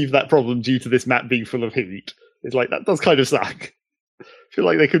I've perceived that problem due to this map being full of heat, it's like, that does kind of suck. I feel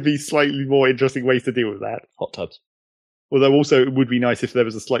like there could be slightly more interesting ways to deal with that. Hot tubs. Although also it would be nice if there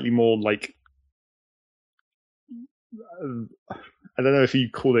was a slightly more like... I don't know if you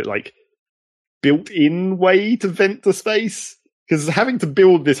call it like built-in way to vent to space, because having to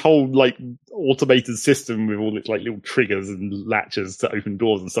build this whole like automated system with all its like little triggers and latches to open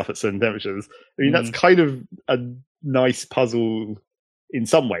doors and stuff at certain temperatures. I mean, that's kind of a nice puzzle in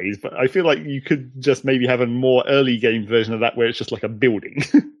some ways, but I feel like you could just maybe have a more early game version of that where it's just like a building.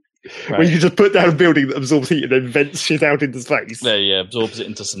 Right. Where you just put down a building that absorbs heat and then vents shit out into space. Yeah, absorbs it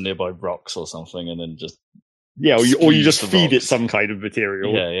into some nearby rocks or something, and then just or you just feed it some kind of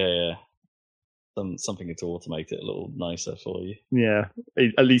material. Yeah. Something to automate it a little nicer for you. Yeah,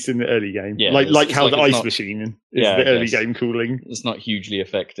 at least in the early game. Yeah, like how the ice machine is the early game cooling. It's not hugely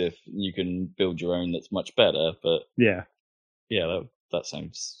effective. You can build your own that's much better, but yeah, that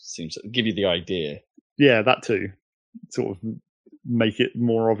seems to give you the idea. Yeah, that too. Sort of make it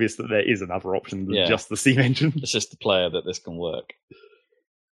more obvious that there is another option than just the steam engine. It's just the player that this can work.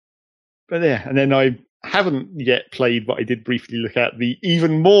 But yeah, and then I haven't yet played, but I did briefly look at the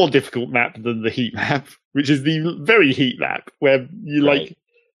even more difficult map than the heat map, which is the very heat map, where you like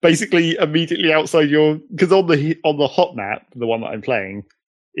basically immediately outside because on the hot map, the one that I'm playing,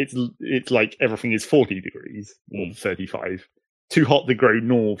 it's like everything is 40 degrees or 35. Too hot to grow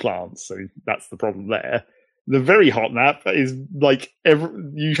normal plants, so that's the problem there. The very hot map is like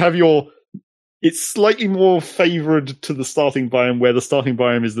you have it's slightly more favored to the starting biome, where the starting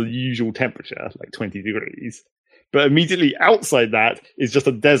biome is the usual temperature, like 20 degrees. But immediately outside that is just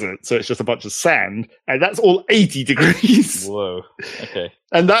a desert, so it's just a bunch of sand, and that's all 80 degrees. Whoa, okay.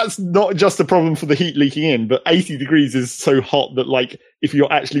 And that's not just a problem for the heat leaking in, but 80 degrees is so hot that, like, if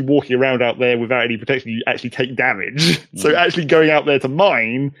you're actually walking around out there without any protection, you actually take damage. So actually going out there to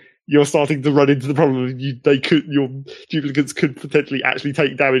mine, you're starting to run into the problem of your duplicates could potentially actually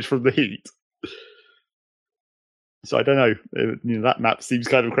take damage from the heat. So I don't know. That map seems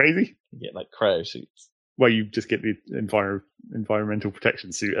kind of crazy. You get like cryo suits. Well, you just get the environmental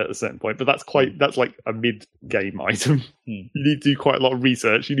protection suit at a certain point, but that's like a mid-game item. You need to do quite a lot of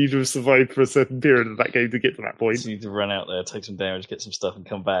research. You need to have survived for a certain period of that game to get to that point. So you need to run out there, take some damage, get some stuff, and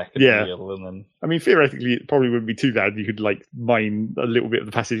come back. And then... I mean, theoretically, it probably wouldn't be too bad. You could like mine a little bit of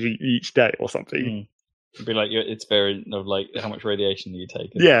the passage each day or something. It'd be like it's variant of like how much radiation you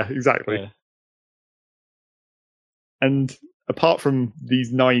take. Yeah, exactly. Yeah. And apart from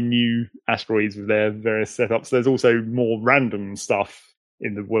these 9 new asteroids with their various setups, there's also more random stuff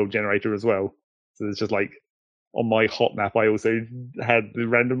in the world generator as well. So there's just like, on my hot map, I also had the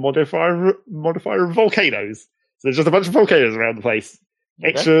random modifier of volcanoes. So there's just a bunch of volcanoes around the place.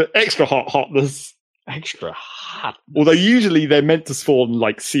 Extra hotness. Extra hot. Although usually they're meant to spawn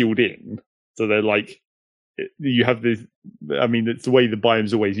like sealed in. So they're like, you have this. I mean, it's the way the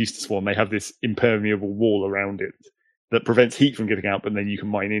biomes always used to spawn. They have this impermeable wall around it that prevents heat from getting out, but then you can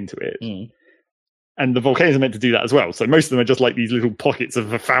mine into it. And the volcanoes are meant to do that as well. So most of them are just like these little pockets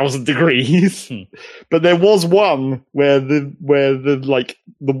of 1,000 degrees. But there was one where the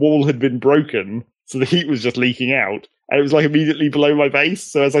wall had been broken, so the heat was just leaking out, and it was like immediately below my base.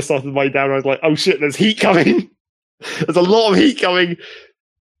 So as I started to mine down, I was like, "Oh shit, there's heat coming! There's a lot of heat coming!"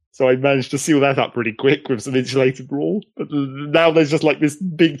 So I managed to seal that up pretty quick with some insulated wall. But now there's just like this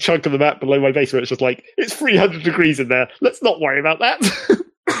big chunk of the map below my base where it's just like, it's 300 degrees in there. Let's not worry about that.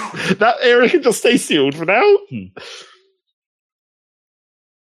 That area can just stay sealed for now.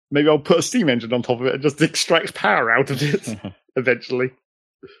 Maybe I'll put a steam engine on top of it and just extract power out of it eventually.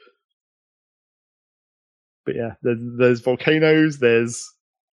 But yeah, there's volcanoes, there's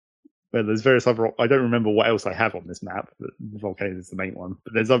various other... I don't remember what else I have on this map, but volcanoes is the main one.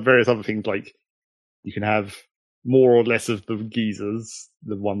 But there's various other things, like you can have more or less of the geysers,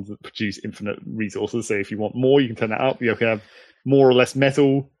 the ones that produce infinite resources. So if you want more, you can turn that up. You can have more or less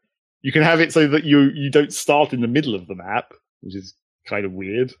metal. You can have it so that you don't start in the middle of the map, which is kind of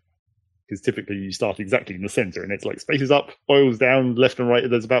weird. Because typically you start exactly in the center, and it's like spaces up, oils down, left and right,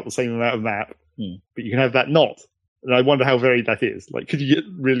 and there's about the same amount of map. But you can have that not. And I wonder how varied that is. Like, could you get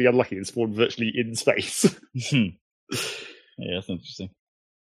really unlucky and spawn virtually in space? Yeah, that's interesting.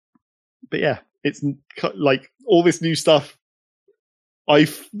 But yeah, it's like all this new stuff. I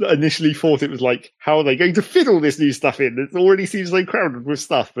initially thought it was like, how are they going to fit all this new stuff in? It already seems so crowded with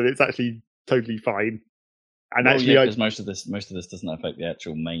stuff, but it's actually totally fine. And actually, because most of this doesn't affect the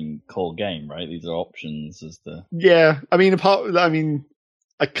actual main core game, right? These are options as the... Yeah, I mean,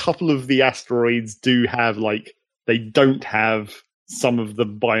 a couple of the asteroids do have like, they don't have some of the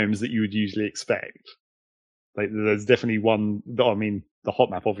biomes that you would usually expect. Like, there's definitely one. I mean, the hot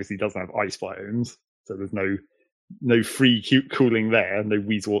map obviously doesn't have ice biomes, so there's no free cooling there, no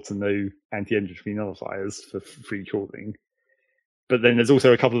Weezwarts and no anti-entropy nullifiers for free cooling. But then there's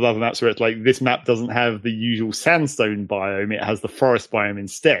also a couple of other maps where it's like, this map doesn't have the usual sandstone biome, it has the forest biome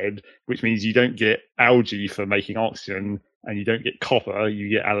instead, which means you don't get algae for making oxygen, and you don't get copper, you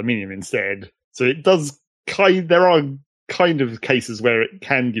get aluminium instead. So it does there are kind of cases where it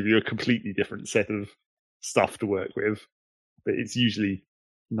can give you a completely different set of stuff to work with, but it's usually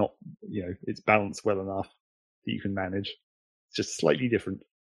not, it's balanced well enough that you can manage. It's just slightly different,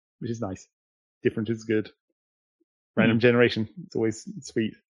 which is nice. Different is good. Random generation, it's always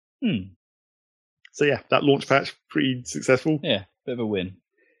sweet. So yeah, that launch patch, pretty successful. Yeah, bit of a win.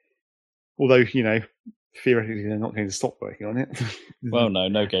 Although, theoretically they're not going to stop working on it. Well,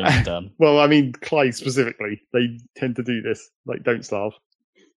 no game's done. Well, I mean, Clyde specifically, they tend to do this, like Don't Starve,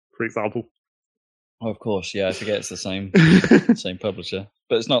 for example. Oh, of course, yeah, I forget it's the same publisher.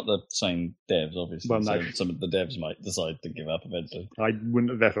 But it's not the same devs, obviously. Well, no. So some of the devs might decide to give up eventually. I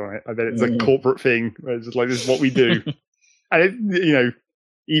wouldn't bet on it. I bet it's a corporate thing where it's just like, this is what we do. And,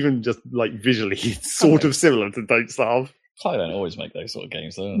 even just like visually, it's sort of similar to Don't Starve. Clive don't always make those sort of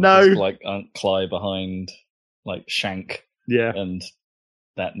games, though. No. It's like Clive behind like Shank. Yeah. And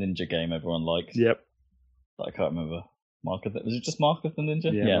that ninja game everyone liked. Yep. But I can't remember. Was it just Mark of the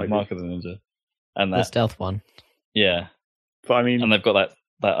Ninja? Yeah, Mark of the Ninja. And the stealth one. Yeah. But I mean, and they've got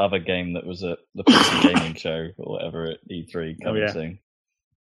that other game that was at the PC Gaming Show or whatever at E3 coming soon.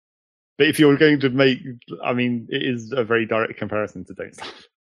 But if you're going to make, I mean, it is a very direct comparison to Don't Starve.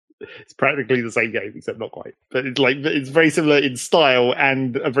 It's practically the same game, except not quite. But it's very similar in style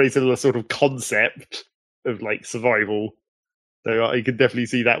and a very similar sort of concept of like survival. So I could definitely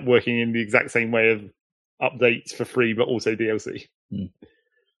see that working in the exact same way of updates for free, but also DLC.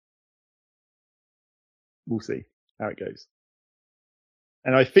 We'll see how it goes.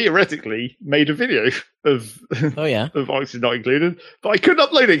 And I theoretically made a video of of Oxygen Not Included, but I couldn't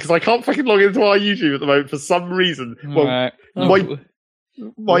upload it because I can't fucking log into our YouTube at the moment for some reason. Right.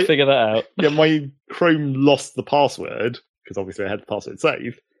 We'll figure that out. Yeah, my Chrome lost the password because obviously I had the password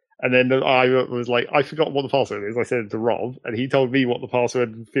saved. And then I was like, I forgot what the password is. I said it to Rob, and he told me what the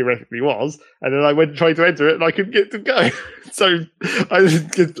password theoretically was. And then I went and tried to enter it, and I couldn't get it to go. So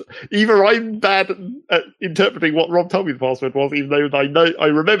either I'm bad at interpreting what Rob told me the password was, even though I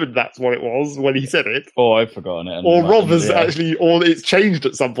remembered that's what it was when he said it. Or I've forgotten it. Or Rob has actually, or it's changed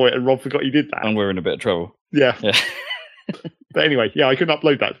at some point, and Rob forgot he did that. And we're in a bit of trouble. Yeah. But anyway, I couldn't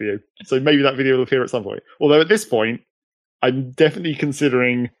upload that for you. So maybe that video will appear at some point. Although at this point, I'm definitely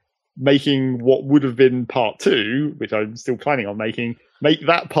considering making what would have been part 2, which I'm still planning on make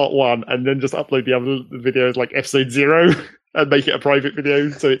that part 1, and then just upload the other videos like episode 0 and make it a private video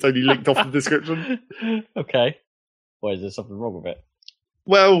so it's only linked off the description. Okay. Why, is there something wrong with it?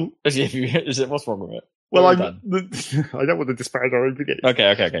 Well, what's wrong with it? Well, I don't want to disparage our own videos.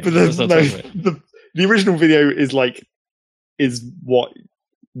 Okay. But the original video is what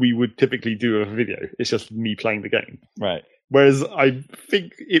we would typically do with a video. It's just me playing the game. Right. Whereas I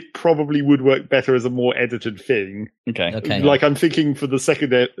think it probably would work better as a more edited thing. Okay. Like I'm thinking for the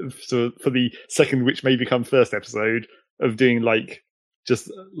second, which may become first episode, of doing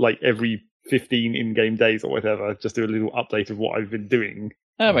just every 15 in-game days or whatever, just do a little update of what I've been doing.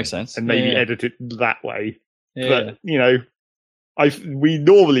 That makes sense. And maybe edit it that way. Yeah. But we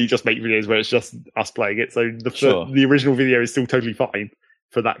normally just make videos where it's just us playing it, so the original video is still totally fine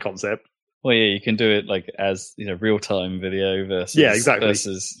for that concept. Well, yeah, you can do it as real time video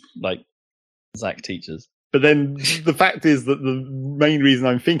versus Zach teaches. But then the fact is that the main reason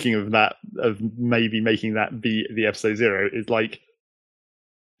I'm thinking of maybe making that be the episode 0 is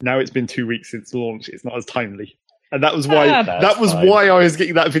now it's been 2 weeks since launch. It's not as timely. And that was why why I was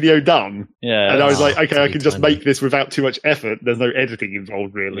getting that video done. Yeah. And I was like, okay, I can just make this without too much effort. There's no editing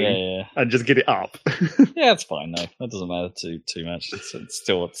involved really. Yeah. And just get it up. Yeah, it's fine though. That doesn't matter too much. It's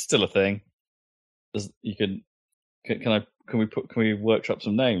still a thing. Can we workshop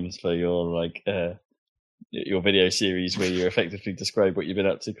some names for your your video series where you effectively describe what you've been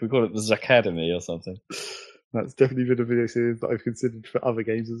up to? Can we call it the Zacademy or something? That's definitely been a video series that I've considered for other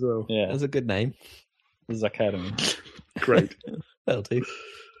games as well. Yeah, that's a good name. Zacademy. Great. That'll do.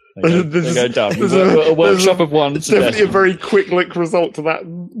 Go done. A workshop of one. It's definitely a very quick result to that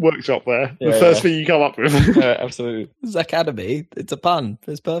workshop there. The first thing you come up with. Absolutely. Zacademy. It's a pun.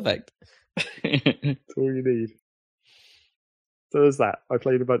 It's perfect. That's all you need. So there's that. I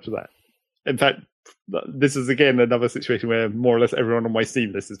played a bunch of that. In fact, this is again another situation where more or less everyone on my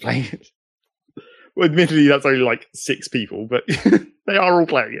Steam list is playing it. Well, admittedly, that's only 6 people, but they are all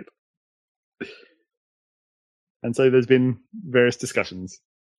playing it. And so there's been various discussions.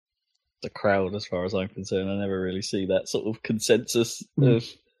 The crowd, as far as I'm concerned, I never really see that sort of consensus of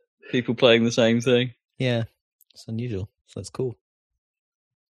people playing the same thing. Yeah, it's unusual. So that's cool.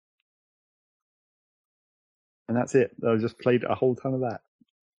 And that's it. I just played a whole ton of that.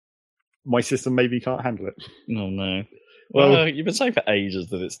 My system maybe can't handle it. Oh, no. Well, you've been saying for ages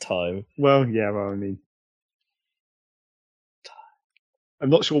that it's time. Well, yeah, I'm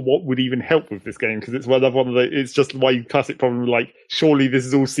not sure what would even help with this game, because it's another one of the. It's just my classic problem. Surely this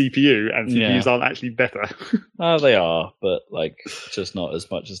is all CPU, and CPUs aren't actually better. They are, but just not as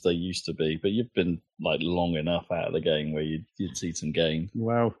much as they used to be. But you've been long enough out of the game where you'd see some gain.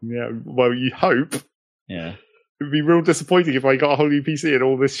 Well, yeah. Well, you hope. Yeah. It would be real disappointing if I got a whole new PC and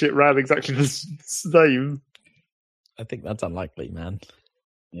all this shit ran exactly the same. I think that's unlikely, man.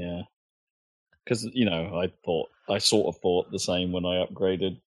 Yeah. Because, I sort of thought the same when I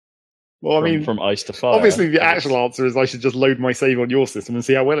upgraded from ice to fire. Obviously, the actual answer is I should just load my save on your system and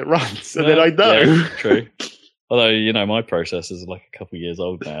see how well it runs, and then I know. Yeah, true. Although, my process is a couple of years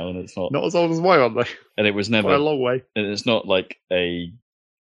old now, and it's not as old as mine, aren't they? And it was never quite a long way. And it's not my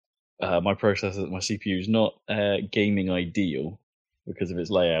processor, my CPU is not gaming ideal because of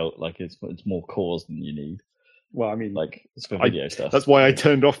its layout. It's more cores than you need. Well, it's for video stuff. That's why I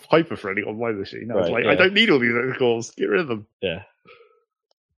turned off hyperthreading on my machine. I was I don't need all these extra cores. Get rid of them. Yeah.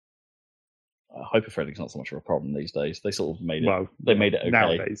 Hyperthreading's not so much of a problem these days. They sort of made it. Well, they made it okay.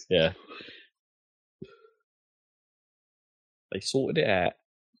 Nowadays. Yeah. They sorted it out.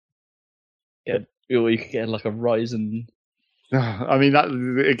 You could get a Ryzen.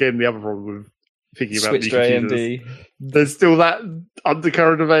 That again, the other problem with thinking about switch to AMD. There's still that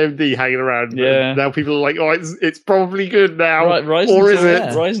undercurrent of AMD hanging around. Yeah. Now people are it's probably good now. Right, or is it?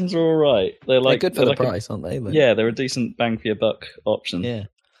 Yeah. Ryzen's are all right. They're good for the price, aren't they? But... Yeah, they're a decent bang for your buck option. Yeah.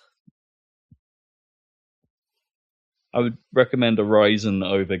 I would recommend a Ryzen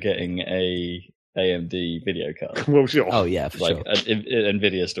over getting a AMD video card. Well, sure. Oh yeah, for sure.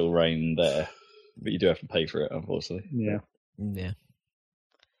 Nvidia still reign there, but you do have to pay for it, unfortunately. Yeah. Yeah.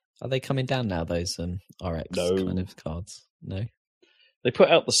 Are they coming down now, those RX kind of cards? No. They put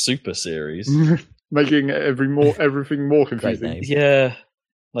out the Super series. Making everything more confusing. Yeah.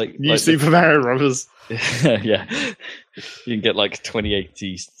 New Super Mario Brothers. Yeah. You can get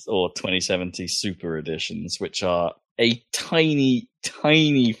 2080 or 2070 Super editions, which are a tiny,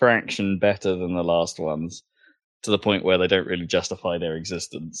 tiny fraction better than the last ones, to the point where they don't really justify their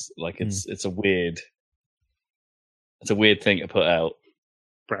existence. It's a weird thing to put out.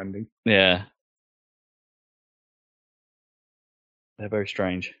 Branding. Yeah. They're very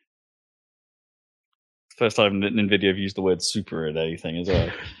strange. First time that Nvidia have used the word super in anything as well.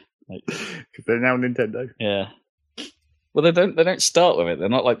 Because they're now Nintendo. Yeah. Well, they don't start with it. They're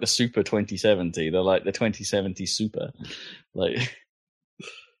not like the Super 2070. They're like the 2070 Super.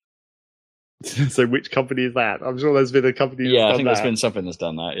 So which company is that? I'm sure there's been a company that's I done think that. there's been something that's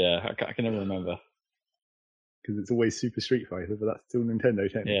done that. Yeah, I can never remember. Because it's always Super Street Fighter, but that's still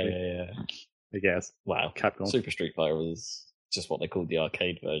Nintendo, technically. Yeah. I guess. Wow. Capcom. Super Street Fighter was just what they called the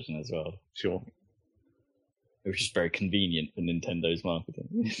arcade version as well. Sure. It was just very convenient for Nintendo's marketing.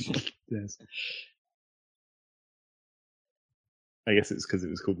 Yes. I guess it's because it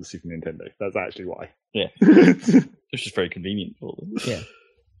was called the Super Nintendo. That's actually why. Yeah. It was just very convenient for them. Yeah.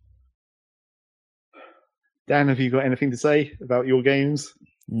 Dan, have you got anything to say about your games?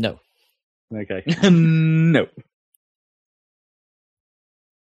 No. Okay. No.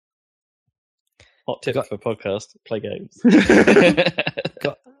 Hot tip for podcast: play games.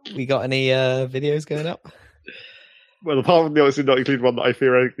 We got any videos going up? Well, apart from the obviously not included one that I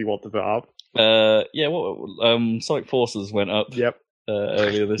theoretically want to put up. Sonic Forces went up. Yep.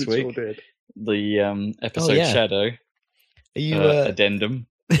 Earlier this week. Sure did. The episode Shadow. Are you addendum?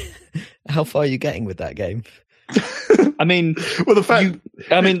 How far are you getting with that game? I mean, well, the fact.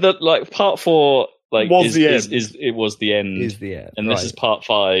 Part 4 was the end. It was the end. Is the end, and this is part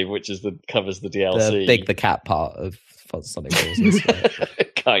 5, which is covers the DLC. The cat part of Sonic Forces.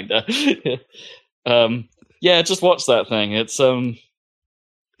 Kinda. Just watch that thing. It's something.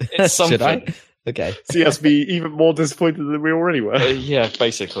 Should I? Okay. See us be even more disappointed than we already were. Yeah,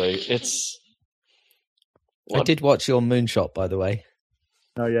 basically, it's. I did watch your moonshot, by the way.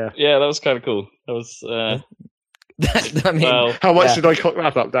 Oh yeah. Yeah, that was kind of cool. That was. How much did I cock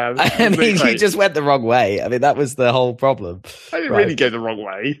that up, Dan? I mean, you just went the wrong way. I mean, that was the whole problem. I didn't really go the wrong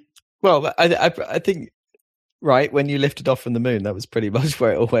way. Well, I think, right, when you lifted off from the moon, that was pretty much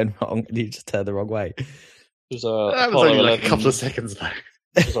where it all went wrong, and you just turned the wrong way. That was only like a couple of seconds though.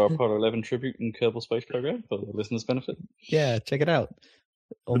 This is our Apollo 11 tribute and Kerbal Space Program for the listeners' benefit. Yeah, check it out.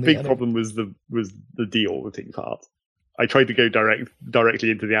 The big problem was the de-orbiting part. I tried to go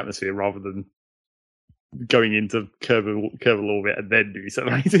directly into the atmosphere rather than going into Kerbal orbit and then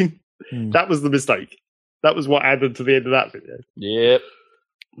decelerating. That was the mistake. That was what added to the end of that video. Yep.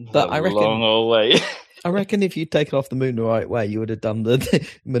 But I reckon, long old way. I reckon if you'd taken off the moon the right way, you would have done the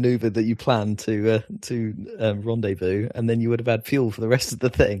maneuver that you planned to rendezvous, and then you would have had fuel for the rest of the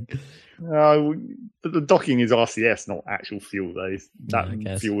thing. But the docking is RCS, not actual fuel, though.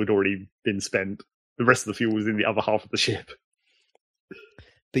 That fuel had already been spent. The rest of the fuel was in the other half of the ship.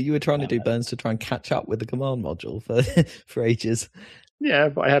 But you were trying to do burns to try and catch up with the command module for ages. Yeah,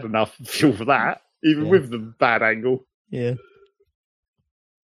 but I had enough fuel for that, even with the bad angle. Yeah.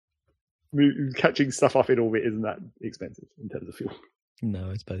 Catching stuff up in orbit isn't that expensive in terms of fuel.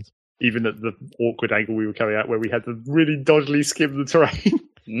 No, I suppose. Even at the awkward angle we were coming out where we had to really dodgily skim the terrain.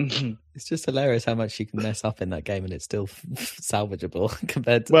 It's just hilarious how much you can mess up in that game and it's still salvageable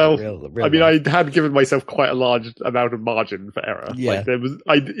compared to the real I mean, life. I had given myself quite a large amount of margin for error. Yeah.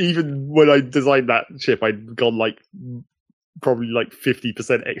 Even when I designed that ship, I'd gone probably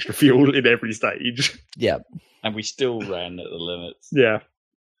 50% extra fuel in every stage. Yeah. And we still ran at the limits. Yeah.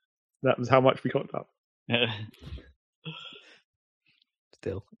 That was how much we cocked up.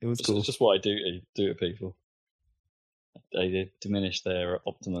 Still, it was cool. It's just what I do to people. I diminish their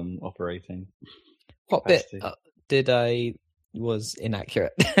optimum operating. What capacity. Bit was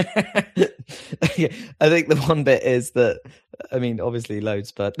inaccurate? I think the one bit is that, I mean, obviously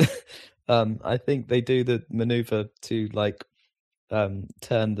loads, but I think they do the maneuver to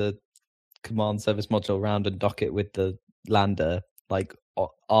turn the command service module around and dock it with the lander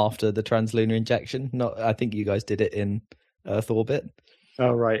after the translunar injection. I think you guys did it in Earth orbit.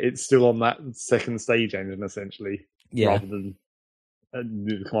 Oh right, it's still on that second stage engine essentially, rather than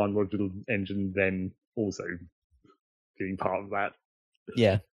the command module engine then also being part of that.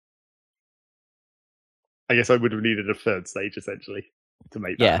 Yeah, I guess I would have needed a third stage essentially to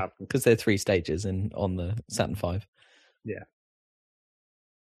make that happen. Because there are 3 stages on the Saturn V. Yeah.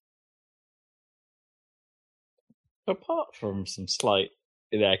 Apart from some slight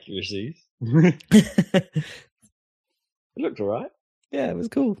inaccuracies, it looked alright. Yeah, it was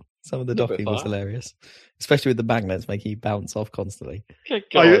cool. Some of the docking was hilarious, especially with the magnets making you bounce off constantly.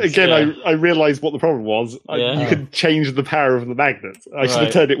 I realised what the problem was. You could change the power of the magnets. I should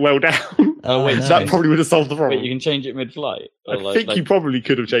have turned it well down. Oh wait, that probably would have solved the problem. Wait, you can change it mid-flight. I think you probably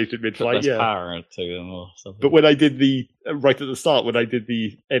could have changed it mid-flight. Less power to them or something. But when I did right at the start, when I did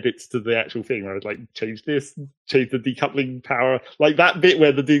the edits to the actual thing, where I was change this, change the decoupling power, that bit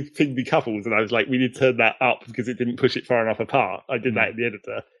where the thing decouples, and I was we need to turn that up because it didn't push it far enough apart. I did that in the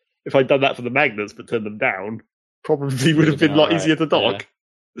editor. If I'd done that for the magnets but turned them down, probably would have been a lot easier to dock.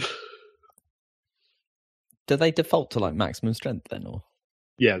 Yeah. Do they default to maximum strength then, or?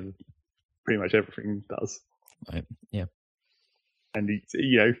 Yeah, pretty much everything does. Right. Yeah. And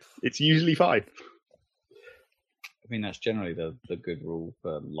it's usually 5. I mean, that's generally the good rule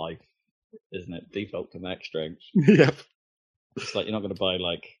for life, isn't it? Default to max strength. Yep. It's like you're not going to buy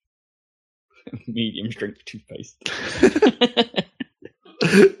like medium strength toothpaste.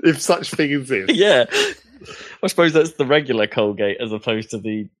 If such thing exists. Yeah. I suppose that's the regular Colgate as opposed to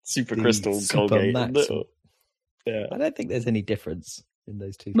the super crystal Colgate. Yeah. I don't think there's any difference in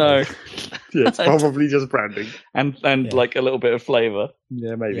those two. No. Yeah, it's probably just branding. And like a little bit of flavour.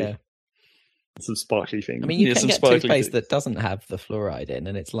 Yeah, maybe. Yeah. Some sparkly things. I mean, you can get toothpaste that doesn't have the fluoride in,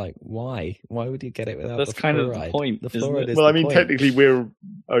 and it's like, why? Why would you get it without the fluoride? That's kind of the point. The fluoride is well, I mean, point. technically, we're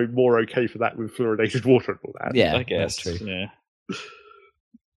more okay for that with fluoridated water and all that. Yeah, I guess. That's true. Yeah.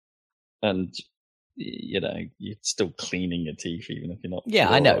 And, you're still cleaning your teeth even if you're not. Yeah,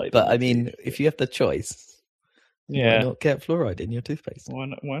 I know. But I mean, if you have the choice, why not get fluoride in your toothpaste? Why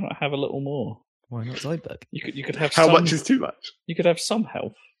not have a little more? Why not Zoidberg? You could have How much is too much? You could have some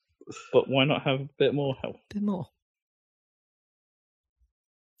health, but why not have a bit more health? A bit more.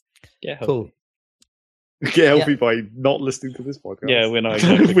 Get healthy. Cool. Get healthy by not listening to this podcast. Yeah, we're not.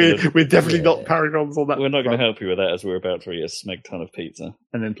 Exactly we're definitely not paragons on that. We're not going to help you with that, as we're about to eat a smeg ton of pizza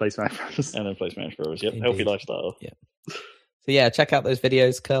and then play Smash Bros. Yep, Indeed. Healthy lifestyle. Yeah. So yeah, check out those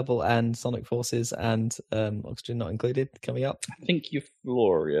videos, Kerbal and Sonic Forces and Oxygen Not Included coming up. I think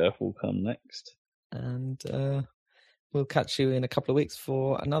Euphoria will come next. And we'll catch you in a couple of weeks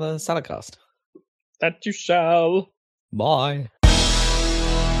for another Salad Cast. That you shall. Bye.